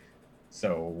do.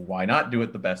 So why not do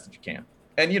it the best that you can?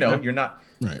 And you're not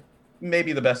right.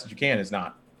 Maybe the best that you can is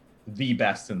not the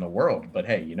best in the world, but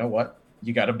hey, you know what?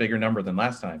 You got a bigger number than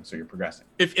last time, so you're progressing.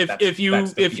 If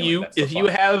you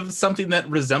have something that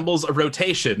resembles a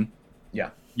rotation,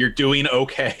 you're doing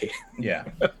okay. Yeah.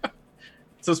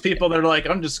 It's those people that are like,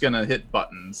 I'm just gonna hit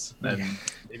buttons and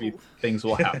maybe things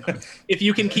will happen.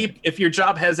 If your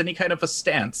job has any kind of a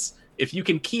stance, if you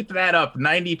can keep that up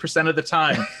 90% of the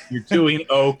time, you're doing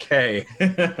okay.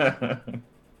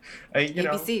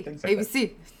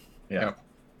 ABC. Yeah.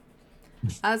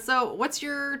 So what's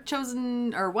your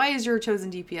chosen, or why is your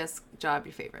chosen DPS job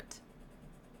your favorite?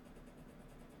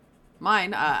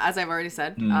 Mine, as I've already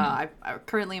said, I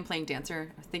currently am playing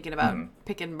Dancer, thinking about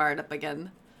picking Bard up again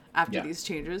after these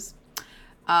changes.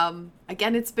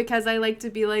 Again, it's because I like to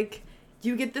be like,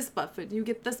 you get this buff and you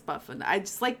get this buff, and I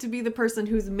just like to be the person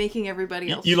who's making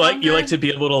everybody else you like to be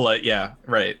able to like, yeah,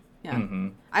 right. Yeah.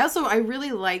 I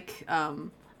really like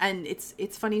and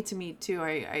it's funny to me too.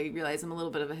 I realize I'm a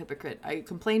little bit of a hypocrite. I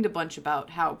complained a bunch about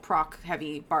how proc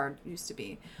heavy Bard used to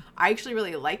be. I actually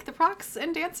really like the procs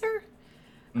in Dancer.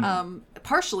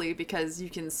 Partially because you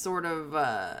can sort of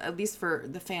at least for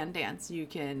the fan dance, you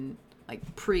can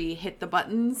like pre-hit the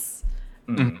buttons.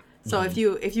 So if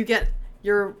you get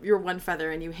your one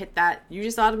feather and you hit that, you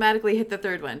just automatically hit the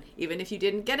third one. Even if you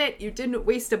didn't get it, you didn't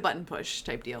waste a button push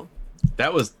type deal.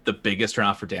 That was the biggest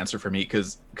turnoff for Dancer for me,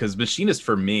 because Machinist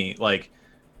for me, like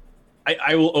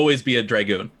I will always be a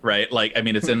Dragoon, right? Like, I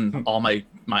mean, it's in all my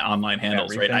online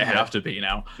handles, right? I have to be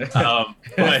now.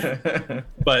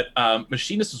 But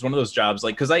Machinist was one of those jobs,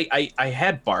 like, because I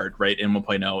had Bard, right, in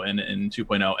 1.0 and in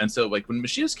 2.0. And so, like, when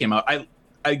Machinist came out,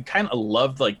 I kind of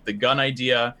loved, like, the gun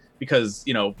idea, because,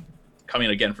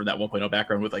 coming again from that 1.0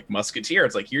 background with, like, Musketeer,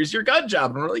 it's like, here's your gun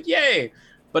job. And we're like, yay.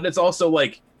 but it's also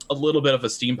like a little bit of a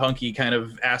steampunky kind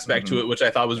of aspect to it, which I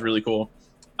thought was really cool.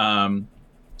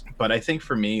 But I think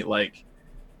for me, like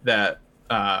that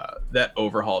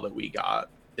overhaul that we got,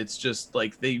 it's just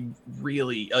like they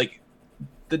really like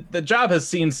the job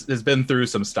has been through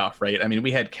some stuff, right? I mean,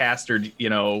 we had Caster,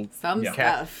 some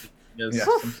stuff. Yeah,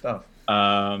 some stuff.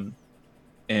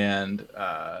 And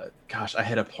gosh, I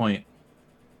had a point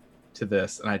to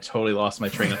this, and I totally lost my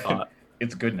train of thought.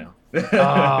 It's good now.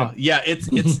 Yeah,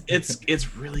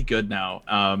 it's really good now.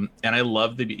 And I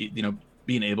love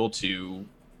being able to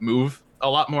move a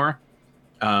lot more.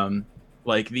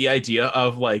 Like the idea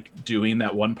of like doing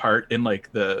that one part in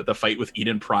like the fight with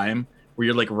Eden Prime where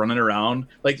you're like running around,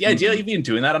 like the idea of even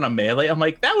doing that on a melee, I'm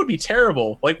like, that would be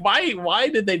terrible. Like why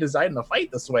did they design the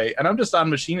fight this way? And I'm just on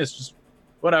Machinist, just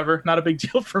whatever, not a big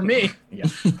deal for me.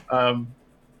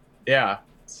 Yeah.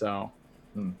 So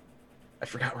I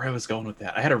forgot where I was going with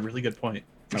that. I had a really good point.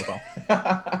 Oh well.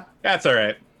 That's all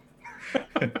right.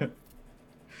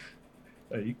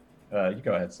 You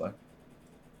go ahead, Sly.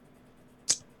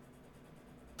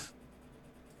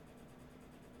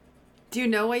 Do you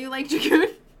know why you like Dragoon?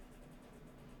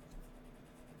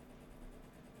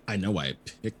 I know why I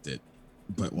picked it,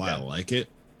 but why I like it?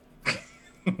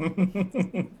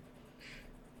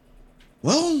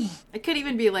 Well, it could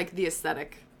even be like the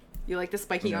aesthetic. You like the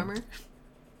spiky armor?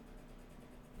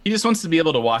 He just wants to be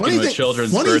able to walk into a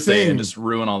children's birthday and just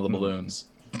ruin all the balloons.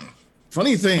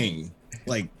 Funny thing,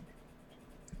 like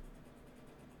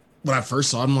when I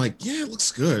first saw it, I'm like, yeah, it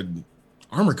looks good.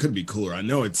 Armor could be cooler. I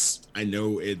know it's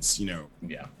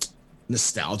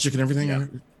nostalgic and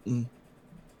everything,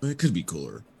 but it could be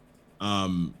cooler.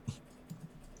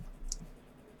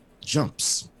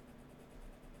 Jumps.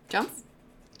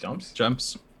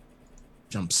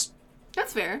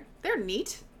 That's fair. They're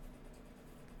neat.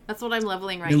 That's what I'm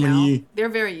leveling right now. They're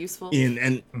very useful.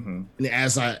 And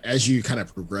as you kind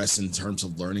of progress in terms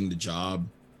of learning the job,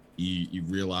 you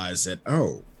realize that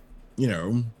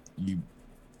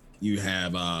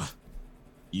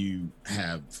you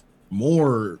have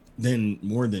more than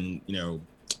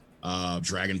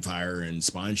Dragonfire and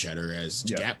Spine Shatter as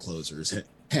gap closers.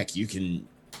 Heck,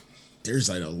 there's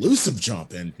an elusive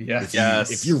jump, and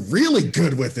if you're really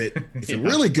good with it,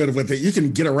 you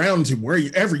can get around to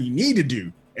wherever you need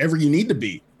to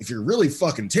be. If you're really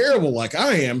fucking terrible like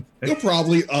I am, you'll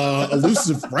probably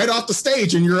elusive right off the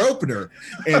stage in your opener,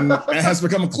 and that has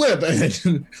become a clip.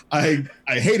 And I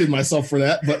hated myself for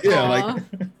that, but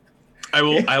I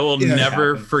will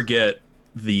never forget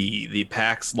the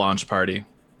PAX launch party.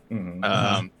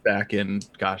 Back in,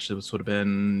 gosh, it would have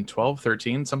been 12,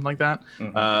 13, something like that.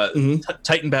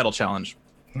 Titan Battle Challenge.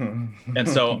 And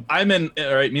so me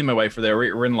and my wife were there.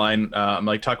 We're in line. I'm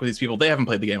like talking with these people. They haven't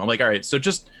played the game. I'm like, all right, so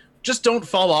just don't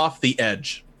fall off the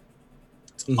edge.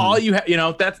 All you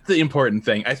have, that's the important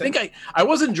thing. I think I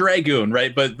wasn't Dragoon,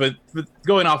 right? But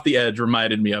going off the edge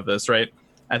reminded me of this, right?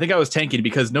 I think I was tanking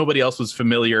because nobody else was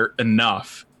familiar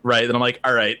enough, right? And I'm like,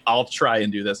 all right, I'll try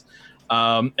and do this.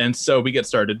 And so we get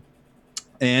started,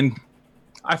 and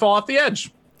I fall off the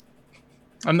edge.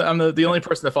 I'm the only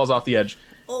person that falls off the edge.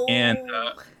 And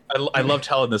I love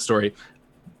telling this story.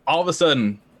 All of a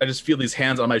sudden, I just feel these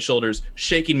hands on my shoulders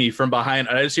shaking me from behind,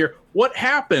 and I just hear, "What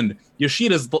happened?"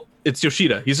 It's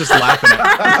Yoshida. He's just laughing at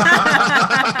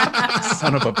me.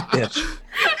 Son of a bitch.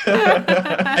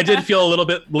 I did feel a little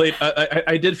bit late.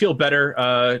 I did feel better.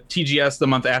 TGS the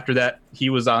month after that, he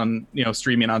was on,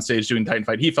 streaming on stage doing Titan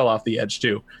Fight. He fell off the edge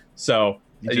too. So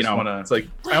it's like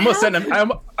I almost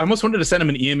wanted to send him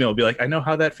an email, be like, I know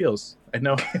how that feels. I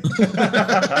know.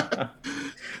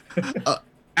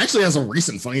 Actually, as a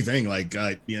recent funny thing, like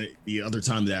the other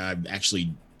time that I've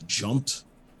actually jumped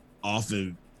off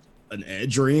of an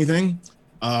edge or anything,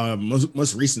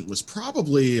 most recent was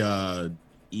probably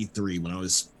E3 when I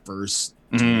was first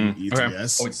doing E3S.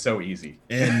 Okay. Oh, it's so easy,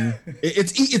 and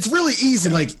it's really easy.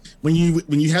 Like when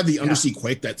you have the undersea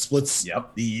quake that splits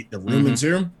the room in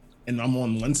two, and I'm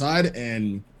on one side,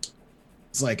 and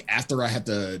it's like after I had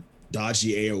to dodge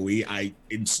the AOE, I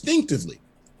instinctively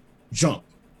jump,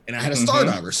 and I had a star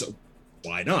diver, so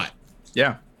why not?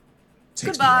 Yeah.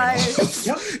 Goodbye.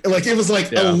 Like it was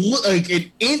like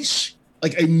an inch.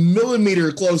 Like a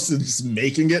millimeter close to just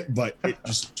making it, but it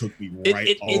just took me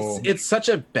right off. It's such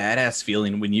a badass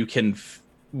feeling when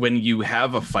you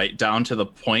have a fight down to the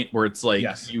point where it's like,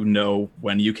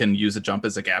 when you can use a jump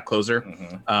as a gap closer.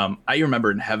 I remember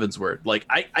in Heavensward, like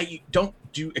I don't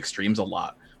do extremes a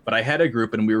lot, but I had a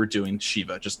group and we were doing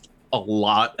Shiva, just a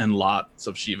lot and lots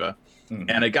of Shiva.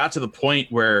 And it got to the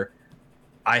point where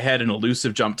I had an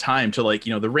elusive jump time to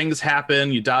the rings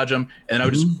happen, you dodge them, and I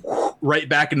would just right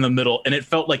back in the middle, and it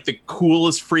felt like the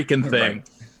coolest freaking thing.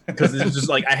 because it's just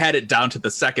like I had it down to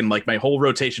the second. Like my whole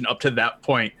rotation up to that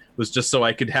point was just so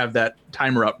I could have that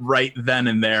timer up right then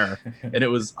and there, and it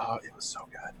was so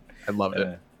good. I loved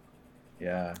it.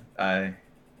 Yeah,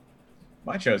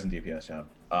 my chosen DPS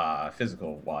job,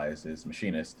 physical wise, is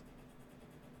Machinist,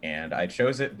 and I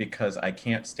chose it because I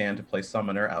can't stand to play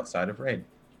Summoner outside of Raid.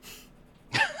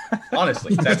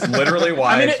 Honestly, that's literally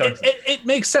why I chose it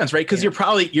makes sense, right? Because you're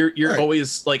probably you're Right.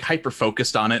 always like hyper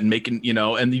focused on it and making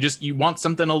and you want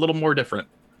something a little more different.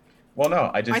 Well,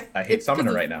 no, I hate it's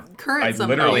Summoner 'cause right now. current I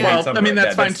Summoner. literally Yeah. hate Well, Summoner. I mean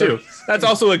that's fine so- too. That's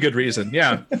also a good reason.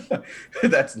 Yeah.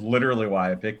 That's literally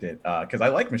why I picked it, because I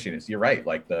like Machinist. You're right,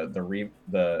 like the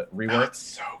rework. It's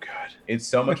so good. It's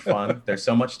so much fun. There's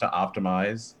so much to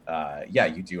optimize. Yeah,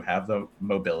 you do have the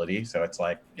mobility, so it's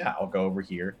like, yeah, I'll go over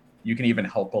here. You can even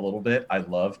help a little bit. I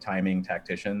love timing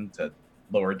Tactician to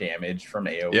lower damage from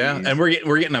AoEs. Yeah, and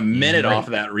we're getting a minute Right. off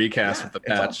of that recast Yeah, with the it's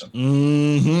patch. awesome.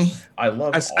 Mm-hmm. I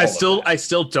love. I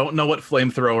still don't know what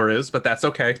flamethrower is, but that's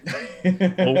okay.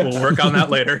 We'll work on that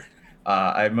later.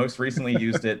 I most recently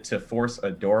used it to force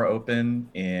a door open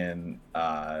in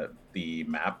the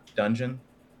map dungeon.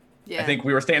 Yeah. I think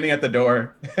we were standing at the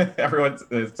door.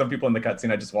 Some people in the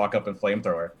cutscene. I just walk up and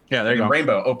flamethrower. Yeah, there you And go.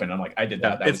 Rainbow open. I'm like, I did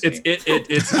that. Yeah, That was me.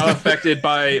 it's now affected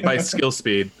by skill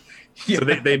speed. Yeah. So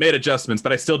they made adjustments,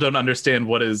 but I still don't understand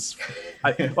what is.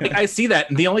 I see that,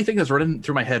 and the only thing that's running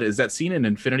through my head is that scene in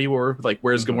Infinity War, like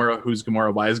where's Gamora, who's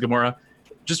Gamora, why is Gamora?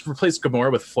 Just replace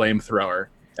Gamora with flamethrower,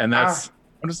 and that's.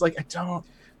 I'm just like I don't.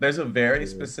 There's a very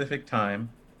specific time,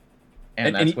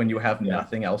 and And that's when you have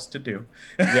nothing else to do.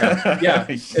 Yeah.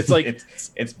 It's like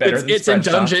it's better. It's in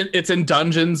dungeon. It's in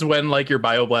dungeons when like your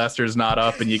bioblaster's not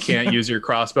up and you can't use your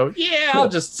crossbow. Yeah, I'll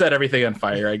just set everything on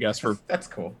fire, I guess. That's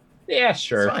cool. Yeah,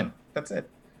 sure. It's fine. That's it.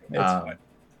 It's fine.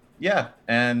 Yeah,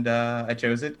 and I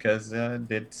chose it because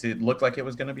it looked like it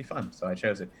was going to be fun, so I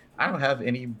chose it. I don't have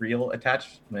any real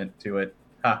attachment to it.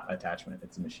 Attachment.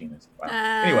 It's a Machinist. Wow.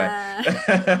 Anyway,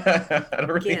 I don't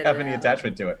really Get have any out.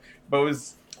 attachment to it, but it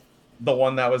was the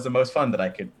one that was the most fun that I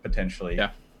could potentially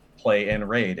play in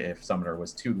Raid if Summoner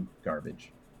was too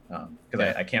garbage.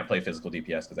 Because I can't play physical DPS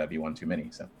because that'd be one too many.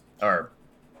 So or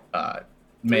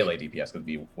melee DPS would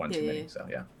be one too many. So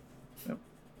yeah. Yep.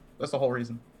 That's the whole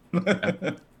reason.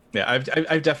 Yeah,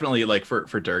 I've definitely like for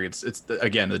Durg, it's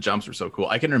again the jumps are so cool.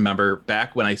 I can remember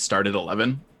back when I started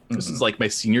 11. This is like my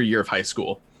senior year of high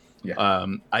school. Yeah.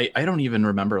 I don't even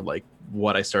remember like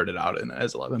what I started out in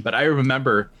as 11, but I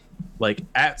remember like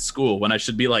at school when I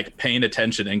should be like paying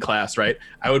attention in class, right?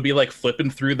 I would be like flipping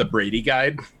through the Brady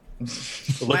guide,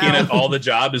 looking at all the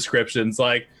job descriptions,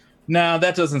 like, no,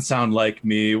 that doesn't sound like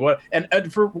me. What?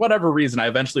 And for whatever reason, I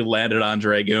eventually landed on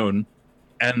Dragoon,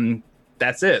 and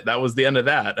that's it. That was the end of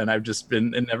that, and I've just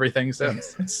been in everything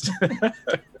since.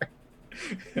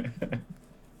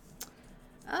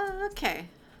 Okay.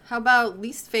 How about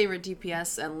least favorite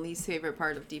DPS and least favorite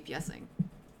part of DPSing?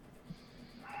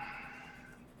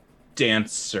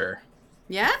 Dancer.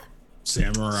 Yeah?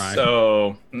 Samurai.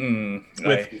 So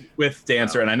with with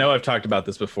Dancer, and I know I've talked about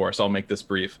this before, so I'll make this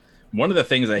brief. One of the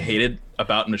things I hated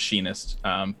about Machinist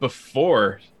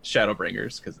before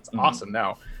Shadowbringers, because it's awesome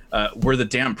now, were the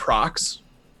damn procs.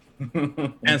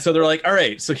 And so they're like, all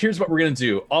right, so here's what we're going to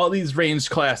do. All these ranged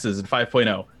classes in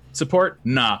 5.0. Support?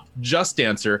 Nah. Just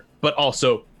Dancer, but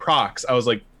also procs. I was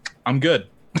like, I'm good.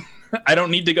 I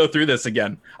don't need to go through this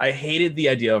again. I hated the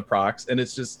idea of procs, and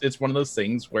it's one of those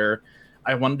things where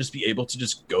I want to just be able to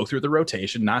just go through the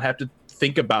rotation, not have to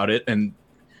think about it. And,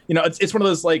 it's one of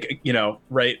those like,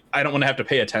 right, I don't want to have to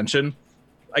pay attention.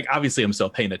 Like, obviously I'm still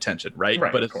paying attention, right?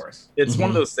 But of course. It's one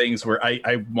of those things where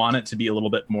I want it to be a little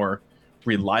bit more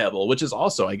reliable, which is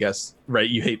also, I guess, right,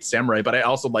 you hate Samurai, but I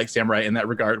also like Samurai in that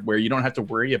regard where you don't have to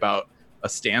worry about a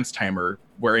stance timer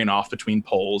wearing off between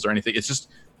poles or anything. It's just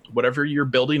whatever you're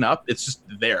building up, it's just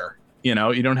there. You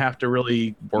don't have to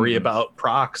really worry about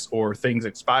procs or things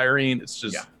expiring. It's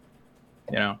just,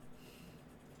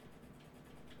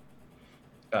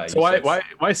 So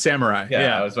why Samurai?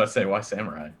 Yeah, I was about to say, why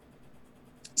Samurai?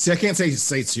 See, I can't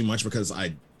say too much because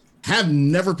I have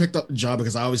never picked up a job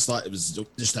because I always thought it was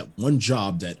just that one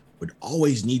job that would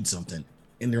always need something.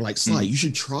 And they're like, Sly, you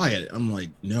should try it. I'm like,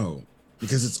 no,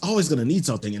 because it's always going to need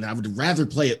something. And I would rather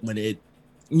play it when it,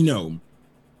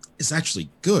 it's actually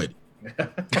good.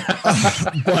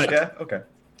 But yeah, okay.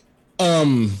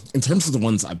 In terms of the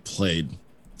ones I played,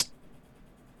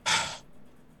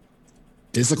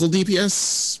 physical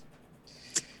DPS.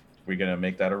 We're going to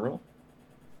make that a rule.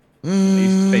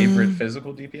 Least favorite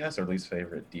physical DPS or least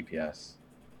favorite DPS?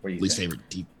 What do you least think? favorite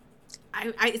DPS.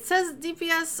 It says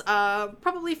DPS,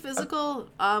 probably physical.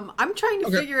 I'm trying to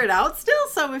Okay. figure it out still,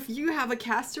 so if you have a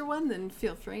caster one, then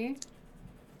feel free.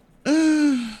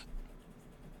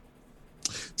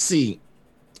 See,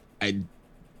 I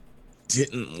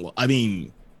didn't. I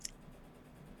mean,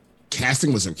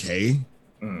 casting was okay.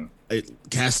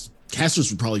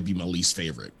 Casters would probably be my least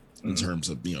favorite in terms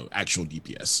of actual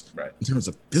DPS. Right. In terms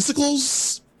of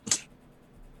physicals,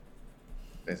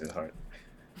 This is hard.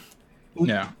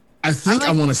 Yeah. I think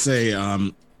I want to say.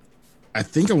 I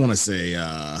think I want to say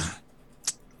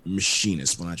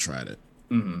Machinist when I tried it.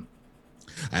 Mm-hmm.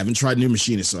 I haven't tried new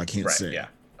Machinist, so I can't Right. say. Yeah.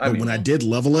 But when I did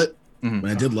level it, Mhm.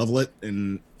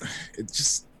 and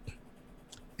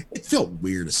it felt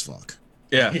weird as fuck.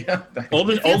 Yeah. Yeah. Old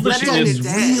better than Machinist. it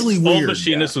did. Really Old weird.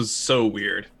 Machinist was so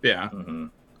weird. Yeah. Mm-hmm.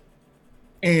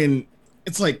 And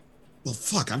it's like, well,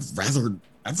 fuck, I'd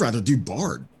rather do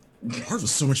Bard. Bard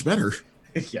was so much better.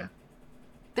 Yeah.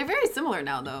 They're very similar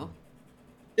now, though.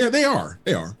 Yeah, they are.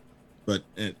 But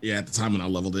at the time when I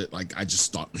leveled it, like I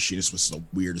just thought Machinist was the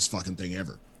weirdest fucking thing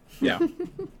ever. Yeah.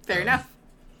 Fair enough.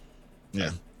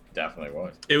 Yeah. Definitely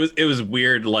was. It was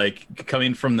weird, like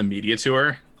coming from the media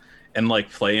tour and like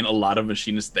playing a lot of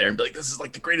Machinists there and be like, this is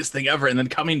like the greatest thing ever. And then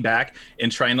coming back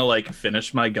and trying to like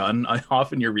finish my gun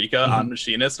off in Eureka on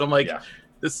Machinist. I'm like,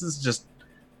 this is just,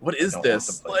 what is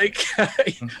this? Like,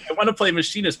 I want to play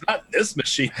Machinist, but not this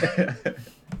machine.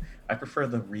 I prefer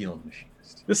the real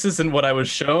Machinist. This isn't what I was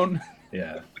shown.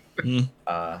 Yeah.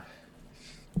 Mhm.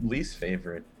 Least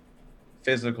favorite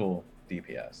physical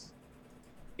DPS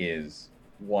is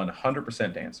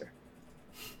 100% Dancer.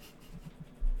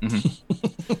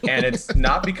 And it's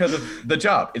not because of the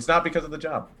job. It's not because of the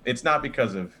job. It's not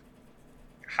because of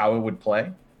how it would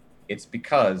play. It's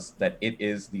because that it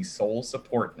is the sole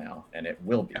support now, and it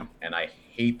will be. And I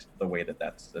hate the way that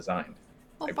that's designed.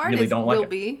 Well, I Bard really don't like will it.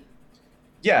 be.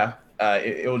 Yeah,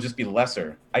 it will just be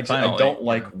lesser. I Finally, don't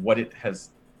like what it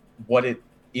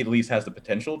at least has the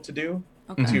potential to do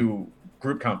Okay. to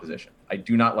group composition. I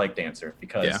do not like Dancer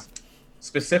because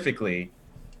specifically,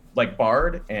 like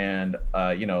Bard and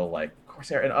like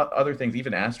Corsair and other things,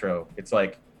 even Astro, it's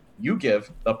like you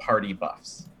give the party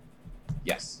buffs.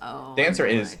 Yes. Oh, Dancer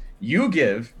boy. is you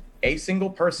give a single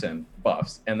person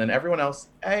buffs and then everyone else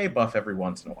a buff every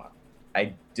once in a while.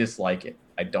 I dislike it.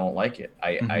 I don't like it.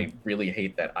 I really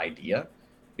hate that idea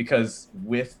because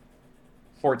with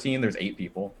 14 there's 8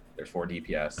 people, there's 4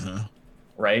 DPS.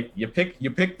 Right? You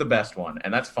pick the best one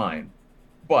and that's fine.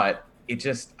 But it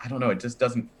just I don't know, it just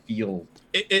doesn't feel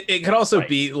It could also right.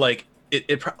 be like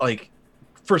like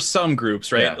for some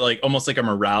groups, right? Yeah. Like almost like a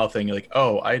morale thing. You're like,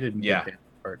 oh, I didn't Yeah. get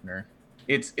that partner.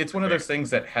 It's one of those things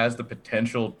that has the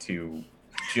potential to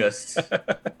just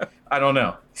I don't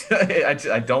know.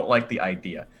 I don't like the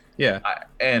idea. Yeah.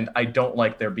 And I don't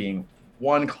like there being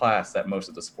one class that most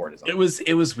of the support is on. It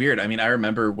was weird. I mean, I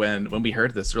remember when we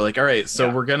heard this, we're like, all right, so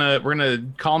we're gonna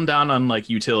calm down on like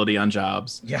utility on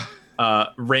jobs. Yeah.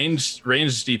 Ranged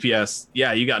DPS,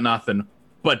 yeah, you got nothing.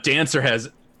 But Dancer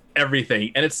has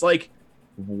everything. And it's like,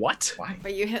 what? Why?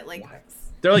 But you hit like.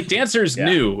 They're like, Dancer's Yeah.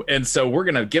 new, and so we're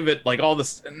gonna give it like all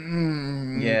this.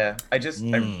 Yeah.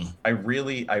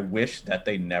 I wish that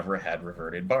they never had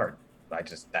reverted Bard.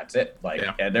 That's it. Like,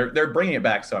 and they're bringing it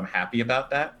back, so I'm happy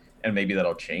about that, and maybe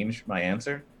that'll change my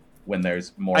answer when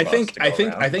there's more. I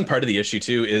think part of the issue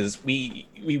too is we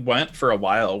went for a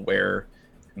while where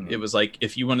it was like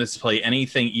if you wanted to play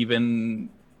anything even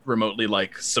remotely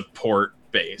like support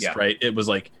based, right? It was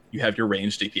like you have your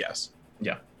ranged DPS.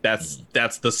 Yeah. That's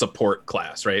the support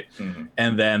class, right?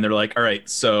 And then they're like, all right,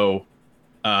 so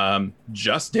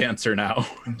just Dancer now.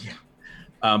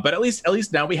 But at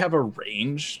least now we have a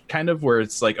range kind of where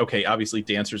it's like, okay, obviously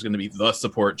Dancer is going to be the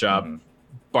support job.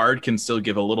 Bard can still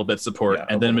give a little bit support,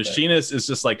 and then Machinist is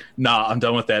just like, nah, I'm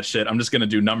done with that shit. I'm just going to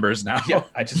do numbers now. Yeah,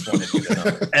 I just want to do the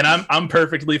numbers. And I'm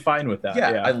perfectly fine with that.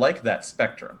 Yeah, I like that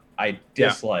spectrum. I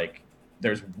dislike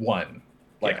there's one.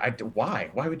 Like, why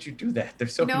would you do that?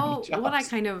 There's so many jobs. What I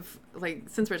kind of like,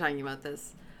 since we're talking about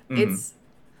this, it's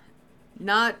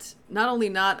not only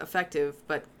not effective,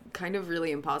 but kind of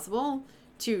really impossible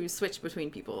to switch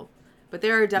between people. But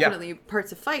there are definitely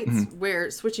parts of fights where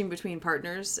switching between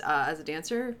partners as a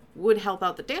dancer would help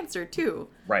out the dancer too.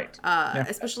 Right.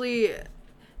 Especially,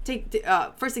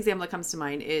 first example that comes to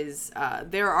mind is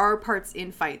there are parts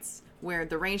in fights where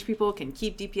the ranged people can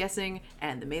keep DPSing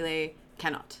and the melee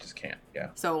cannot. Just can't. Yeah.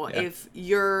 So if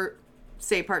you're,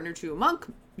 say, partner to a monk,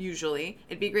 usually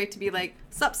it'd be great to be like,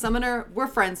 sup summoner, we're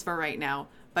friends for right now.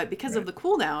 But because of the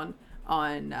cooldown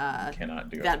on cannot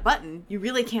do that button, you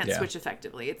really can't switch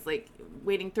effectively. It's like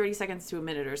waiting 30 seconds to a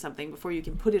minute or something before you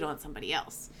can put it on somebody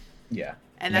else. Yeah.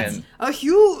 And that's a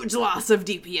huge loss of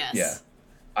DPS. Yeah.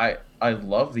 I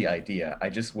love the idea. I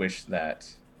just wish that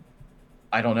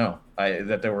I don't know.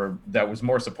 That was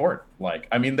more support. Like,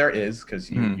 I mean, there is, because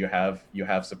you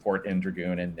have support in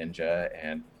Dragoon and Ninja,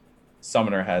 and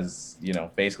Summoner has, you know,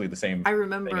 basically the same I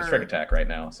remember thing as Trick Attack right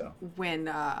now. So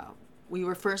when we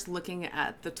were first looking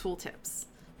at the tooltips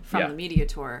from Yeah. the media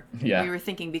tour, Yeah. we were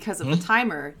thinking because of the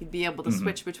timer, you'd be able to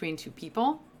switch between two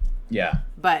people. yeah,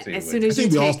 But So you as would- soon I as you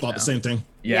think we all take thought the same thing.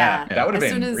 yeah, that would have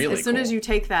as been soon as really as soon cool. as you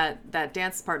take that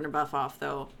dance partner buff off,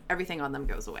 though, everything on them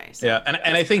goes away. So Yeah,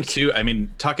 and I think too, I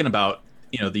mean, talking about,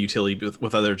 you know, the utility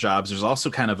with other jobs, there's also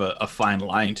kind of a fine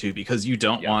line too, because you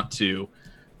don't want to,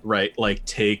 right, like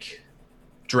take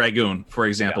Dragoon, for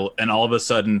example, and all of a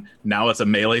sudden now it's a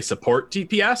melee support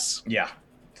DPS. Yeah,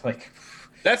 like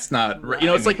That's not right. You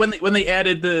know, it's like when they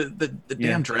added the Yeah.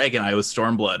 damn Dragon Eye with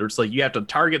Stormblood, where it's like you have to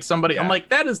target somebody. I'm Yeah. like,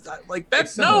 that is like, that's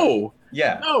It's similar. no.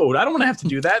 yeah, No, I don't want to have to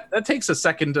do that. That takes a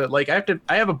second to like. I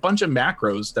have a bunch of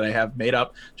macros that I have made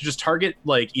up to just target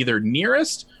like either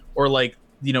nearest or like,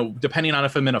 you know, depending on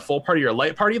if I'm in a full party or a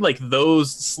light party, like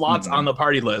those slots on the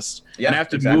party list, Yeah, and I have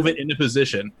to exactly. move it into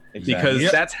position because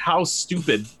Yep. that's how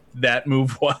stupid that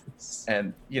move was.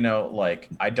 and you know, like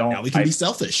I don't. Now we can I- be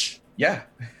selfish. Yeah.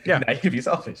 Yeah. Now you can be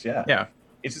selfish. Yeah. Yeah.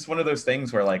 It's just one of those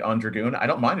things where, like, on Dragoon, I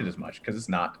don't mind it as much because it's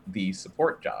not the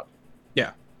support job.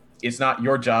 Yeah. It's not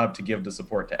your job to give the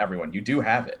support to everyone. You do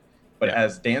have it. But Yeah.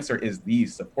 as Dancer is the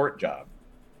support job,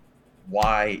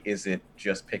 why is it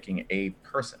just picking a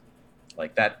person?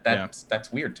 Like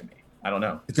that's weird to me. I don't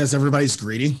know. Because everybody's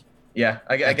greedy. Yeah,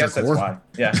 I At guess their that's core. why.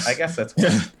 Yeah, I guess that's why.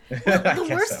 I the guess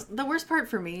worst so. the worst part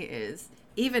for me is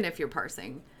even if you're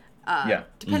parsing, Yeah.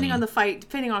 depending on the fight,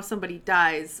 depending on if somebody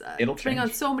dies, It'll depending on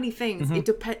change. so many things, it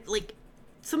depend. Like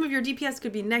some of your DPS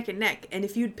could be neck and neck, and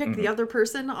if you'd pick the other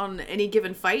person on any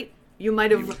given fight, you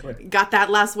might would have quit. got that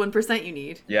last 1% you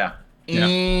need. Yeah. Yeah.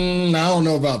 I don't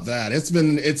know about that. It's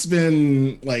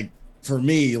been like, for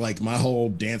me, like my whole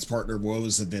dance partner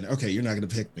woes have been, okay, you're not going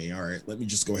to pick me. All right, let me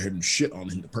just go ahead and shit on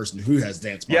the person who has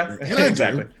dance Yeah, partner. And I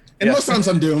exactly. do. And Yeah. most times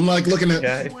I'm doing, I'm like looking at,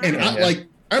 Yeah, and yeah.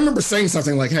 I remember saying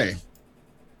something like, hey,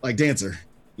 like Dancer,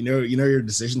 you know your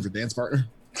decision for dance partner?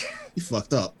 You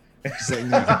fucked up. Just like,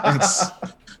 no, thanks.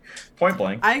 Point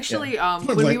blank. I actually, when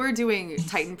Like- we were doing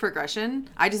Titan progression,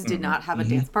 I just did not have a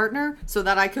dance partner so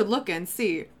that I could look and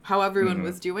see how everyone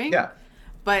was doing. Yeah.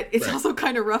 But it's Right. also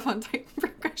kind of rough on Titan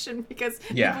progression because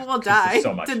Yeah, people will 'cause there's die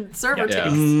so much. to server Yeah.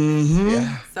 takes. Mhm.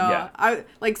 Yeah. So Yeah. I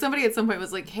like somebody at some point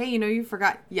was like, "Hey, you know, you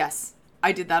forgot." Yes,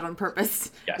 I did that on purpose.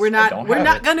 Yes, we're I not don't we're have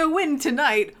not it. gonna win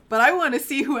tonight, but I want to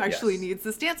see who actually Yes. needs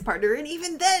this dance partner. And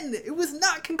even then, it was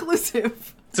not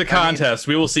conclusive. It's a contest.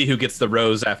 We will see who gets the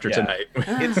rose after Yeah. tonight.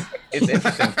 It's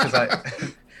interesting because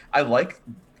I like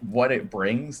what it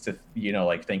brings to, you know,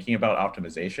 like thinking about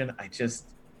optimization.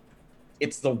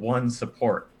 It's the one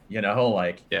support, you know,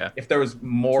 like Yeah. if there was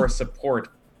more support,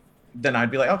 then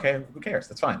I'd be like, okay, who cares?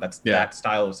 That's fine. That's Yeah. that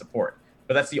style of support.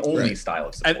 But that's the only Right. style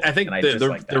of support. I think and the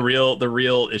dislike the that.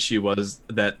 real issue was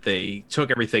that they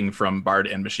took everything from Bard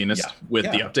and Machinist Yeah.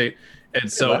 with the Yeah. update,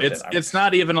 and so left it's it. it's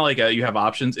not even like you have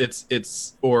options.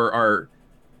 It's or are,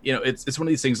 you know, it's one of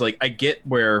these things. Like I get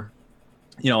where,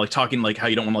 you know, like talking like how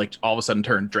you don't want to like all of a sudden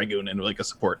turn Dragoon into like a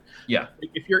support. Yeah.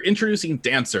 If you're introducing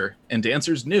Dancer and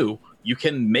Dancer's new, you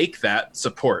can make that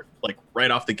support like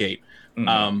right off the gate.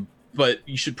 Mhm. But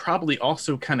you should probably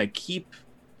also kind of keep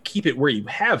it where you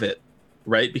have it,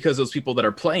 right? Because those people that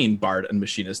are playing Bard and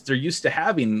Machinist, they're used to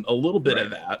having a little bit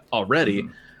of that already.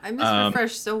 Mhm. I miss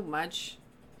refresh so much.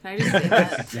 Can I just say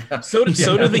that? Yeah. So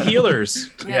do the healers.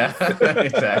 Yeah,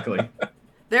 exactly.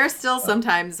 There are still some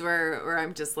times where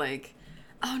I'm just like,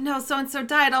 oh no, so and so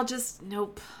died. I'll just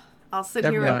I'll sit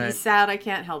Never here and be mind. sad. I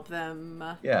can't help them.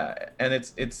 Yeah, and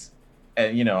it's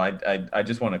and you know, I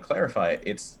just want to clarify,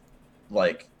 it's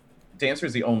like Dancer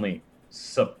is the only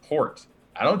support.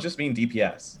 I don't just mean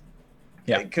DPS.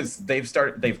 Yeah. Because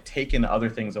they've taken other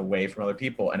things away from other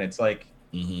people, and it's like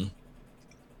Mm-hmm.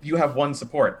 you have one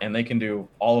support and they can do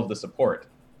all of the support.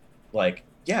 Like,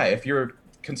 yeah, if you're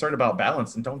concerned about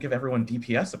balance, then don't give everyone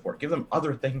DPS support. Give them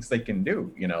other things they can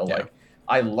do, you know, Yeah. like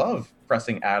I love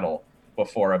pressing Addle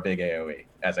before a big AoE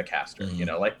as a caster, you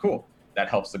know, like cool. That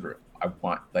helps the group. I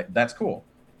want like that's cool.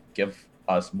 Give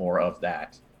us more of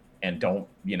that and don't,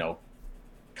 you know,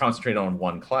 concentrate on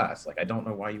one class. Like I don't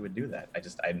know why you would do that.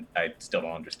 I still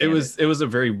don't understand. It was a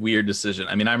very weird decision.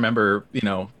 I mean, I remember, you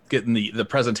know, getting the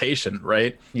presentation,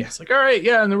 right? Yeah. It's like, all right,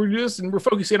 yeah, and then we're just and we're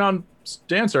focusing on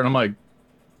Dancer, and I'm like,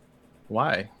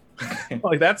 why?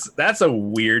 Like that's a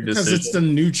weird Because decision. it's the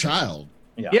new child.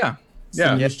 yeah. It's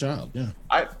Yeah. the newest child. Yeah.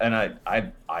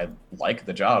 I like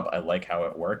the job. I like how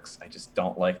it works. I just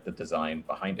don't like the design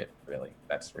behind it. Really,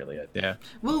 that's really it. Yeah.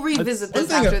 We'll revisit One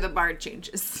this thing after the Bard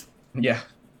changes. Yeah,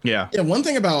 Yeah. Yeah, one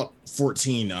thing about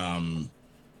 14,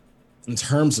 in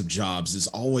terms of jobs, it's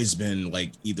always been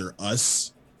like either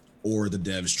us or the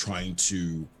devs trying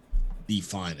to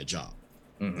define a job.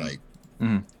 Mhm. Like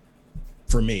Mhm.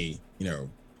 for me,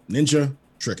 Ninja,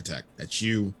 Trick Attack. That's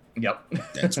you. Yep.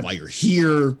 That's why you're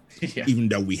here. Yeah. Even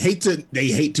though they hate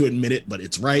to admit it, but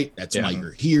it's right. That's Yeah. why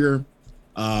you're here.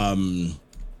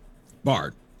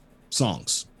 Bard,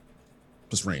 songs,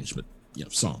 just range, but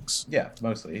songs. Yeah,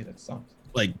 mostly that's songs.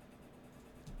 Like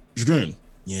Dragoon.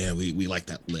 Yeah, we like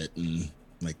that lit and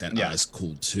like that Yeah. is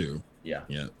cool too. Yeah.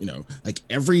 Yeah,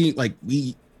 like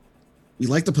we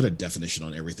like to put a definition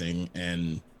on everything,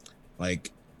 and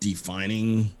like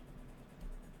defining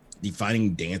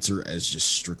dancer as just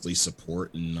strictly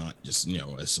support and not just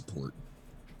as support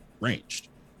ranged.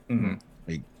 Mm-hmm.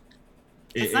 Like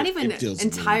It's not even it feels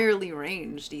entirely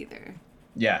ranged either.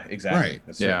 Yeah, exactly. Right.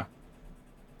 That's true. Yeah.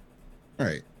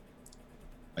 right.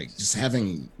 Like just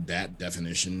having that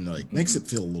definition like makes it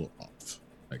feel a little off,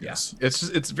 I guess.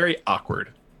 It's very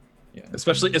awkward. Yeah.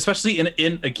 Especially in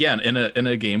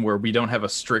a game where we don't have a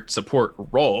strict support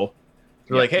role.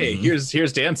 They're Yeah. like, hey,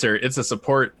 here's dancer. It's a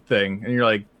support thing, and you're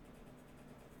like,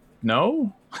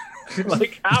 no,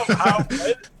 like how?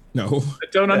 What? No. I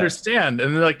don't Yeah. understand.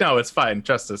 And they're like, no, it's fine.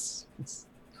 Justice.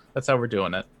 That's how we're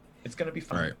doing it. It's gonna be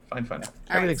fun. Right. Fun. All right,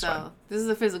 Everything's so fine. this is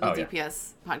a physical Oh, yeah.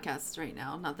 DPS podcast right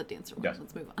now, not the dancer one. Yeah.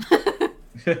 Let's move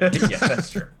on. Yeah,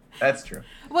 that's true. That's true.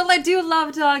 Well, I do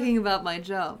love talking about my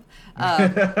job.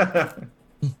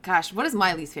 Gosh, what is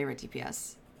my least favorite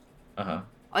DPS? Uh-huh.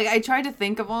 Like, I tried to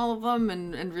think of all of them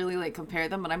and really, like, compare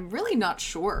them, but I'm really not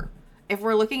sure. If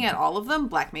we're looking at all of them,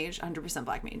 Black Mage, 100%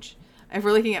 Black Mage. If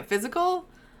we're looking at physical,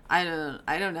 I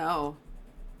don't know.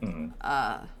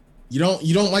 Mhm. You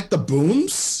don't like the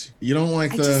booms? You don't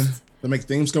like I the just- make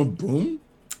things go boom?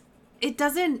 It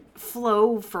doesn't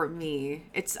flow for me.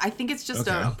 I think it's just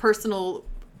a Okay. personal,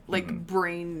 like,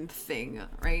 brain thing,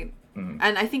 right? And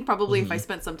I think probably if I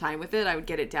spent some time with it, I would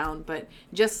get it down. But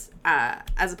just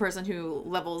as a person who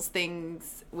levels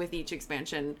things with each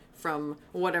expansion from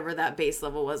whatever that base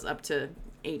level was up to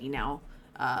 80 now,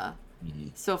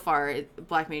 so far,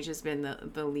 Black Mage has been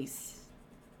the least.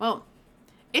 Well,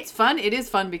 it's fun. It is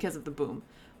fun because of the boom.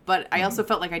 But I also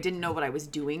felt like I didn't know what I was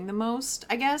doing the most,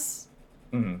 I guess.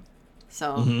 Mhm.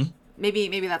 So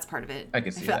maybe that's part of it. I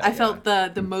can see fe- that, I felt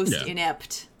the most Yeah.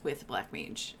 inept with Black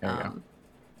Mage. There we go.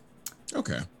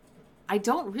 Okay. I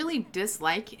don't really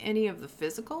dislike any of the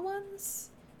physical ones.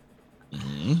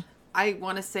 hmm I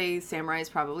want to say Samurai is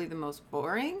probably the most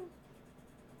boring.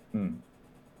 Mm.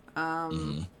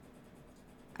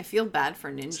 I feel bad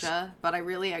for Ninja, but I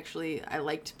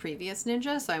liked previous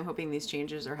Ninja, so I'm hoping these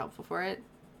changes are helpful for it.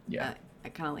 Yeah. I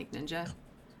kind of like Ninja.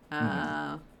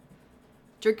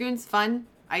 Dragoon's fun.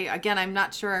 I'm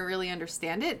not sure I really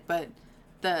understand it, but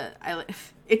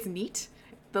it's neat.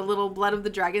 The little Blood of the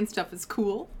Dragon stuff is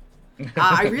cool.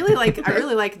 I really like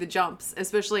the jumps,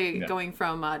 especially Yeah. going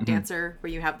from Dancer,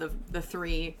 where you have the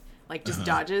three like just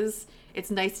dodges. It's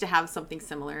nice to have something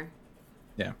similar.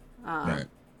 Yeah. right.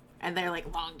 And they're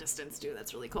like long distance too.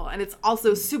 That's really cool. And it's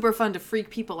also super fun to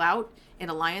freak people out in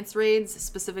alliance raids,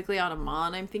 specifically on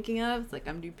Amon. I'm thinking of. It's like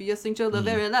I'm DPSing till the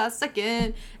very last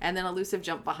second, and then elusive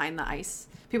jump behind the ice.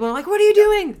 People are like, "What are you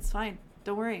doing?" It's fine.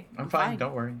 Don't worry. I'm fine.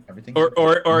 Don't worry. Everything.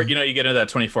 Or you get into that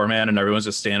 24 man and everyone's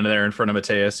just standing there in front of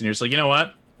Mateus and you're just like, you know what?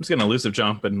 I'm just gonna elusive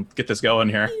jump and get this going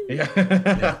here.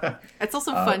 Yeah. It's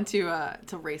also fun to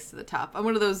race to the top. I'm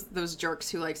one of those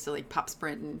jerks who likes to like pop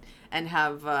sprint and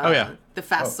have the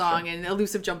fast song and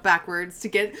elusive jump backwards to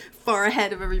get far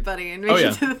ahead of everybody and make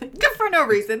it to the thing. Good for no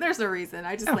reason. There's no reason.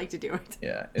 I just like to do it.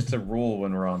 Yeah, it's a rule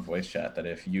when we're on voice chat that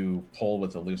if you pull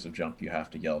with elusive jump, you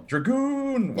have to yell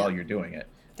Dragoon while you're doing it.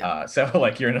 So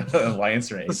like you're in an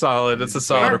alliance race. It's a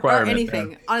solid Or requirement.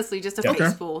 anything. Honestly, just a Okay.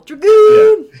 face full.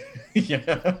 Dragoon!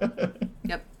 Yeah.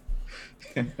 Yep.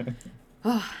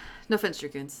 No offense,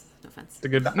 Dragoons. No offense. It's a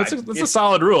good. That's It's a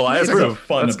solid rule. I it's a approve.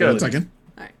 fun That's good. ability. Second.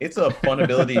 It's a fun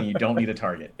ability and you don't need a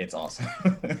target. It's awesome.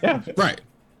 Yeah. Right.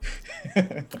 All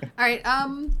right.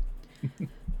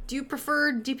 Do you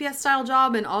prefer DPS style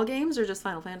job in all games or just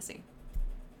Final Fantasy?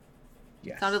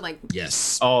 Yes. Sounded like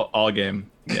Yes. All game.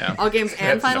 Yeah. all games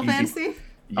and That's Final easy. Fantasy.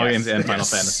 All games and Final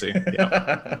Yes. Fantasy.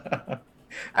 Yeah.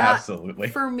 Absolutely.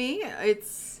 For me,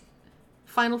 it's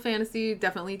Final Fantasy,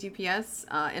 definitely DPS.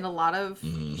 In a lot of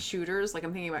shooters, like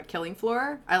I'm thinking about Killing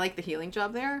Floor, I like the healing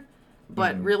job there.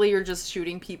 But really, you're just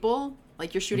shooting people.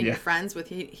 Like you're shooting your friends with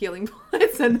healing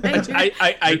bullets, and they do.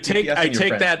 I take DPS and your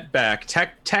friends. that back.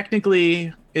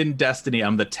 Technically, in Destiny,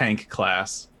 I'm the tank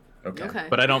class, Okay.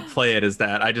 but I don't play it as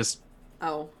that.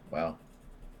 Oh. Wow.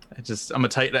 I'm a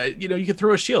tight. You can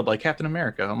throw a shield like Captain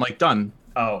America. I'm like done.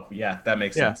 Oh yeah, that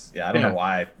makes sense. Yeah, I don't know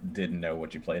why I didn't know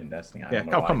what you played in Destiny. I don't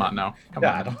know why come on now.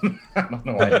 I don't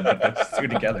know why I didn't put those two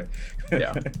together.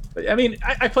 Yeah, but, I mean,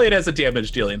 I play it as a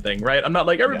damage dealing thing, right? I'm not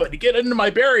like everybody get into my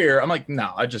barrier. I'm like,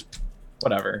 no, I just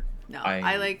whatever. No,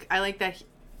 I like that.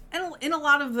 And in a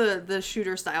lot of the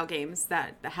shooter style games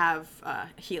that have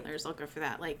healers, I'll go for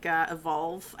that. Like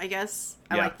Evolve, I guess.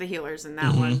 I like the healers in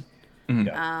that one.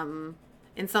 Mm-hmm.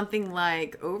 In something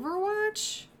like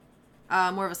Overwatch,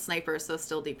 more of a sniper, so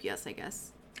still DPS, I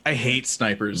guess. I hate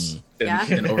snipers in Yeah?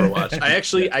 Overwatch.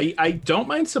 I don't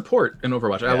mind support in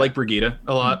Overwatch. I like Brigitte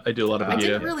a lot. I do a lot of I Brigitte.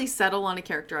 didn't really settle on a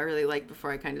character I really liked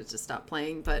before I kind of just stopped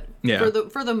playing. But Yeah.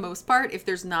 for the most part, if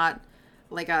there's not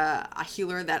like a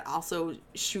healer that also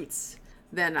shoots,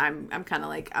 then I'm kind of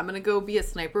like, I'm gonna go be a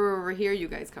sniper over here. You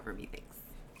guys cover me, thanks.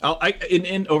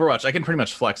 In Overwatch, I can pretty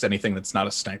much flex anything that's not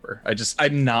a sniper.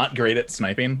 I'm not great at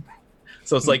sniping,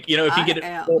 so it's like, if you get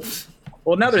it.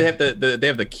 Well, now they have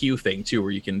the queue thing too,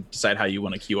 where you can decide how you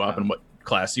want to queue up and what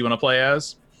class you want to play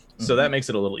as. So that makes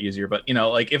it a little easier. But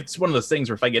like if it's one of those things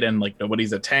where if I get in like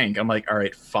nobody's a tank, I'm like, all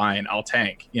right, fine, I'll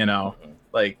tank.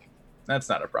 Like that's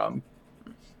not a problem.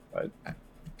 But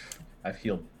I've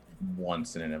healed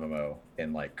once in an MMO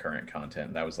in like current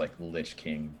content. That was like Lich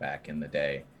King back in the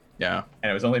day. Yeah. And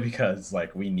it was only because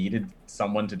like we needed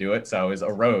someone to do it. So I was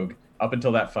a rogue up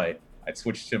until that fight. I'd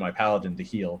switched to my paladin to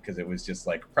heal because it was just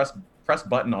like press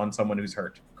button on someone who's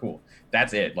hurt. Cool.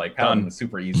 That's it. Like paladin was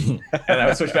super easy. And I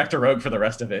would switch back to rogue for the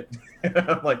rest of it.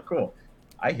 I'm like, cool.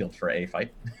 I healed for a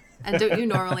fight. And don't you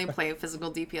normally play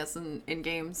physical DPS in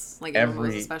games, like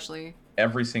MMOs especially?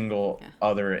 Every single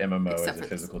other MMO is a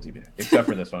physical DPS, except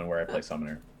for this one where I play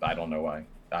Summoner. I don't know why.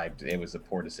 It was a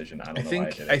poor decision. I don't know why I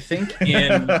did it. I think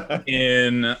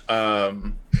in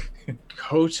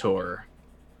KOTOR,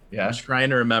 I'm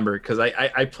trying to remember because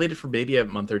I played it for maybe a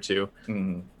month or two.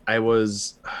 Mm-hmm. I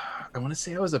want to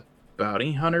say I was a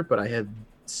bounty hunter, but I had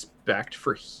spec'd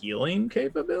for healing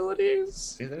capabilities.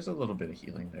 See, there's a little bit of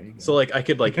healing there. You go. So like I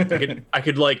could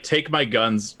take my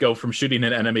guns, go from shooting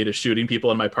an enemy to shooting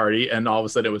people in my party, and all of a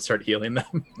sudden it would start healing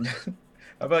them.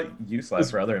 How about you, Slash,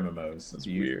 for other MMOs?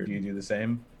 Do you do the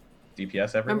same? DPS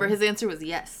everywhere? Remember, his answer was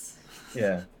yes.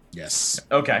 Yeah. Yes.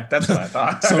 Okay, that's what I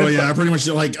thought. So yeah, I pretty much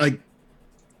like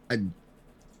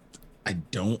I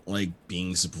don't like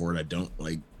being support. I don't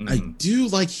like. I do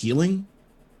like healing,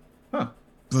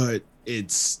 but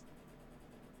it's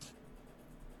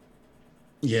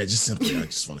just simply I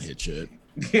just want to hit shit.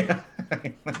 Yeah,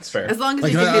 that's fair. As long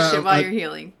as you can hit shit while you're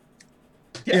healing.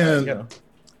 Yeah,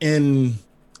 and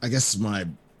I guess my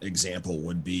example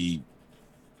would be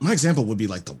like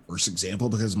the worst example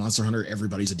because Monster Hunter,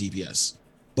 everybody's a DPS,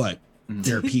 but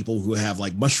there are people who have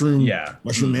like mushroom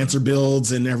mancer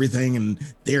builds and everything, and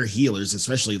they're healers,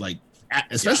 especially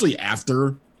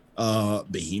after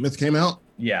Behemoth came out.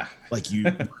 Yeah, like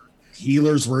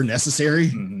healers were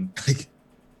necessary. Like,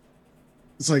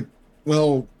 it's like,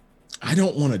 well, I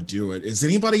don't want to do it. Is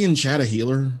anybody in chat a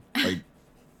healer? Like,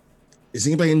 is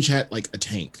anybody in chat like a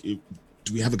tank? Do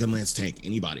we have a Gunlance tank?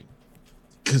 Anybody?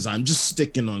 Because I'm just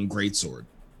sticking on Greatsword.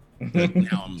 Like,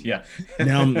 now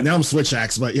I'm now I'm Switch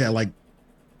Axe, but yeah, like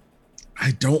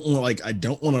I don't want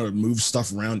to move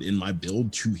stuff around in my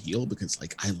build to heal because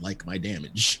like I like my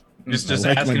damage. Just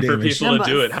asking for people to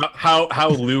do it. How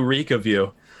Lou Reek of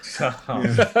you.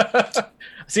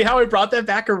 See how I brought that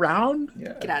back around?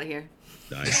 Yeah. Get out of here.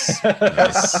 Nice.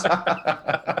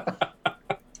 That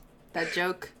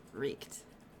joke reeked.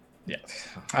 Yeah.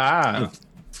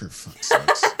 For fuck's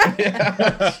sakes.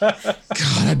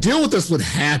 God, I deal with this with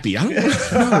Happy. I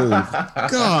don't know.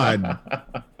 God.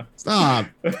 Stop.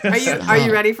 Are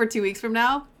you ready for 2 weeks from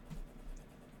now?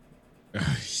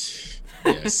 Yes.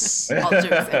 All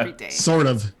jokes every day. Sort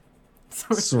of.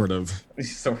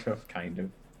 Kind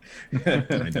of.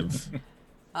 Kind of.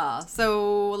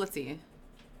 So let's see.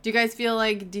 Do you guys feel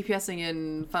like DPSing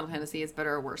in Final Fantasy is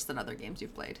better or worse than other games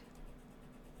you've played?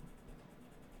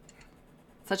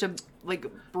 Such a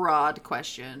broad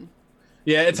question.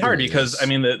 Yeah, it's hard because I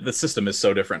mean the system is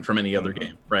so different from any other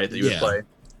game, right? That you would play.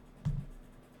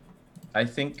 I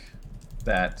think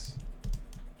that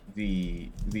the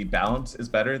balance is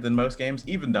better than most games,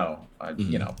 even though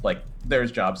like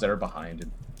there's jobs that are behind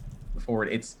and forward.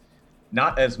 It's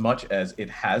not as much as it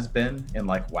has been in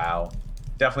like WoW.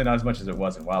 Definitely not as much as it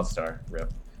was in WildStar.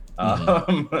 RIP.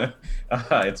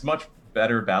 It's much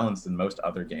better balanced than most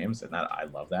other games, and that I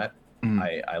love that.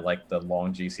 I like the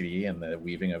long GCD and the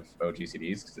weaving of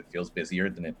OGCDs because it feels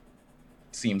busier than it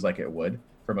seems like it would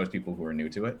for most people who are new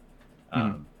to it.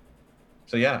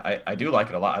 So yeah, I do like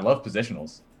it a lot. I love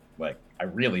positionals. Like I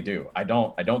really do. I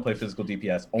don't play physical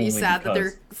DPS only. Are you sad because that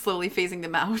they're slowly phasing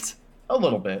them out? A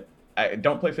little bit. I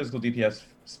don't play physical DPS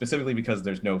specifically because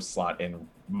there's no slot in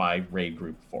my raid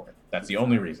group for it. That's the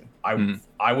only reason.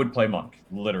 I would play monk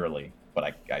literally,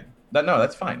 but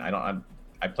that's fine.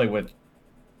 I play with.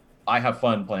 I have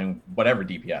fun playing whatever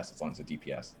DPS as long as it's a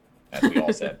DPS, as we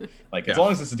all said. Like as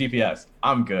long as it's a DPS,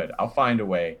 I'm good. I'll find a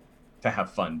way to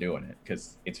have fun doing it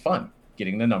because it's fun.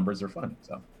 Getting the numbers are fun.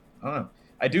 So I don't know.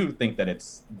 I do think that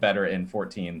it's better in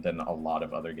 14 than a lot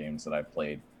of other games that I've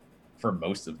played for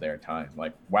most of their time.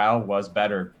 Like WoW was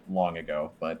better long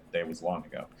ago, but it was long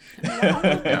ago.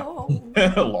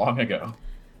 Long ago.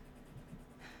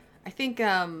 I think,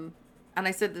 and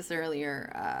I said this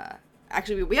earlier,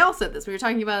 actually we all said this. We were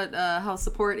talking about how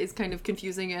support is kind of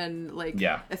confusing and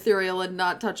ethereal and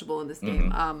not touchable in this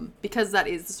game. Because that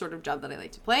is the sort of job that I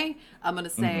like to play. I'm going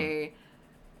to say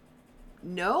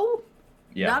no.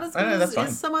 Yeah. Not as good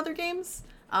as some other games.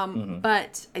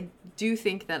 But I do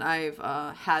think that I've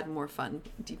had more fun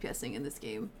DPSing in this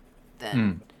game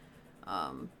than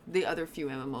the other few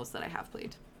MMOs that I have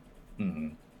played.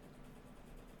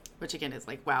 Which again is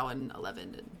like WoW and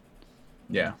 11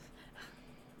 and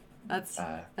that's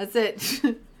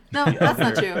it. No, that's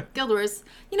not true. Guild Wars.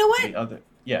 You know what?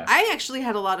 I actually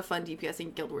had a lot of fun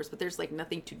DPSing Guild Wars, but there's like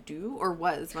nothing to do, or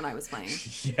was when I was playing.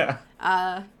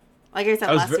 Like I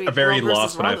said last week, I was very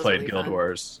lost when I played Guild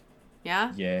Wars.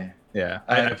 Yeah? Yeah.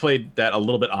 I played that a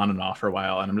little bit on and off for a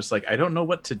while, and I'm just like, I don't know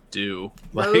what to do.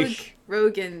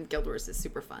 Rogue in Guild Wars is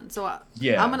super fun. So I'm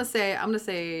gonna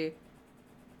say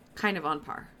kind of on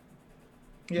par.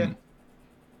 Yeah.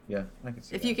 Yeah, I can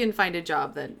see if you can find a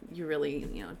job that you really,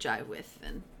 jive with,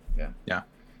 then yeah.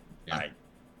 I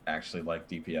actually like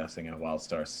DPSing in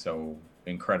WildStar so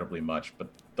incredibly much, but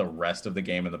the rest of the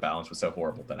game and the balance was so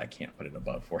horrible that I can't put it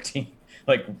above 14.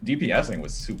 Like DPSing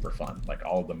was super fun, like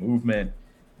all of the movement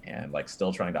and like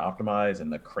still trying to optimize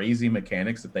and the crazy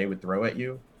mechanics that they would throw at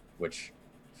you, which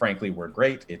frankly were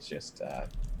great. It's just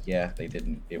they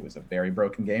didn't. It was a very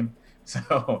broken game.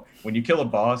 So when you kill a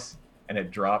boss and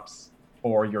it drops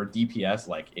for your DPS,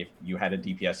 like if you had a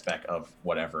DPS spec of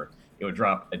whatever, it would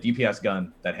drop a DPS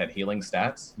gun that had healing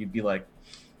stats. You'd be like,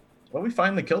 well, we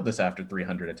finally killed this after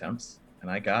 300 attempts, and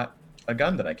I got a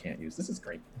gun that I can't use. This is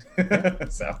great.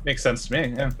 So makes sense to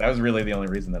me. Yeah, that was really the only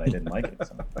reason that I didn't like it.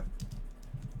 So.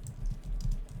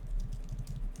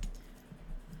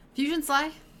 Fusion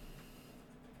Sly.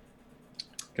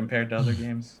 Compared to other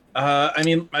games. I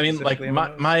mean, like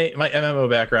my MMO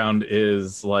background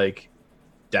is like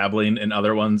dabbling in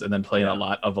other ones and then playing a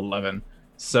lot of 11.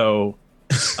 So,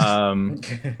 I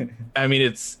mean,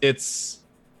 it's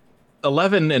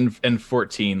 11 and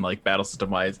 14, like battle system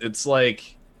wise, it's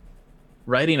like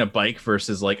riding a bike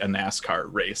versus like a NASCAR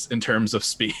race in terms of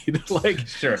speed. Like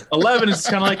sure, 11 is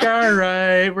kind of like, all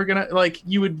right, we're gonna like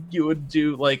you would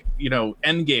do like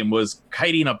end game was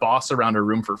kiting a boss around a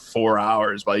room for 4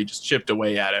 hours while you just chipped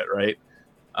away at it, right?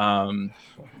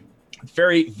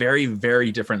 Very, very,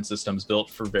 very different systems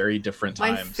built for very different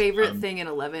times. My favorite thing in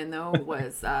 11 though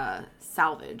was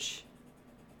salvage,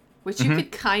 which you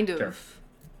could kind of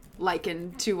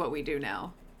liken to what we do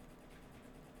now.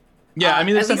 Yeah, I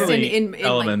mean, there's at least definitely in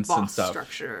elements like boss and stuff.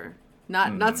 Structure,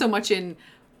 not so much in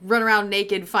run around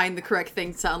naked, find the correct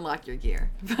things to unlock your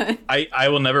gear. But I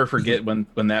will never forget when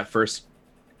that first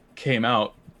came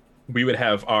out. We would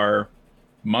have our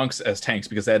monks as tanks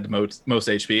because they had the most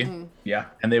HP. Yeah,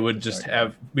 and they would just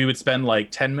we would spend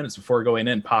like 10 minutes before going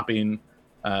in popping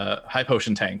high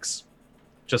potion tanks,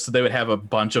 just so they would have a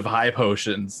bunch of high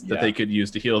potions that they could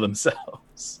use to heal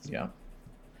themselves. Yeah.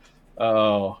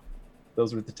 Oh,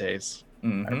 those were the days.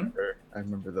 Mm-hmm. I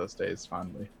remember those days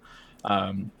fondly.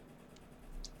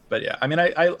 But yeah, I mean,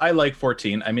 I like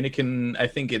 14. I mean, I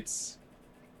think it's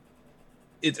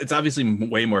obviously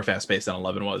way more fast paced than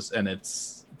 11 was, and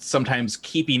it's sometimes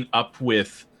keeping up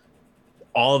with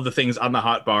all of the things on the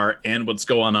hotbar and what's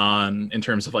going on in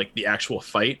terms of like the actual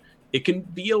fight. It can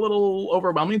be a little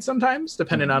overwhelming sometimes,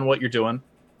 depending on what you're doing.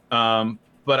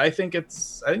 But I think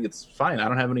it's fine. I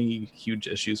don't have any huge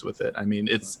issues with it. I mean,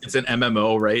 it's an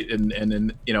MMO, right?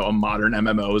 And a modern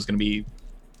MMO is going to be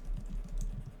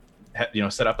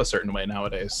set up a certain way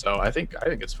nowadays. So I think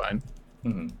it's fine.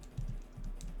 Mm-hmm.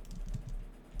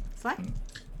 Slack.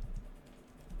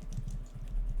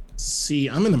 See,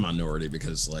 I'm in the minority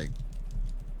because like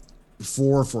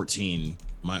before 14,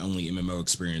 my only MMO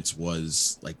experience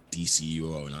was like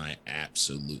DCUO, and I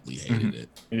absolutely hated it.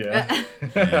 Yeah,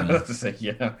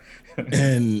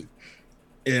 and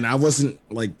I wasn't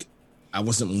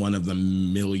one of the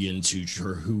millions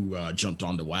who jumped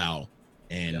onto WoW,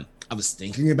 and I was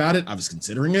thinking about it, I was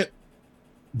considering it,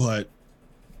 but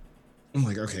I'm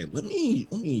like, okay, let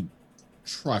me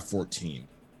try 14.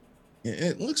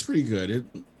 It looks pretty good.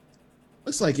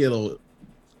 looks like it'll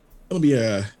be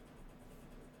a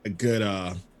good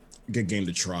game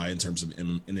to try in terms of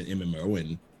in an MMO.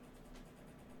 And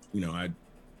you know,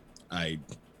 I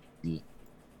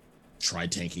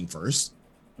tried tanking first,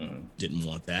 didn't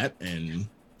want that, and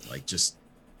like just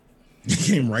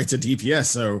came right to DPS.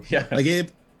 So Yeah.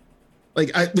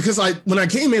 when I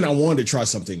came in, I wanted to try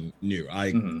something new.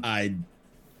 I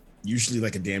usually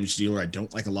like a damage dealer. I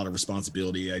don't like a lot of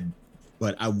responsibility.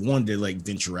 But I wanted to like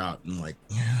venture out and like,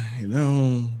 yeah, you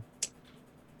know,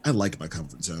 I like my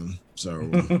comfort zone. So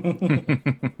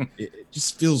it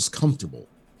just feels comfortable.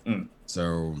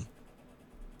 So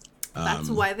That's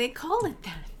why they call it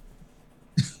that.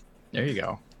 There you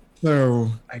go.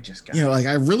 So I just got like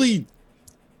I really,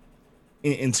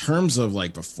 in terms of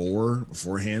like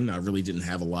beforehand, I really didn't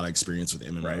have a lot of experience with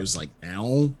MMOs. Like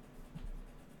now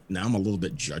I'm a little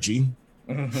bit judgy.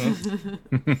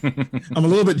 Mm-hmm. I'm a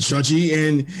little bit judgy,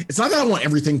 and it's not that I want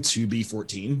everything to be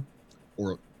 14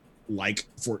 or like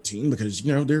 14, because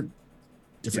you know they're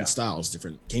different styles,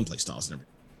 different gameplay styles, and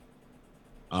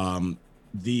everything.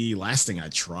 The last thing I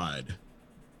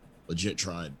legit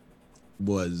tried,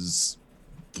 was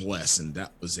Bless, and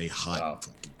that was a hot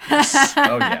fucking mess.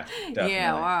 Oh yeah, definitely.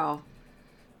 Yeah, wow.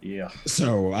 Yeah.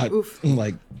 So I'm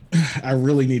like, I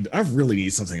really need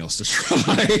something else to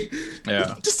try.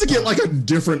 Yeah. Just to get like a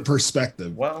different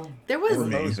perspective. Well, There was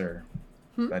MMOs are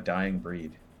a dying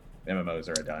breed. MMOs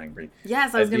are a dying breed.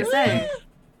 Yes, I was gonna say.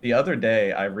 The other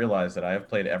day, I realized that I have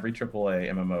played every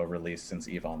AAA MMO released since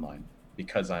EVE Online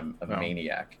because I'm a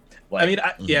maniac. Like, I mean,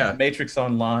 yeah. Matrix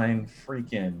Online,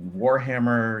 freaking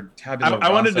Warhammer, Tabula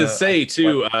I wanted to Rasa. say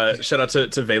too, shout out to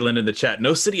Valen in the chat.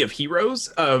 No City of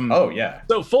Heroes. Oh yeah.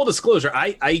 So full disclosure,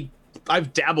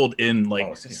 I've dabbled in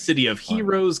like City of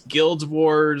Heroes, Guild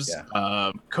Wars,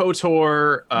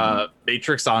 KOTOR,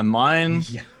 Matrix Online.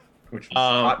 Yeah. Which was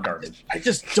hot garbage. I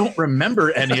just don't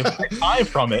remember any of my time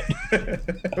from it.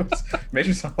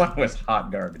 Matrix Online was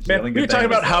hot garbage. Man, we were talking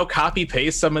about how copy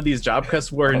paste some of these job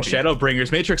quests were in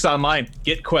Shadowbringers. Matrix Online,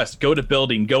 get quest, go to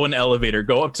building, go in elevator,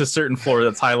 go up to certain floor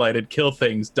that's highlighted, kill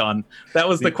things, done. That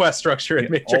was the quest structure in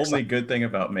Matrix. The only good thing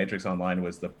about Matrix Online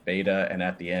was the beta, and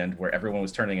at the end where everyone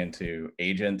was turning into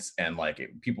agents, and like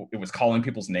it was calling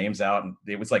people's names out, and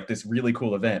it was like this really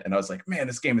cool event. And I was like, man,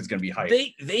 this game is gonna be hype.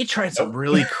 They tried some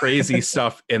really crazy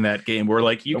stuff in that game where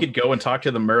like you could go and talk to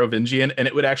the Merovingian and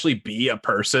it would actually be a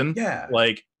person,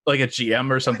 like a GM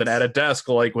or something at a desk,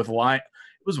 like with line.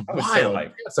 It was wild. So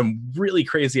got some really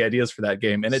crazy ideas for that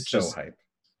game, and it so just hype.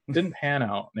 didn't pan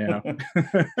out. Yeah,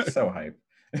 so hype.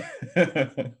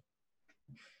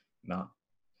 No,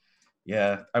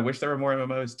 yeah. I wish there were more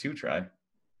MMOs to try.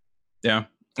 Yeah,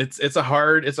 it's a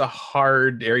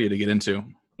hard area to get into.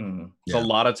 It's a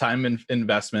lot of time and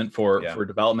investment for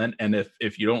development, and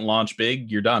if you don't launch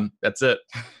big, you're done. That's it.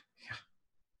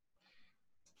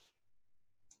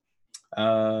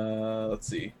 Let's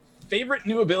see. Favorite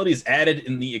new abilities added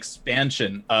in the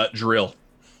expansion? Drill.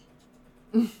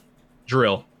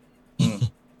 Drill.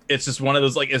 It's just one of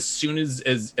those, like, as soon as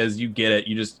you get it,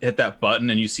 you just hit that button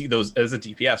and you see those as a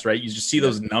DPS, right? You just see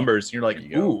those numbers and you're like,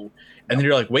 ooh. And then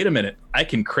you're like, wait a minute, I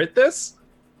can crit this?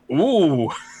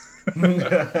 Ooh.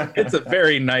 It's a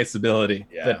very nice ability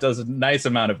that does a nice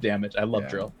amount of damage. I love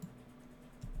Drill.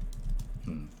 I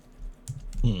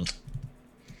mean,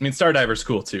 Stardiver's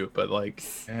cool too, but like,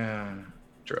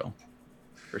 Drill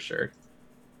for sure.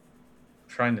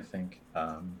 Trying to think.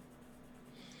 I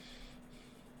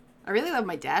really love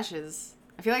my dashes.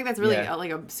 I feel like that's really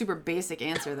like a super basic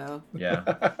answer, though.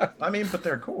 Yeah, I mean, but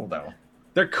they're cool though.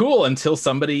 They're cool until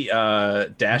somebody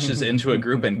dashes into a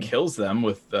group and kills them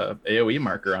with the AoE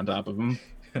marker on top of them.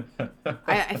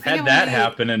 I've had that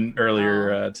happen in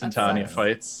earlier Titania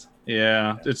fights.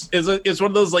 Yeah, it's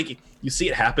one of those, like, you see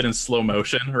it happen in slow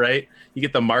motion, right? You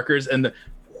get the markers and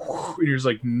you're just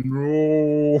like,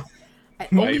 no.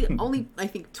 Only I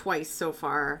think twice so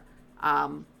far,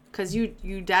 because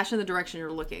you dash in the direction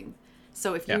you're looking.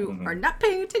 So if you are not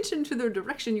paying attention to the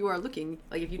direction you are looking,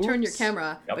 like if you turn your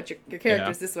camera, but your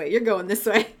character's this way, you're going this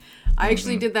way. I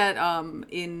actually did that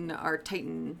in our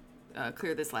Titan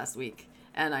clear this last week,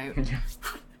 and I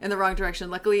in the wrong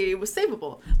direction. Luckily, it was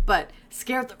savable, but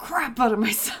scared the crap out of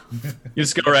myself. You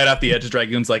just go right off the edge of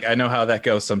Dragoons, like, I know how that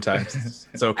goes sometimes.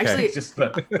 It's okay.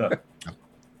 Actually,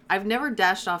 I've never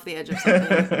dashed off the edge of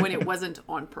something when it wasn't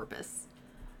on purpose.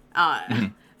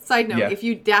 Side note, if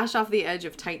you dash off the edge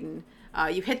of Titan,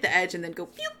 you hit the edge and then go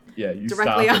pew,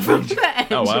 directly off of the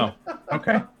edge. Oh, wow.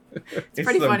 Okay. It's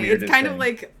pretty funny. It's kind of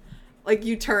like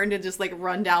you turned and just like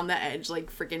run down the edge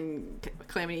like freaking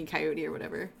Calamity Coyote or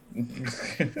whatever.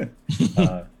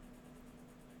 God,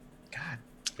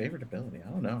 favorite ability? I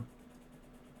don't know.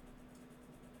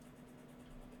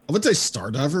 I would say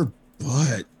Stardiver,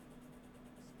 but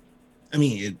I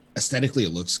mean, aesthetically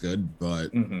it looks good,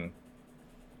 but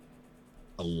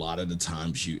a lot of the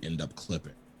times you end up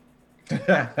clipping.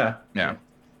 Yeah.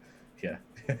 Yeah.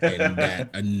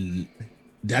 And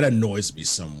that annoys me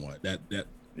somewhat. That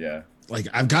Yeah. like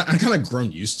I kind of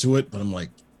grown used to it, but I'm like,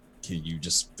 can you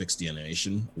just fix the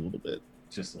animation a little bit?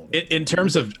 Just a little bit. In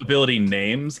terms of ability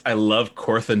names, I love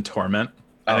Korthan Torment.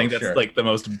 I think that's like the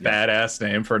most badass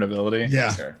name for an ability.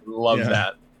 Yeah. Sure. Love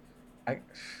that.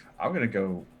 I'm gonna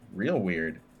go real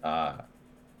weird.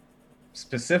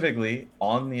 Specifically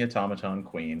on the Automaton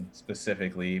Queen,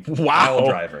 specifically Pile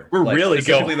Driver. We're really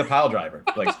specifically going. the Pile Driver.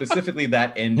 Like specifically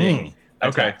that ending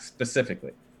attack Okay.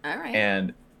 specifically. All right.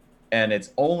 And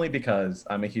it's only because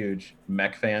I'm a huge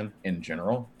mech fan in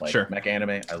general. Like Sure. mech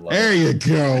anime. I love There it. you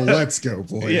go. Let's go,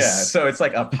 boys. Yeah, so it's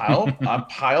like a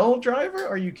pile driver?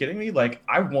 Are you kidding me? Like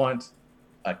I want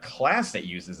a class that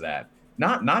uses that.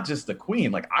 Not just the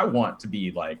queen. Like I want to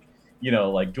be like,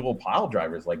 like dual pile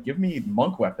drivers. Like give me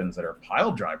monk weapons that are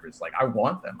pile drivers. Like I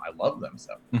want them. I love them.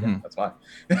 So yeah, that's why.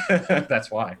 That's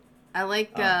why. I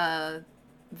like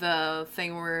the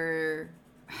thing where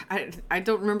I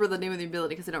don't remember the name of the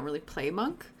ability because I don't really play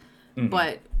monk,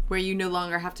 but where you no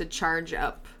longer have to charge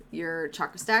up your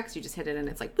chakra stacks, you just hit it and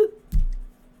it's like boop.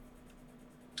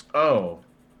 Oh.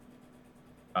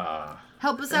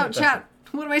 Help us out, chat.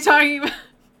 What am I talking about?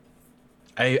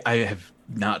 I have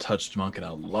not touched monk in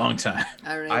a long time.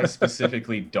 All right. I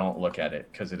specifically don't look at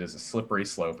it because it is a slippery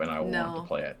slope and I want to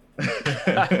play it.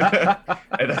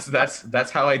 And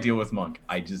that's how I deal with monk.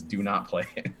 I just do not play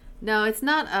it. No, it's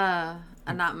not a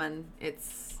Notman.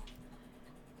 It's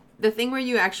the thing where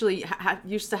you actually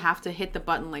used to have to hit the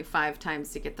button like 5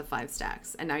 times to get the 5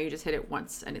 stacks, and now you just hit it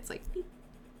once and it's like beep.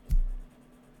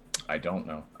 I don't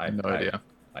know. I have no idea.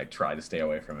 I try to stay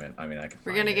away from it. I mean, I can.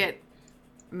 We're gonna get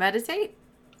meditate.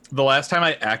 The last time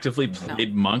I actively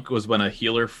played monk was when a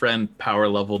healer friend power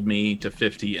leveled me to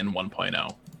 50 in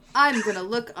 1.0. I'm gonna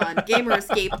look on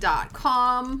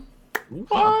gamerescape.com.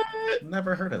 What?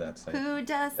 Never heard of that site. Who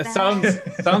does that?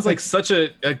 It sounds like such a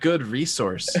good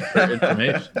resource for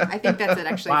information. I think that's it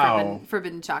actually. Wow.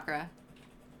 Forbidden chakra.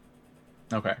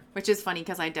 Okay. Which is funny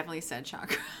because I definitely said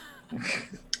chakra.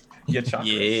 Yeah,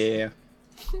 chakras.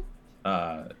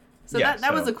 Yeah. So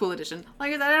that was a cool addition. Like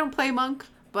I said, I don't play monk,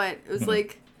 but it was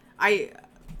like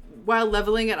while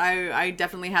leveling it, I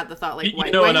definitely had the thought like, why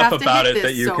do I have to hit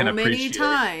this so many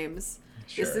times?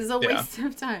 Sure. This is a waste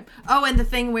of time. Oh, and the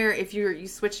thing where if you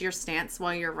switch your stance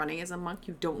while you're running as a monk,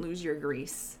 you don't lose your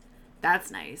grease.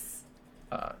 That's nice.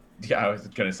 Yeah, I was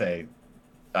gonna say,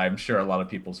 I'm sure a lot of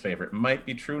people's favorite might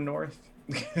be True North.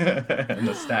 And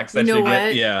the stacks that you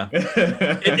get. Yeah.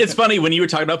 It's funny when you were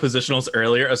talking about positionals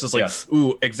earlier, I was just like,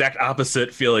 ooh, exact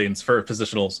opposite feelings for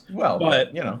positionals. Well, but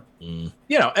and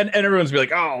everyone's be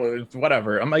like, oh,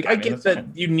 whatever. I'm like, I get that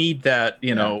you need that,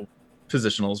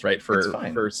 positionals, right, for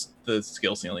the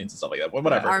skill ceilings and stuff like that.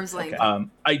 Whatever. Arm's length.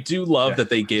 I do love that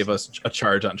they gave us a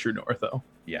charge on True North, though.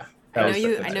 Yeah.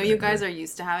 I know you guys are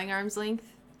used to having arm's length,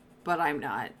 but I'm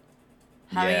not.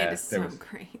 Having it is so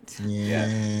great. Yeah.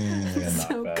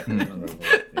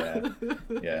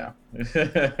 Yeah.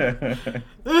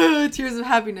 Tears of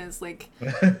happiness. Like,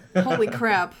 holy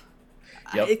crap.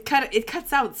 Yep. It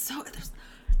cuts out so.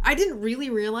 I didn't really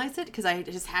realize it because I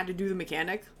just had to do the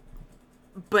mechanic,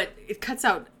 but it cuts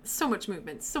out so much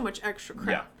movement, so much extra crap.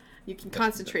 Yeah. You can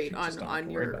concentrate on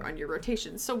your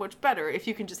rotation so much better if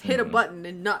you can just hit a button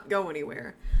and not go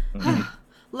anywhere.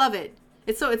 Love it.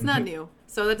 It's not new,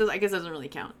 so that I guess doesn't really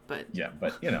count. But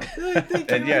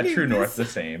and True North the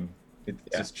same. It's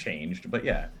just changed, but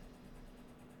yeah.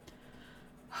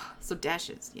 So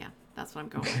dashes, that's what I'm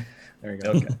going with. There you go.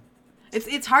 Okay.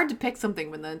 It's hard to pick something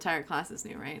when the entire class is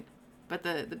new, right? But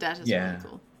the dashes are really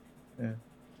cool. Yeah.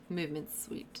 Movement's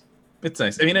sweet. It's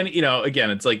nice. I mean, and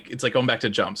again, it's like going back to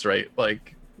jumps, right?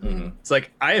 Like, it's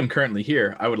like I am currently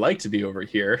here. I would like to be over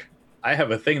here. I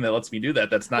have a thing that lets me do that.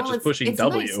 That's not just pushing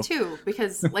W. It's nice too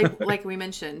because, like we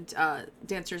mentioned,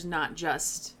 Dancer's not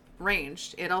just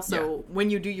ranged. It also,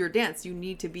 when you do your dance, you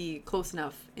need to be close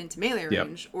enough into melee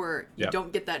range, or you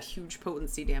don't get that huge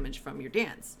potency damage from your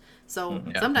dance. So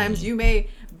sometimes you may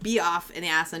be off in the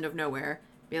ass end of nowhere,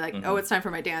 be like, "Oh, it's time for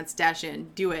my dance." Dash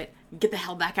in, do it, get the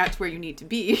hell back out to where you need to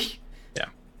be. Yeah.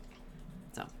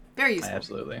 So very useful.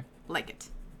 Absolutely like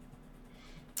it.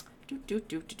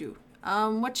 Do.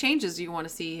 What changes do you want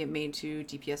to see made to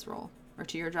DPS role, or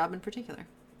to your job in particular?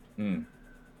 A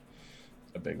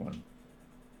big one.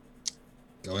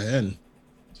 Go ahead.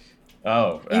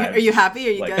 Oh, Are you happy?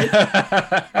 Are you like-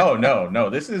 good? oh no,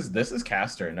 this is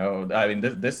caster. No, I mean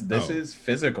this Oh. is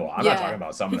physical. I'm not talking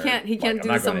about summoner. He can't I'm do the not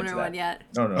going summoner into one that. yet.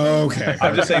 No. Okay.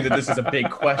 I'm just saying that this is a big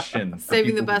question. for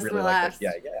Saving the people who best for really like it. last.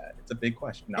 Yeah, it's a big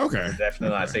question. No, Okay. we're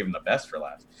definitely not saving the best for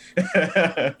last.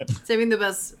 Saving the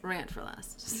best rant for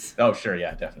last. Oh sure,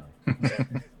 yeah, definitely.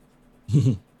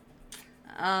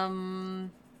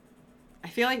 I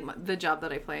feel like the job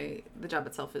that I play, the job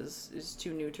itself is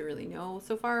too new to really know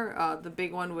so far. The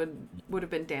big one would have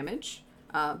been damage.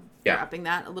 They're Yeah. upping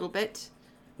that a little bit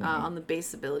on the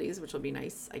base abilities, which will be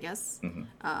nice, I guess.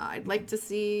 I'd like to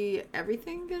see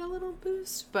everything get a little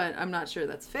boost, but I'm not sure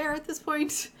that's fair at this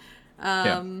point.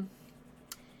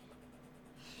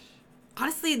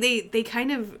 Honestly, they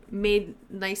kind of made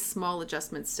nice small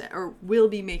adjustments to, or will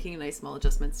be making nice small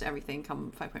adjustments to everything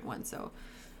come 5.1. So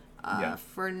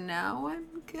for now,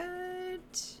 I'm good.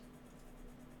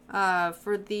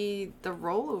 For the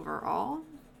role overall,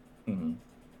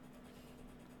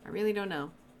 I really don't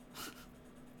know.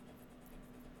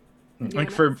 Like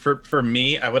for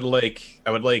me, I would like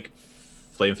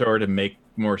flamethrower to make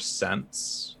more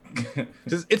sense.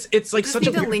 'Cause it's like Just such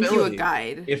need a to link you a ability.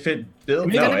 guide. If it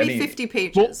builds, It's gonna be 50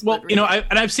 pages. Well, but you know, really-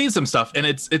 I've seen some stuff, and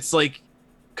it's like,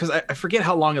 because I forget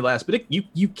how long it lasts, but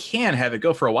you can have it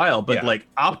go for a while, but Yeah. like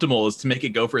optimal is to make it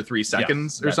go for 3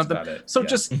 seconds or that's something. about it, So yeah.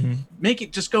 just make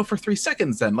it just go for 3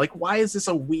 seconds then. Like, why is this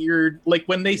a weird, like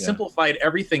when they simplified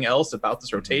everything else about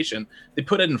this rotation, they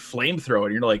put it in flamethrower,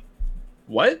 and you're like,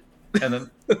 what? And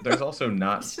then there's also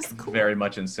not It's just cool. very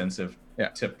much incentive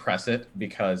to press it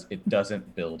because it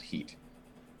doesn't build heat.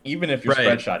 Even if you're Right.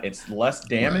 spread shot, it's less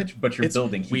damage, but you're It's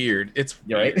building heat. weird. It's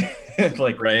Yeah, right?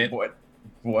 Like Right.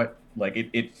 what like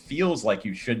it feels like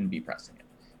you shouldn't be pressing it.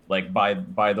 Like by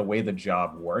the way the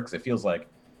job works, it feels like,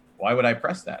 why would I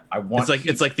press that? I want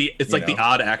It's like the know?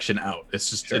 odd action out. It's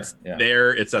just Sure, it's yeah.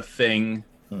 there. It's a thing.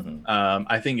 Mhm.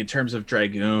 I think in terms of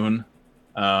Dragoon,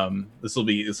 this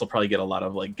will probably get a lot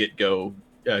of like get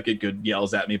good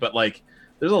yells at me. But like,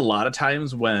 there's a lot of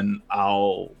times when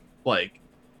I'll like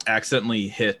accidentally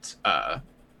hit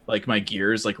like my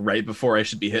gears like right before I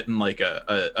should be hitting like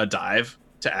a dive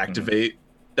to activate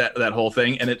that whole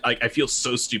thing, and it like I feel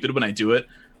so stupid when I do it.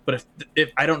 But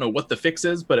if I don't know what the fix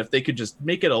is, but if they could just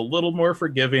make it a little more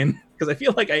forgiving, because I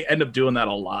feel like I end up doing that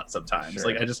a lot sometimes. Sure.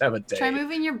 Like I just have a day. Try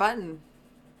moving your button.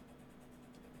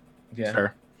 Yeah.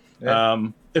 Sure. Yeah.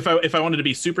 If I wanted to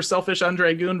be super selfish on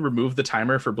Dragoon, remove the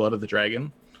timer for Blood of the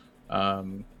Dragon.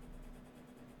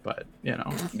 But you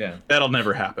know, Yeah. that'll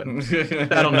never happen.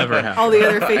 That'll never happen. All the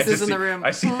other I faces just in the see- room.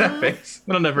 I see that face.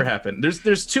 That'll never happen.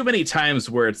 There's too many times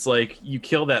where it's like you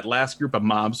kill that last group of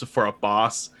mobs before a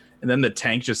boss, and then the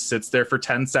tank just sits there for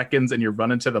 10 seconds, and you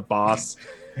run into the boss,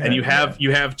 and you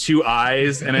have 2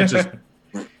 eyes, and it just,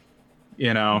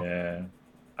 you know, Yeah.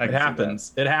 it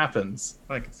happens. It happens.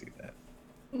 I can see that.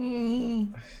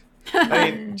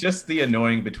 I mean, just the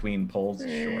annoying between pulls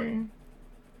is short.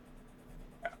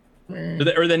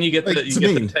 Or then you get Like, the to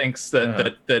me- tanks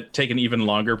that take an even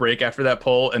longer break after that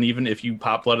pull, and even if you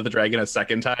pop Blood of the Dragon a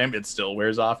second time, it still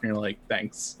wears off, and you're like,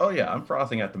 thanks. Oh yeah, I'm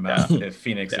frothing at the mouth if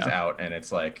Phoenix is Yeah. out and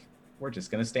it's like, we're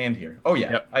just gonna stand here. Oh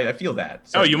yeah, Yep. I feel that.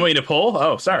 Oh, you want me to pull?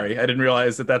 Oh, sorry, I didn't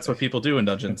realize that's what people do in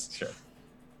dungeons.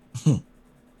 Sure.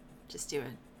 Just do it.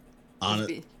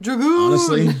 Hon- Dragoon!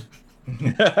 honestly,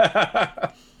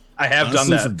 I have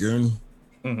done honestly that. for Goon,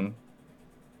 hmm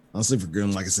honestly for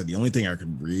Goon, like I said, the only thing I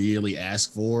could really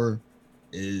ask for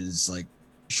is like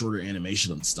shorter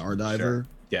animation on Star Diver.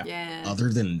 Yeah. Other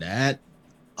than that,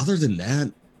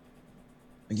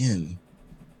 again,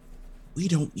 we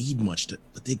don't need much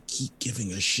but they keep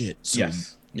giving us shit. So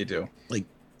Yes. You do. we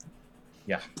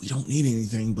Yeah. don't need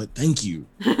anything, but thank you.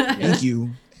 Thank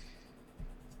you.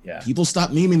 Yeah. People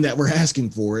stop memeing that we're asking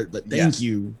for it, but thank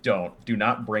you. Do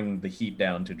not bring the heat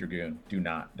down to Dragoon.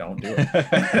 Don't do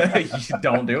it.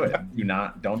 Don't do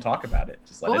it. Don't talk about it.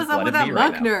 Just let What it was up let with it that be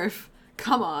monk right now. nerf?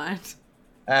 Come on.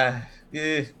 I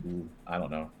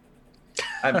don't know.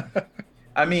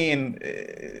 I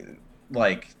mean,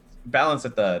 like balance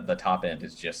at the top end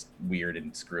is just weird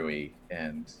and screwy,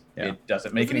 and it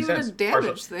doesn't make Isn't any even sense. a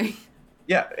damage thing.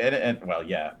 Yeah, and well,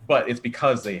 yeah, but it's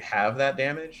because they have that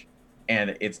damage,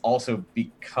 and it's also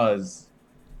because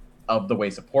of the way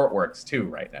support works too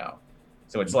right now.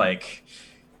 So it's like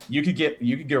you could get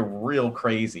real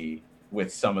crazy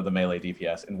with some of the melee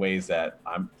DPS in ways that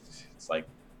it's like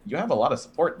you have a lot of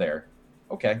support there.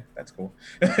 Okay, that's cool.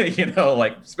 You know,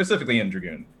 like specifically in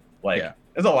Dragoon, like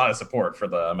there's a lot of support for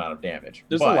the amount of damage.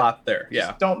 There's but a lot there.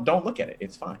 just Yeah. don't look at it.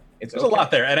 It's fine. There's There's a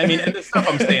lot there. And I mean, and the stuff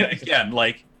I'm saying again,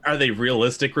 like, are they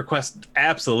realistic requests?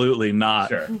 Absolutely not.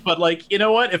 Sure. But like, you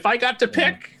know what? If I got to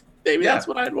pick, maybe Yeah. that's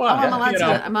what I'd Oh, want. I'm allowed you to.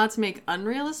 know? I'm allowed to make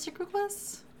unrealistic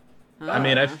requests. I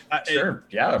mean, Sure.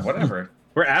 Yeah. Whatever.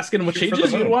 we're asking what Shoot for the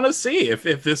changes you'd moon. want to see if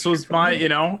this was for the my, moon. you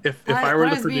know, if I I were thought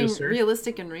the was being producer.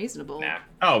 realistic and reasonable. Nah.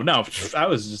 Oh no, I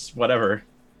was just whatever.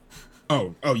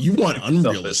 Oh, you want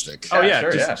unrealistic? Oh Yeah, yeah,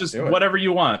 sure, yeah, just do it. whatever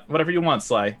you want,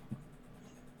 Sly.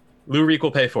 Lou Reek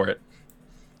will pay for it.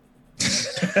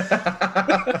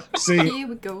 See, Here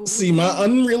we go.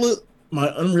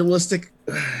 my unrealistic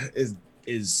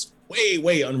is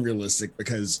way unrealistic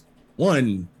because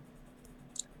one,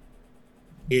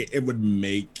 it would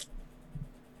make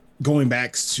going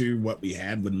back to what we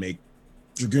had would make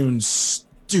Dragoon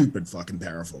stupid fucking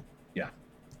powerful. Yeah.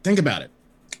 Think about it.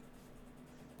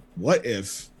 What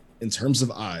if, in terms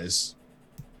of eyes,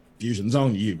 Fusion's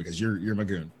on you because you're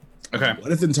Magoon. Okay.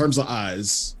 What if, in terms of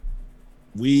eyes,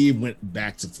 we went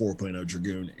back to 4.0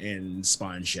 Dragoon and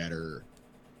Spine Shatter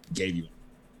gave you?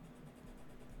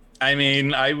 I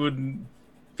mean, I wouldn't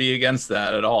be against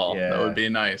that at all. Yeah. That would be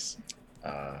nice.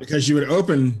 Because you would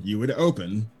open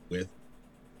with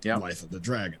Yeah. Life of the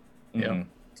Dragon. mhm.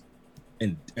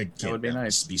 And again, That would be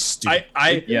nice. Would be stupid.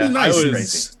 I Yeah, It'd be nice I and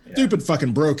was stupid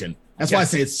fucking broken. That's why I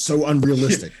say it's so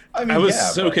unrealistic. I mean, I was yeah,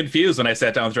 so but- confused when I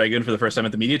sat down with Dragoon for the first time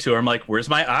at the media tour. I'm like, "Where's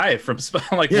my eye from?"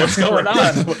 I'm like, Yeah. "What's going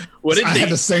on? What did I they had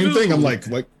the same do?" thing. I'm like,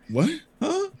 what?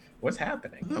 Huh? What's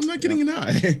happening? I'm not getting an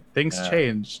eye. Things Yeah.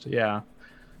 changed. Yeah.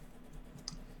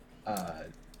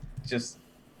 Just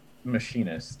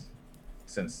machinist,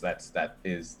 since that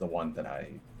is the one that I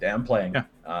am playing.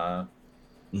 Yeah.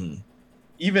 Mhm.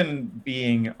 Even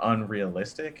being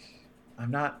unrealistic,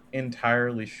 I'm not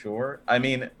entirely sure. I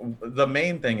mean, the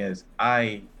main thing is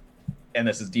and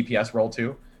this is DPS role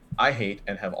too, I hate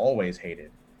and have always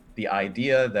hated the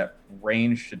idea that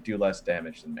range should do less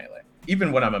damage than melee.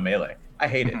 Even when I'm a melee, I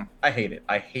hate it. Mhm. I hate it.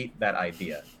 I hate that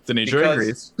idea. Denisha Because-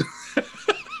 agrees.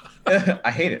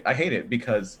 I hate it. I hate it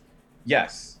because,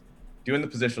 yes, doing the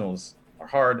positionals are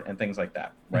hard and things like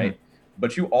that, right?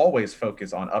 But you always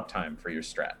focus on uptime for your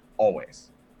strat,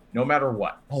 always, no matter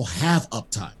what. I'll have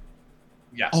uptime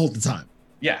Yeah, all the time.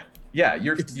 yeah.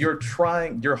 You're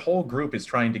trying. Your whole group is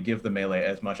trying to give the melee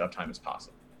as much uptime as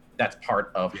possible. That's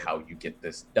part of how you get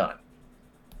this done.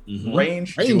 Mhm.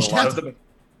 Range, do a Ranged lot have- of the.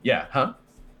 Yeah, huh?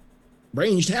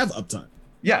 Ranged have uptime.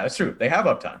 Yeah, that's true. They have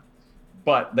uptime,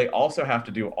 but they also have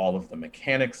to do all of the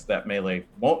mechanics that melee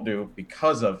won't do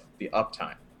because of the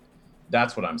uptime.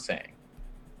 That's what I'm saying.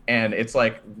 And it's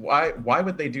like, why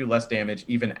would they do less damage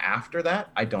even after that?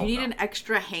 I don't You need know. an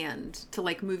extra hand to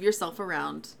like move yourself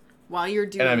around while you're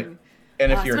doing. And I mean,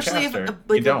 and if you're a especially if caster,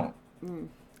 like you don't.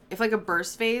 If like a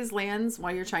burst phase lands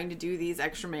while you're trying to do these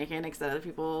extra mechanics that other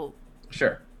people,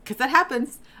 Sure. because that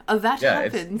happens. That Yeah,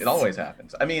 happens. it always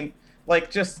happens. I mean, like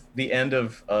just the end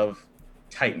of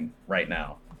Titan right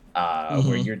now,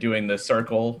 where Mhm. you're doing the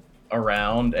circle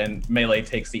around and melee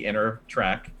takes the inner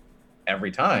track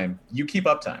every time. You keep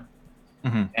uptime.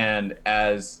 Mhm. And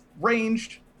as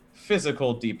ranged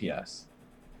physical DPS,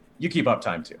 you keep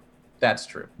uptime too. That's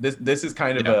true. This is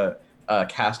kind of a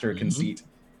caster conceit,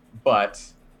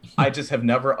 but I just have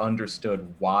never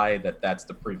understood why that's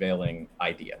the prevailing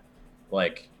idea.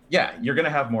 Like, yeah, you're gonna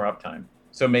have more uptime,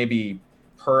 so maybe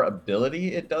per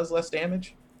ability it does less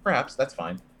damage. Perhaps that's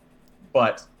fine,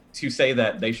 but to say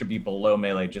that they should be below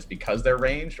melee just because they're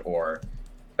ranged, or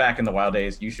back in the WoW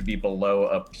days, you should be below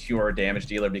a pure damage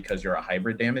dealer because you're a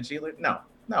hybrid damage dealer. No,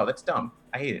 that's dumb.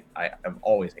 I hate it. I've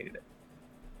always hated it.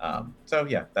 So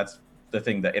yeah, that's the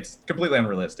thing that it's completely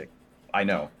unrealistic. I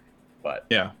know, but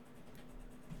Yeah.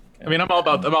 I mean, I'm all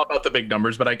about the big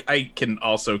numbers, but I can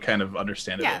also kind of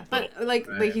understand it. Yeah, a but little.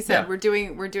 like he said, Yeah. we're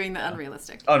doing the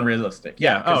unrealistic. unrealistic.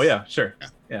 Yeah. Oh 'cause yeah. Sure.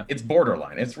 It's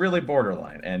borderline. It's really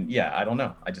borderline. And yeah, I don't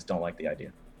know. I just don't like the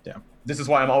idea. Yeah. This is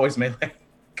why I'm always melee,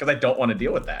 because I don't want to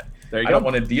deal with that. There you I go. don't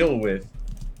want to deal with,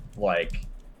 like,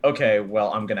 okay,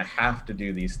 well, I'm going to have to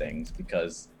do these things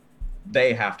because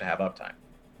they have to have uptime.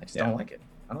 I just Yeah. don't like it.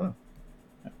 I don't know.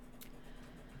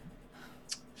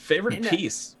 Favorite And,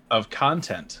 piece of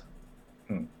content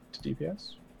Hmm. to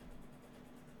DPS?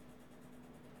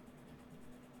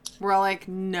 We're all like,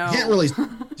 no. I can't really,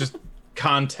 Just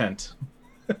content.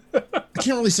 I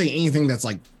can't really say anything that's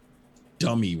like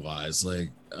dummy wise.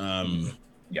 Like,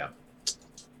 Yeah.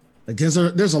 because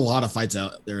there's a lot of fights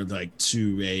out there like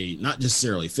to a not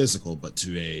necessarily physical, but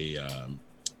to a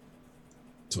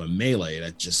melee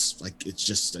that just like it's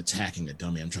just attacking a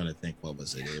dummy. I'm trying to think, what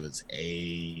was it? It was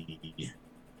a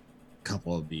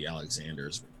couple of the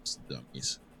Alexanders were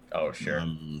dummies. Oh, sure.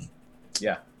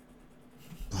 Yeah.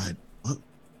 But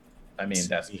I mean,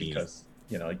 that's see. because,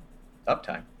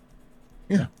 uptime.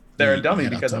 Yeah. They're a They dummy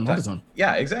had because uptime all the uptime. time.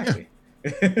 Yeah, exactly.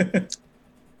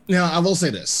 Now, I will say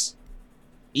this.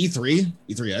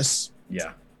 E3S,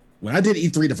 Yeah. when I did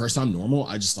E3 the first time normal,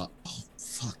 I just thought, oh,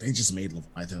 fuck, they just made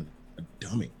Leviathan a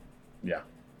dummy. Yeah.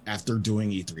 After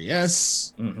doing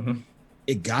E3S, Mm-hmm.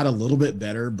 it got a little bit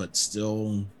better, but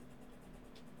still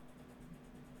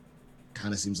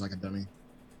kind of seems like a dummy.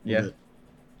 Yeah.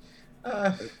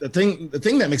 The thing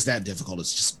that makes that difficult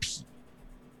is just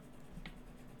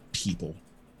people.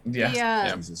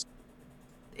 Yeah. Jesus.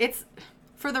 It's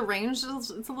for the range.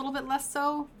 It's a little bit less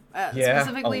so. Yeah. A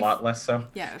Specifically lot less so.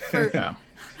 Yeah. Yeah.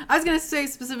 I was gonna say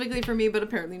specifically for me, but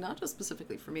apparently not just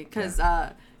specifically for me, because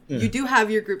you do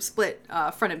have your group split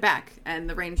front and back, and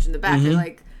the ranged in the back are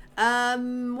like,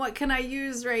 what can I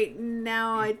use right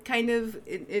now? I kind of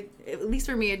it at least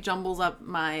for me it jumbles up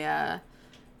my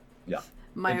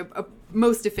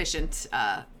most efficient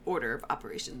order of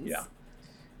operations. Yeah.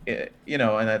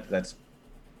 And that's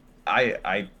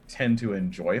I tend to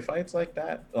enjoy fights like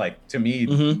that. Like, to me,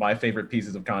 my favorite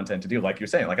pieces of content to do, like you're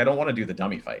saying, like, I don't want to do the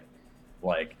dummy fight.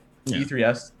 Like,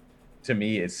 E3S to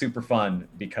me is super fun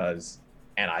because,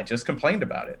 and I just complained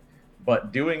about it,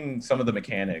 but doing some of the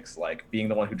mechanics, like being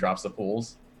the one who drops the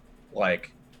pools,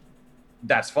 like,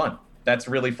 that's fun. That's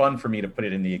really fun for me to put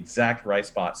it in the exact right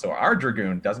spot. So our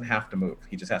Dragoon doesn't have to move.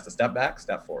 He just has to step back,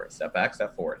 step forward, step back,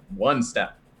 step forward. One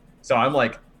step. So I'm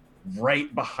like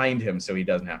right behind him so he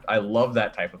doesn't have to. I love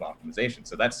that type of optimization.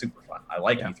 So that's super fun. I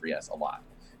like E3S a lot.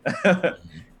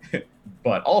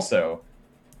 But also,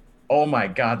 oh my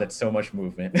God, that's so much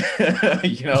movement.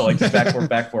 Like just back, forth,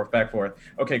 back, forth, back, forth.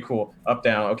 Okay, cool. Up,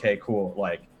 down. Okay, cool.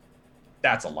 Like,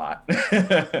 that's a lot.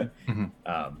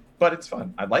 But it's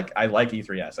fun. I like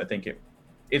E3S. I think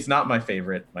it's not my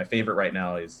favorite. My favorite right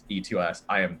now is E2S.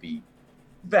 I am the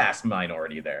vast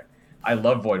minority there. I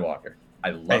love Voidwalker.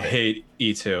 I hate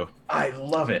E2. I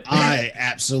love it. I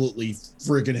absolutely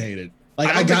freaking hate it.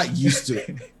 Like, I got used to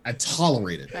it. I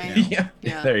tolerate it. Right.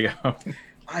 Yeah. There you go.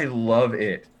 I love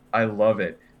it. What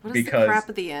is because the crap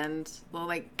at the end? Well,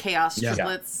 like chaos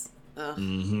triplets.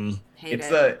 Ugh. Hate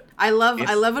it. I love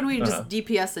when we just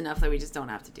DPS enough that we just don't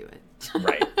have to do it.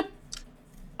 Right.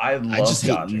 I just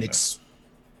hate Nyx.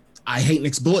 I hate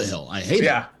Nyx Bullet Hell. I hate it.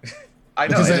 Yeah. I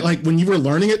know. Because like when you were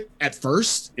learning it at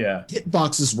first,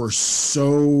 hitboxes were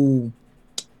so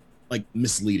like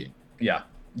misleading. Yeah.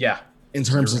 In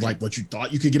terms of like what you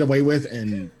thought you could get away with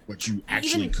and what you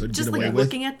actually could get away with. Just like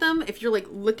looking at them, if you're like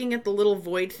looking at the little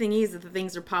void thingies that the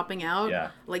things are popping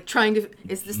out, like trying to,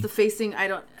 is this the facing?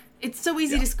 It's so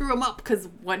easy to screw them up because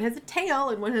one has a tail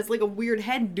and one has like a weird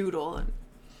head doodle. And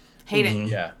hate it.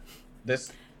 Yeah.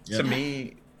 To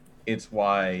me, it's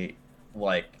why,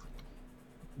 like,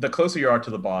 the closer you are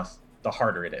to the boss, the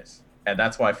harder it is. And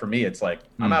that's why for me, it's like,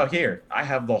 I'm out here. I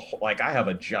have I have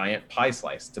a giant pie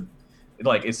slice to,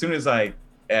 like, as soon as I,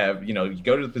 you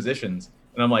go to the positions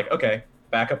and I'm like, okay,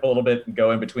 back up a little bit and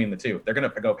go in between the two. They're going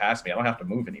to go past me. I don't have to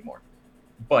move anymore.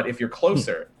 But if you're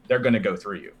closer, they're going to go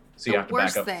through you. So you have to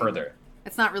back up further.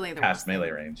 It's not really the past worst melee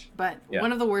thing, range. But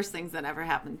one of the worst things that ever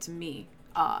happened to me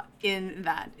in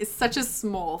that is such a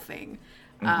small thing.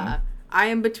 I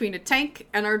am between a tank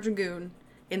and our Dragoon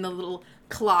in the little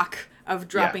clock of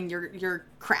dropping your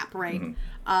crap, right?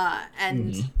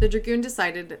 And the Dragoon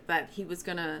decided that he was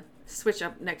going to switch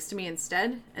up next to me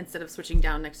instead of switching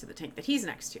down next to the tank that he's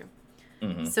next to.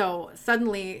 So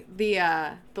suddenly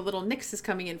the little Nyx is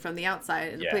coming in from the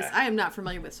outside in a place I am not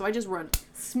familiar with. So I just run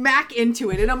smack into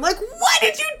it and I'm like, why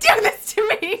did you do this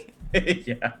to me?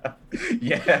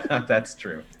 Yeah, that's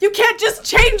true. You can't just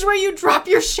change where you drop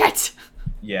your shit.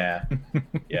 Yeah.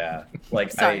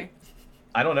 Like, sorry.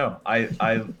 I don't know.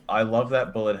 I love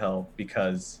that bullet hell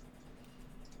because,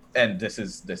 and this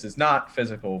is not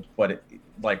physical, but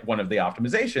like one of the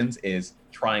optimizations is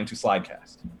trying to slide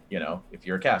cast, if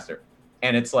you're a caster.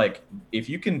 And it's like, if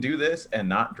you can do this and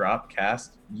not drop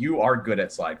cast, you are good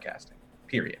at slide casting,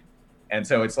 period. And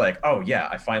so it's like, oh yeah,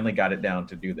 I finally got it down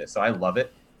to do this. So I love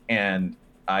it. And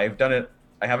I've done it.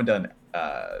 I haven't done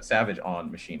Savage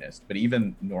on Machinist, but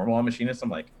even normal on Machinist, I'm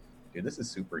like, dude, this is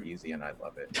super easy and I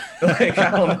love it. Like,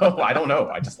 I don't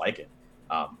know. I just like it.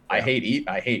 I hate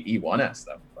E1S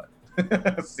though,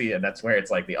 but see, and that's where it's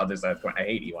like the other side of the coin. I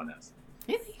hate E1S.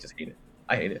 Really? Just hate it.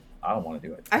 I hate it. I don't want to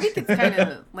do it. I think it's kind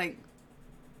of like,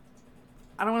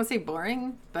 I don't want to say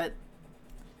boring, but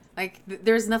like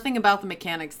there's nothing about the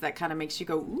mechanics that kind of makes you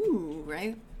go, ooh,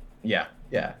 right? Yeah.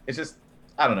 It's just,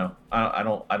 I don't know. I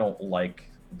don't like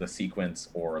the sequence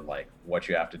or like what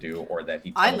you have to do or that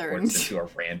he teleports into a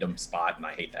random spot, and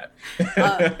I hate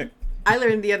that. I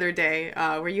learned the other day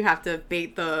where you have to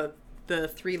bait the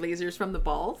 3 lasers from the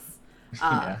balls.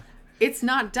 It's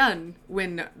not done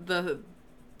when the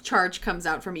charge comes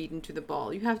out from Eden to the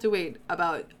ball. You have to wait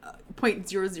about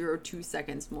 0.002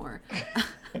 seconds more.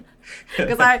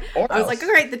 Because I was like,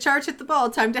 all right, the charge hit the ball.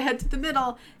 Time to head to the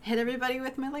middle. Hit everybody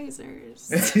with my lasers.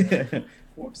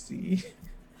 Whoopsie.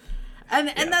 And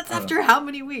that's after how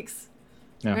many weeks?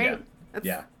 Yeah. Right?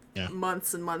 Yeah. That's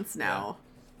months and months now.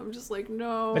 I'm just like,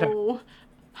 no.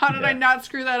 How did I not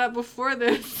screw that up before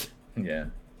this? Yeah.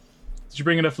 Did you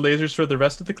bring enough lasers for the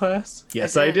rest of the class?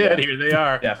 Yes, I did. did. Here they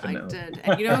are. Definitely. I did.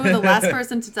 And you know who the last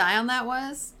person to die on that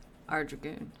was? Our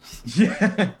Dragoon.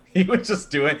 Yeah. He was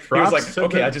just doing. He was like,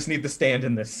 okay, I just need to stand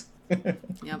in this.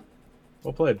 Yep.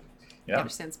 Well played. Yeah. He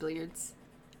understands billiards.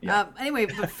 Yeah. Anyway,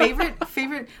 but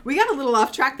favorite. We got a little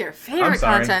off track there. I'm Favorite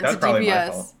sorry. content That's to probably my DPS.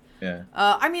 fault. Yeah.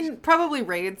 I mean, probably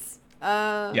raids.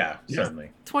 Yeah,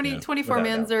 certainly. 24 without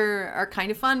mans doubt. are kind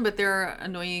of fun, but they're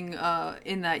annoying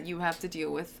in that you have to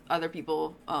deal with other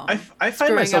people. I find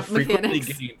screwing myself up frequently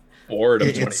mechanics. getting bored of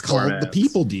It's 24 called mans. the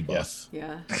people debuff.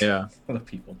 Yeah. Yeah. The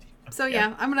people. So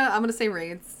yeah, I'm gonna say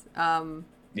raids.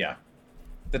 Yeah.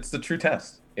 That's the true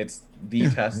test. It's the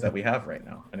test that we have right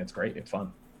now, and it's great. It's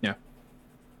fun.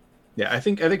 Yeah, I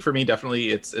think for me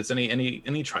definitely it's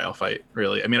any trial fight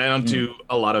really. I mean, I don't do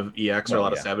a lot of EX or a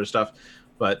lot of Savage stuff,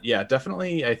 but yeah,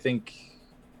 definitely I think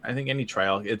any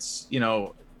trial. It's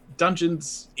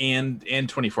dungeons and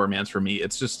 24 mans for me.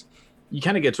 It's just you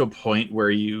kind of get to a point where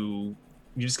you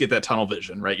just get that tunnel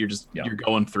vision, right? You're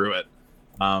going through it.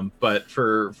 But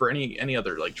for any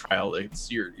other like trial,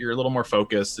 it's you're a little more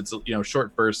focused. It's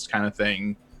short burst kind of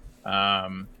thing. Yeah.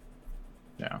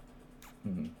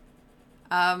 Mm-hmm.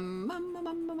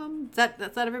 Is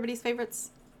that everybody's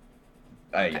favorites?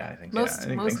 Yeah, I think Most I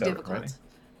think most so, difficult. right?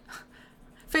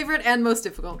 Favorite and most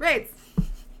difficult raids.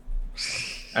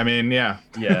 I mean, yeah.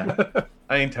 Yeah.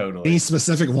 I mean, totally. Any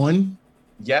specific one?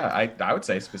 Yeah, I would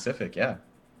say specific. Yeah,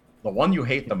 the one you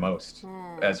hate the most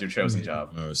as your chosen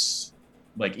job, Most.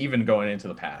 like even going into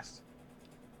the past.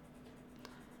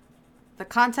 The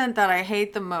content that I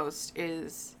hate the most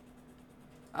is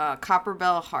Copper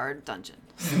Bell Hard Dungeon.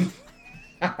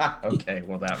 Okay,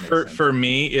 well that makes sense. For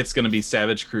me, it's gonna be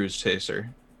Savage Cruise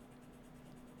Chaser.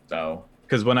 So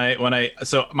Because when I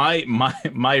so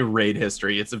my raid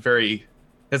history, it's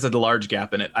a large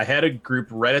gap in it. I had a group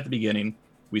right at the beginning.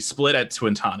 We split at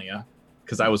Twintania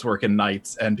because I was working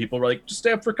nights, and people were like, "Just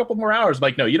stay up for a couple more hours." I'm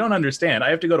like, no, you don't understand. I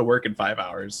have to go to work in 5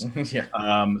 hours.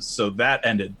 yeah. So that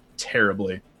ended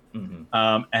terribly.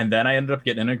 Mm-hmm. And then I ended up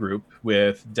getting in a group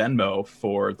with Denmo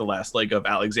for the last leg of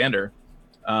Alexander.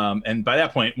 And by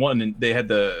that point, they had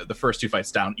the first 2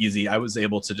 fights down easy. I was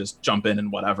able to just jump in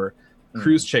and whatever.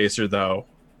 Cruise Chaser, though,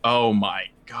 oh my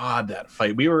god, that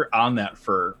fight. We were on that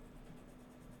for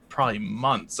probably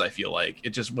months, I feel like. It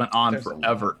just went on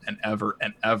forever and ever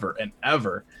and ever and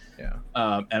ever. Yeah.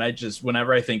 And I just,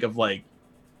 whenever I think of like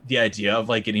the idea of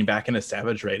like getting back into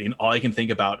Savage raiding, all I can think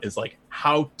about is like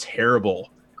how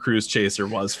terrible Cruise Chaser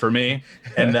was for me,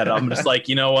 and that I'm just like,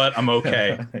 you know what, I'm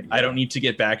okay. Yeah. I don't need to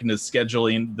get back into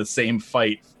scheduling the same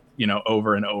fight,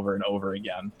 over and over and over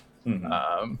again.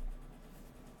 Mm-hmm.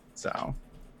 So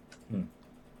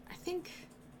I think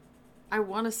I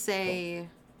want to say,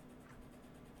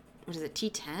 what is it,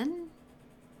 T10?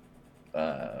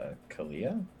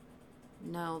 Kalia?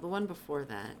 No, the one before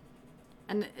that.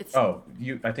 And it's Oh,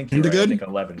 I think you're right. I Indigood? think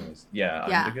 11 was. Yeah,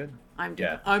 Yeah. Indigood? I'm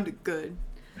yeah. good.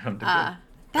 Indigood.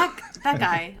 That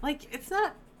guy, like, it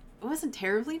wasn't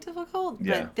terribly difficult, but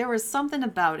Yeah. there was something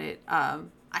about it. I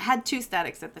had 2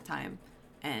 statics at the time,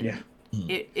 and Yeah.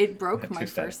 it broke Had my 2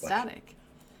 static first left. static,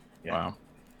 Yeah. wow.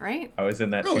 right? I was in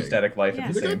that Really? 2 static life Yeah.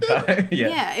 at the You same did time.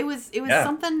 Yeah, it was Yeah.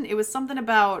 something. It was something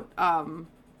about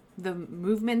the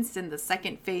movements in the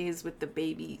second phase with the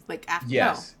baby, like after.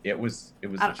 Yes, it was I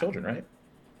the don't- children, right?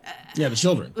 Yeah, the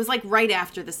children. It was like right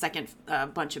after the second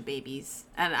bunch of babies,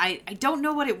 and I don't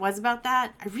know what it was about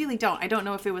that. I really don't. I don't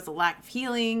know if it was a lack of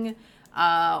healing,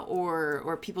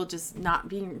 or people just not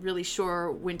being really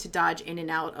sure when to dodge in and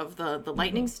out of the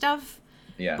lightning stuff.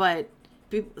 Yeah. But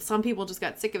some people just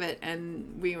got sick of it,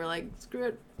 and we were like, screw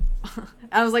it.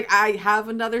 I was like, I have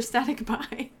another static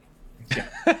buy.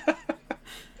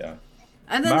 Yeah.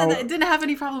 And then Now- I didn't have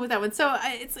any problem with that one. So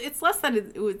it's less that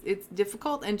it's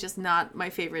difficult and just not my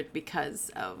favorite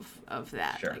because of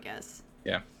that, Sure. I guess.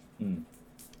 Yeah. Mm.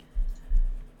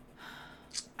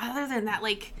 Other than that,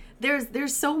 like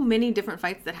there's so many different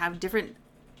fights that have different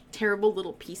terrible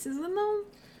little pieces in them.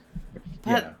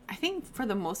 But Yeah. I think for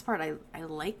the most part, I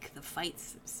like the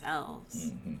fights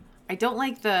themselves. Mhm. I don't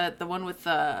like the one with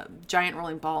the giant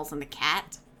rolling balls and the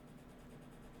cat.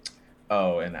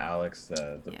 Oh, and Alex,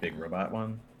 the Yeah. big robot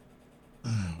one,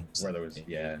 where there was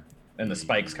And the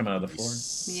spikes coming out of the floor.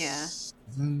 Yeah.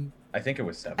 I think it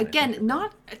was 7. Again,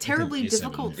 not a terribly it's 7,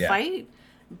 difficult yeah. fight,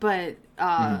 but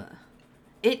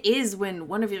it is when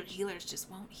one of your healers just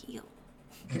won't heal.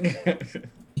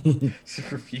 She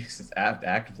refuses,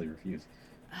 actively refuses.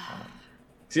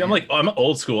 See, I'm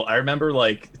old school. I remember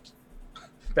like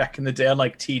back in the day on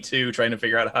like T2 trying to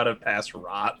figure out how to pass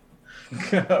rot.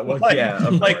 Well, Like, yeah,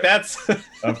 of like course.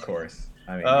 that's Of course.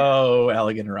 I mean, oh,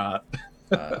 elegant rot.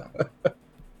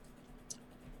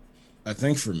 I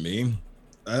think for me,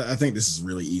 I think this is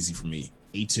really easy for me.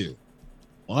 A2.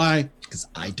 Why? Because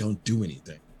I don't do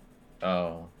anything.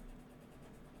 oh,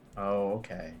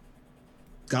 okay.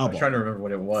 I Gobble. was trying to remember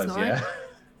what it was. Snort?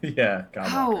 Yeah, yeah.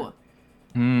 Gobble.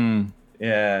 Oh,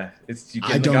 Yeah, it's. You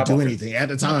get I in the don't do Gobble. anything. At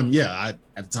the time, yeah,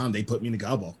 at the time they put me in the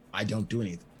gobble. I don't do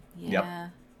anything. yeah.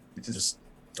 It's just Just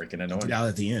freaking get annoying. out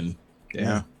at the end.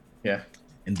 Yeah. Yeah,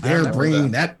 And I they're remember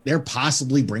bringing that. They're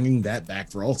possibly bringing that back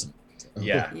for Ultimate.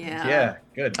 yeah, Yeah. yeah.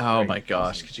 Good. Oh Great. my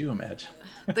gosh, could you imagine?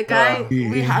 The guy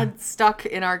we had stuck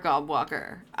in our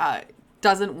Gobwalker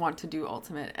doesn't want to do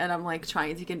Ultimate, and I'm like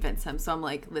trying to convince him. So I'm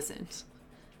like, listen,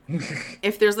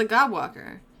 if there's a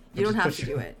Gobwalker, you don't have to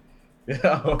do it.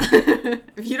 Yeah.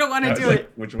 If you don't want to I was do like,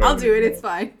 it, which way I'll would do it it. go? It's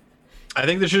fine. I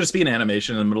think there should just be an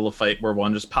animation in the middle of a fight where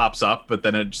one just pops up, but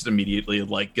then it just immediately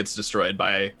like gets destroyed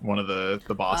by one of the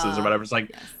bosses or whatever. It's like,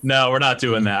 Yes. no, we're not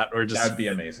doing that. We're just That'd be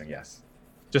amazing. Yes.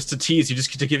 just to tease you,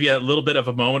 just to give you a little bit of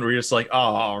a moment where you're just like,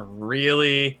 oh,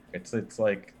 really? It's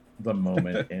like the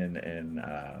moment in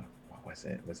what was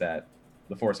it? Was that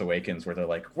The Force Awakens where they're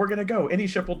like, we're gonna go, any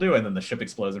ship will do, and then the ship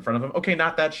explodes in front of them. Okay,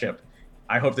 not that ship.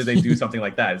 I hope that they do something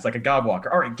like that. It's like a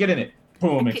Gobwalker. All right, get in it.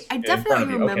 Boom. Okay, It's I in front of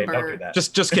definitely you. Okay, don't remember- do that.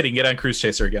 Just kidding. Get on Cruise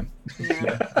Chaser again.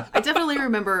 Yeah. I definitely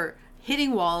remember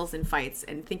hitting walls in fights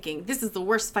and thinking this is the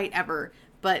worst fight ever.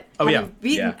 But Oh,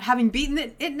 yeah. having beaten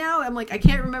it now, I'm like I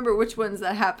can't remember which ones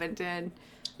that happened in.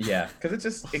 Yeah,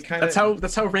 because it kind of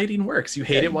That's how rating works. You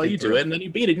hate Yeah, it while you you get do through it, it. and then you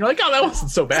beat it. And you're like, oh, that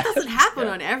wasn't so bad. That doesn't happen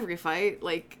Yeah. on every fight.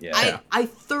 Like Yeah. I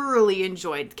thoroughly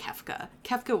enjoyed Kefka.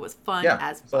 Kefka was fun yeah,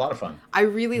 as it's a lot of fun. I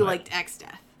really liked X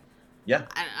Death. Yeah,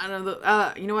 I don't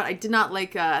know. You know what? I did not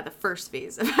like the first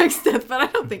phase of X Death, but I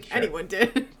don't think Sure. anyone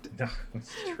did. no,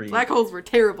 it's a treat. Black holes were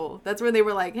terrible. That's when they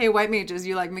were like, "Hey, white mages,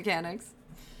 you like mechanics?"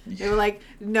 They were like,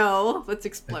 "No, let's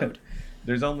explode."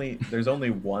 There's only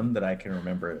one that I can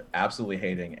remember absolutely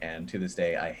hating, and to this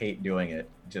day I hate doing it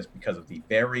just because of the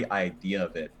very idea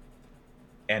of it.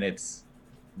 And it's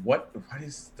what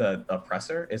is the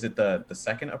oppressor? Is it the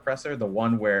second oppressor, the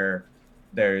one where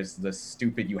there's the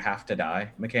stupid you have to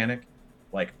die mechanic?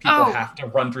 Like people Oh. have to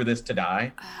run through this to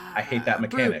die. I hate that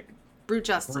mechanic. Brute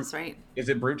justice, right? Is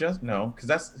it Brute Justice? No,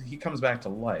 because he comes back to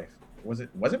life. Was it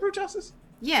Brute Justice?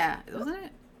 Yeah, wasn't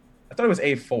it? I thought it was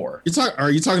A4. Are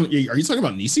you talking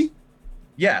about Nisi?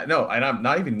 Yeah, no, and I'm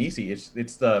not even Nisi. It's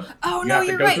the Oh you no, have to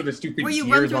you're go right. through the stupid Where you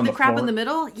gears run through on the crap floor, in the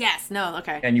middle? Yes. No.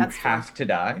 Okay. and you That's have to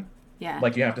die. Yeah.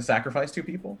 Like you have to sacrifice 2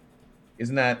 people.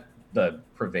 Isn't that the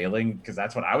prevailing? Because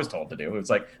that's what I was told to do. It's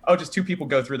like, oh, just 2 people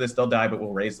go through this, they'll die, but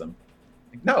we'll raise them.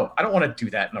 Like, no, I don't want to do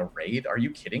that in a raid. Are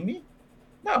you kidding me?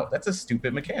 No, that's a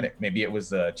stupid mechanic. Maybe it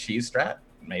was a cheese strat.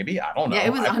 Maybe I don't know. Yeah,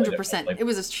 it was I played 100%. like, It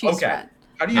was a cheese Okay. strat.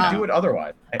 how do you do it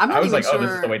otherwise? I'm not I was even like, oh, this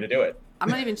is sure- the way to do it. I'm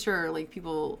not even sure like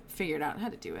people figured out how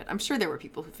to do it. I'm sure there were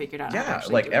people who figured out how to Yeah,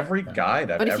 actually like do it. every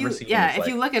guide I've But if ever you seen. yeah, is, if like,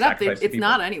 you look it up, sacrifice two it's people.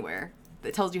 not anywhere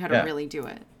that tells you how to Yeah. really do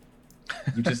it.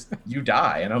 You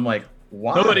die, and I'm like,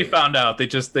 why? Nobody found out. They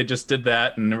just did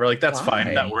that, and we're like, that's fine.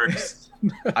 Why? That works.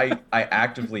 I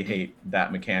actively hate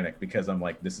that mechanic because I'm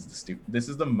like, this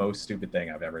is the most stupid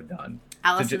thing I've ever done.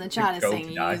 Alice in ju- the to chat is go saying to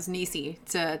you die. use Nisi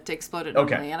to explode it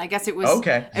Okay. normally, and I guess it was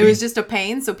Okay. it was just a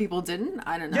pain, so people didn't.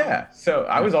 I don't know. Yeah. So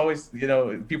I was always,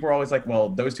 people were always like, well,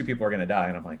 those 2 people are gonna die,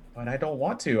 and I'm like, but I don't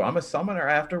want to. I'm a summoner.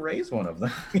 I have to raise one of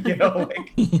them.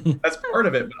 That's part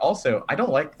of it. But also, I don't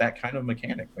like that kind of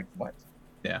mechanic. Like what?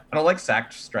 Yeah. I don't like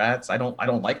sacked strats. I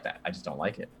don't like that. I just don't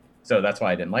like it. So that's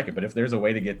why I didn't like it. But if there's a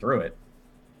way to get through it,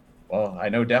 well, I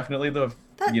know definitely the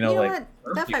That, you know, like what?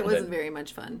 Earth That fight people wasn't did. very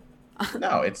much fun.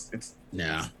 No, it's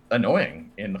Nah.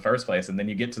 annoying in the first place, and then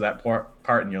you get to that part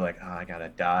and you're like, oh, I gotta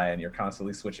die, and you're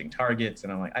constantly switching targets,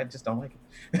 and I'm like, I just don't like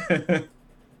it.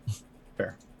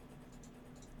 Fair.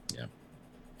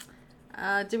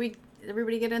 Did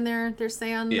everybody get in their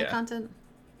say on the Yeah. content?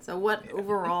 So what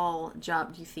overall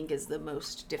job do you think is the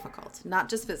most difficult? Not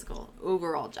just physical,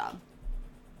 overall job.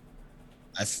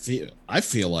 I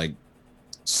feel like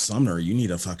Sumner, you need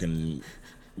a fucking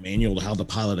manual to how to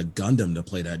pilot a Gundam to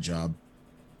play that job.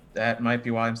 That might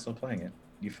be why I'm still playing it.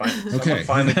 Someone Okay.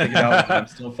 finally figured out that I'm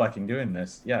still fucking doing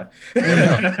this. Yeah.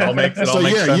 It all makes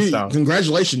sense now.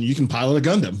 Congratulations, you can pilot a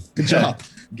Gundam. Good job.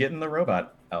 Get in the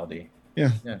robot, LD.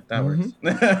 Yeah. Yeah, that works.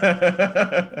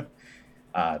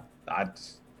 I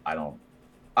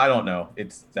don't know.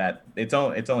 It's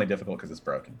only difficult because it's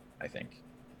broken, I think.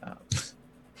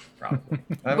 Probably.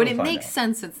 When it makes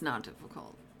sense, it's not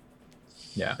difficult.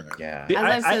 Yeah. Yeah. Yeah,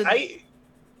 As I've said-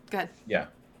 Go ahead. Yeah.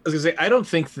 I was gonna say, I don't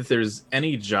think that there's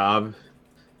any job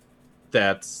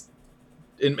that's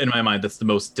in my mind that's the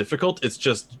most difficult. It's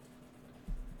just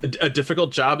a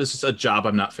difficult job is just a job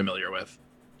I'm not familiar with.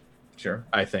 Sure.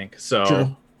 I think so.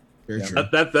 True. Very Yeah. true.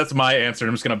 That's my answer.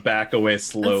 I'm just gonna back away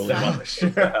slowly. That's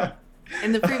Sure.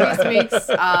 In the previous weeks,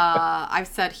 I've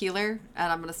said healer,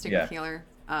 and I'm going to stick Yeah. with healer.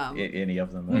 Any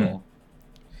of them at all.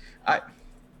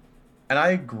 I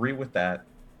agree with that,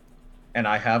 and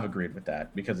I have agreed with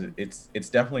that because it's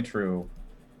definitely true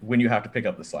when you have to pick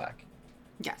up the slack,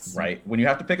 Yes. right? When you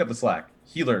have to pick up the slack,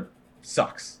 healer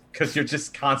sucks because you're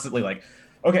just constantly like,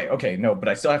 okay, no, but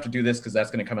I still have to do this because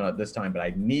that's going to come out at this time, but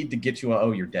I need to get you.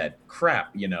 Oh, you're dead.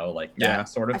 Crap, like Yeah. that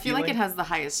sort of. I feel like feeling. it has the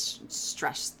highest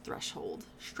stress threshold.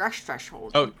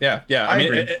 Oh yeah. I I mean,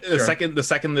 agree. the Sure.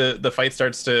 second the fight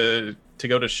starts to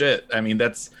go to shit, I mean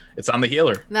it's on the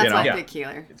healer. That's you know? why I Yeah. pick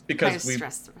healer. It's because Highest we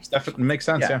stress threshold. Definitely makes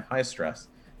sense. Yeah. high stress,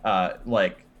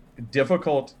 like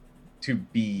difficult to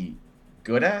be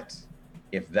good at.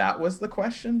 If that was the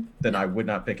question, then I would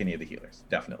not pick any of the healers.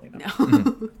 Definitely not.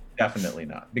 No. Definitely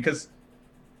not, because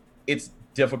it's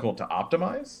difficult to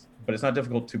optimize, but it's not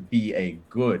difficult to be a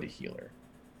good healer.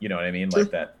 You know what I mean? True.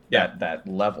 Like that. Yeah. That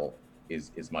level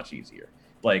is much easier.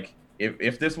 Like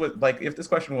if this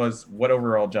question was what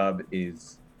overall job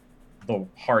is the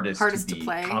hardest Hardest to to be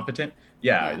play? competent,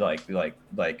 yeah, Yeah.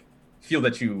 like feel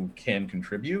that you can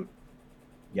contribute.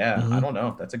 Yeah, I Mhm. don't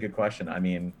know. That's a good question. I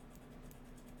mean,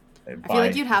 I feel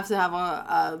like you'd have to have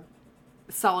a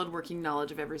solid working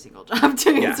knowledge of every single job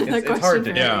to yeah, answer that it's question. hard to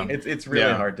for do. Yeah. me. It's really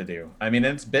Yeah. hard to do. I mean,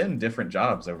 it's been different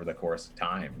jobs over the course of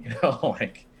time,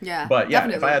 like. Yeah. But yeah,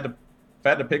 definitely. if I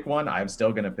had to pick one, I'm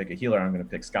still gonna pick a healer. I'm gonna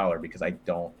pick scholar because I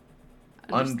don't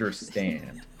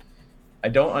understand. I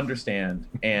don't understand,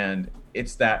 and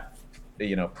it's that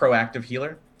proactive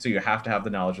healer. So you have to have the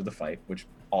knowledge of the fight, which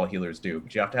all healers do,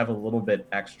 but you have to have a little bit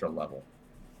extra level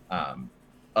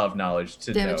of knowledge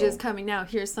to Damage know. is coming now.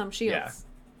 Here's some shields.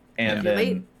 And You're then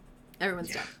late. Everyone's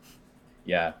Yeah. done.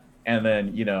 yeah, and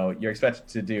then you're expected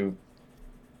to do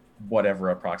whatever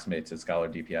approximates a scholar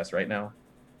DPS right now,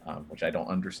 which I don't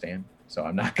understand. So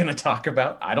I'm not going to talk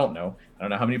about. I don't know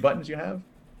how many buttons you have.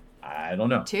 I don't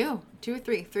know. Two or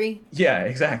three. Three. Yeah,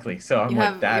 exactly. So I'm You like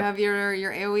have that. you have your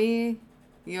AoE,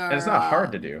 your and it's not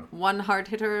hard to do. one hard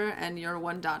hitter, and your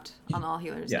one dot on all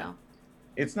healers Yeah. now.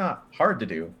 It's not hard to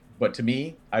do, but to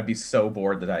me, I'd be so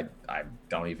bored that I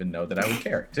don't even know that I would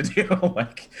care to do.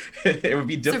 Like it would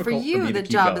be So difficult for you, me to the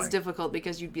keep job going. is difficult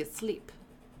because you'd be asleep.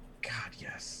 God,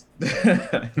 yes.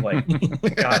 Like,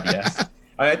 God, yes.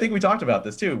 I think we talked about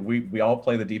this too. We all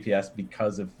play the DPS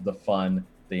because of the fun,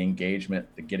 the engagement,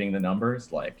 the getting the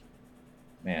numbers. Like,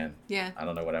 man, Yeah, I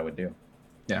don't know what I would do.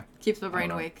 keeps my brain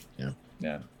know. awake.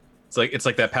 Yeah. It's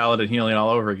like that paladin healing all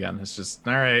over again. It's just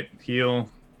all right, heal. What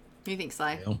do you think,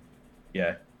 Sly?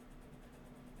 Yeah.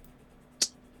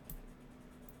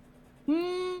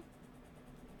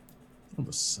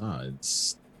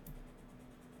 Besides,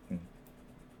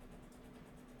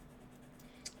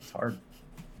 It's hard.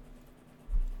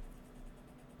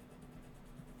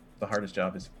 The hardest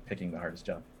job is picking the hardest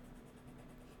job.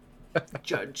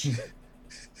 Judge.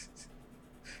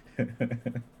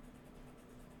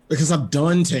 because I've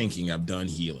done tanking, I've done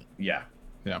healing. Yeah.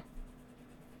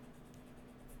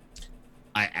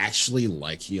 I actually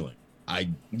like healing.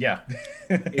 Yeah.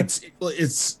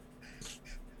 It's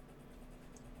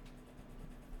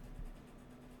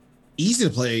easy to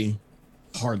play,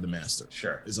 hard to master.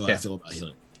 Sure. Is what Yeah. I feel about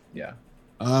healing. Yeah.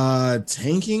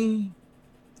 Tanking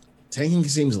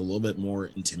seems a little bit more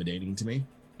intimidating to me.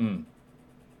 Mm.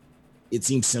 It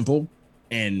seems simple,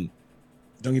 and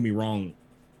don't get me wrong,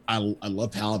 I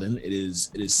love Paladin. It is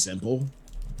simple.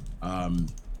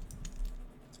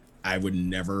 I would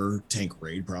never tank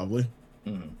raid probably.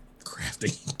 Mm.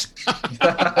 Crafting.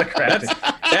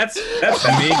 That's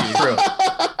me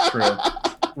True.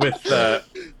 with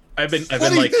I've been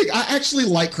Funny like thing, I actually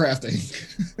like crafting.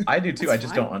 I do too. That's I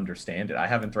just fine. don't understand it. I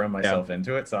haven't thrown myself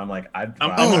into it, so I'm like, I'm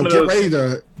Oh, one of get those-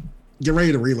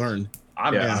 ready to relearn.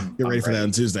 I'm Get ready for that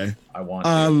on Tuesday. I want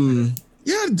to.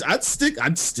 Yeah, I'd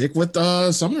stick with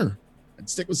Summoner. I'd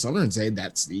stick with Summoner and say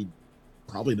that's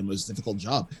probably the most difficult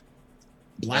job.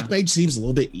 Black Mage seems a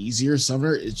little bit easier.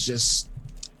 Summoner, it's just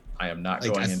I am not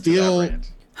like, going I into feel- that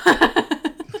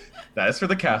rant. That is for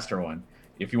the caster one.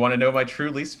 if you want to know my true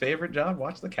least favorite job,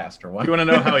 watch the Caster one. You want to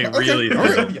know how he really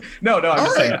feels? No, I'm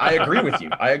just saying. I agree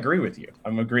with you.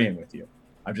 I'm agreeing with you.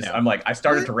 I'm like, I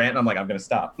started to rant. And I'm like, I'm gonna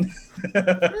stop.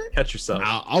 Catch yourself.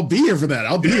 I'll be here for that.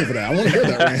 I want to hear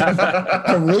that rant.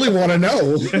 I really want to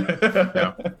know.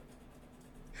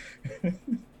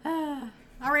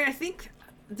 All right, I think.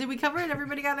 Did we cover it?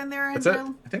 Everybody got in there? That's it.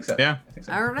 I think so. Yeah. I think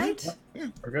so. All right. Yeah,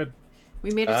 we're good.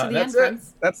 We made it to the end, That's it.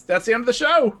 friends. That's the end of the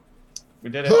show. We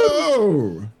did it.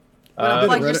 Oh. Wanna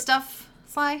plug your Reddit. stuff,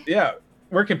 Sly? Yeah.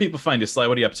 Where can people find you, Sly?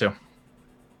 What are you up to?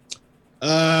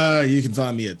 You can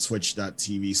find me at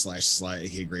twitch.tv/Sly,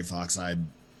 aka Gray Fox.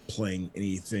 I'm playing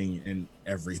anything and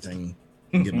everything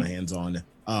I can get my hands on.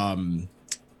 I've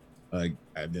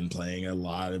been playing a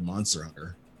lot of Monster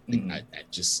Hunter. That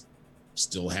just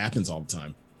still happens all the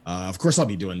time. Of course, I'll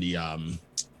be doing the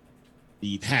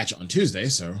patch on Tuesday.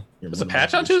 So There's a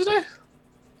patch on Tuesday?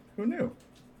 Who knew?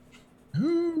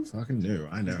 Who fucking knew?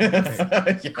 I know.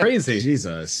 Crazy.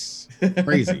 Jesus,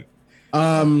 crazy.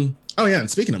 Oh yeah,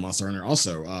 and speaking of Monster Hunter,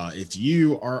 also, if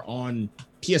you are on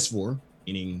PS4,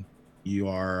 meaning you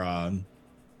are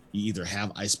you either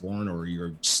have Iceborne or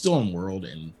you're still on World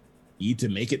and need to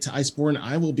make it to Iceborne,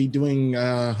 I will be doing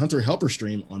Hunter Helper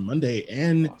stream on Monday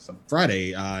and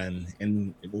Friday,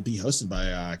 and it will be hosted by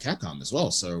Capcom as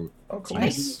well. So cool.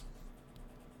 Nice.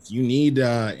 if you need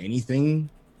anything,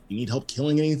 you need help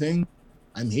killing anything,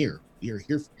 I'm here. We are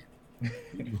here for you.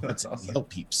 That's awesome. Help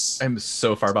peeps. I'm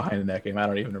so far behind in that game. I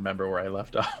don't even remember where I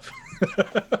left off.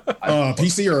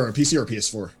 PC or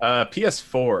PS4?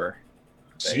 PS4.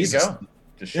 There you go.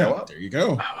 Just show up. There you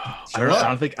go. I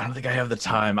don't think I have the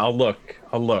time. I'll look,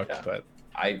 Yeah. but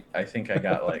I think I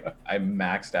got I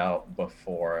maxed out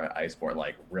before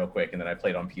Iceborne real quick, and then I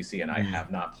played on PC, and I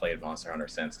have not played Monster Hunter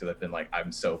since because I've been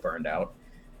I'm so burned out.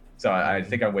 So I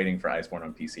think I'm waiting for Iceborne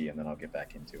on PC, and then I'll get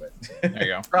back into it. there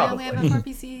you go. Probably. Yeah, we have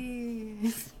 4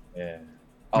 PCs. Yeah.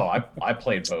 Oh, I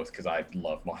played both because I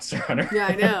love Monster Hunter. Yeah,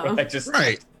 I know.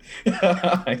 Right.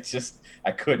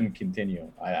 I couldn't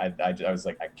continue. I was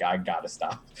like, I gotta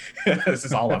stop. This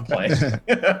is all I'm playing.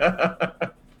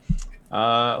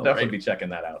 Definitely be checking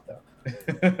that out though.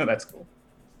 That's cool.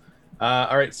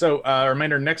 All right, so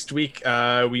reminder, next week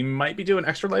we might be doing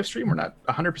extra live stream. We're not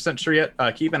 100% sure yet.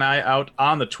 Keep an eye out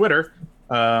on the Twitter.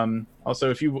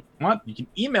 Also, if you want, you can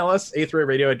email us,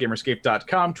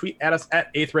 eighthrateRadio@gamerscape.com, tweet at us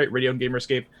at eighthrateRadio and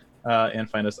Gamerscape, and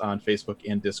find us on Facebook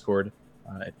and Discord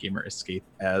at Gamer Escape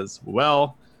as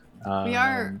well. We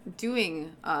are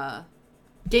doing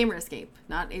Gamer Escape,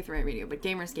 not 8th Rate Radio, but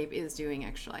Gamer Escape is doing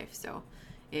Extra Life. So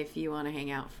if you want to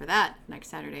hang out for that next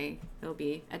Saturday, it'll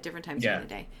be at different times during the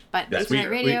day. But Yes, 8th Rate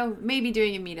Radio may be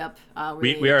doing a meetup.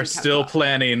 We are still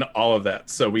planning all of that,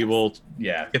 so we will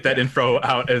get that info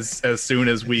out as soon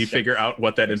as we figure out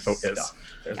what that info is.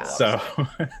 So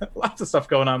lots of stuff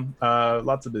going on,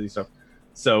 lots of busy stuff.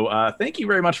 So thank you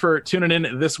very much for tuning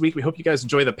in this week. We hope you guys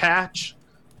enjoy the patch.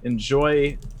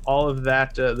 Enjoy all of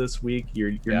that this week.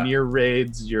 Your near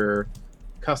raids, your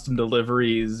custom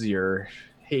deliveries, your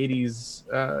Hades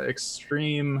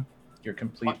extreme, your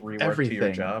complete rework everything. to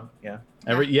your job.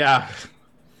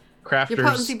 Crafters. Your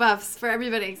potency buffs for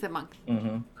everybody except Monk.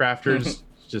 Crafters,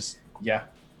 just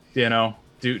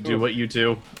do what you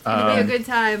do. It'll be a good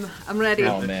time. I'm ready.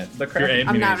 Oh man, the crafting I'm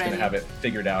community not is gonna ready. have it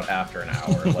figured out after an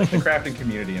hour. The crafting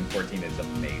community in 14 is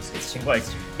amazing.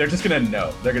 They're just gonna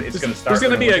know. It's gonna start. There's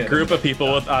gonna be a within. group of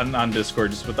people on Discord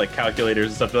just with calculators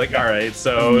and stuff. They're like, all right,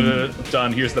 so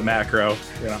done. Here's the macro.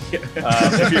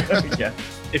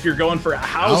 If you're going for a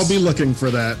house, I'll be looking for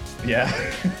that. Yeah.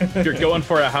 If you're going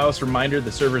for a house, reminder: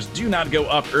 the servers do not go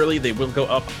up early. They will go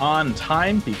up on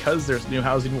time because there's new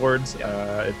housing wards. You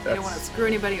don't want to screw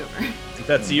anybody over. If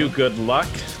that's you, good luck.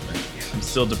 I'm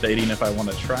still debating if I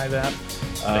want to try that.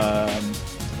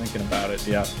 Thinking about it,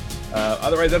 yeah.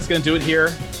 Otherwise, that's going to do it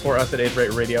here for us at 8th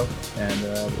Rate Radio. And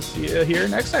we'll see you here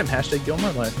next time.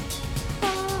 #Gilmore Life.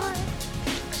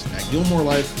 Gilmore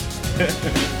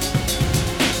Life.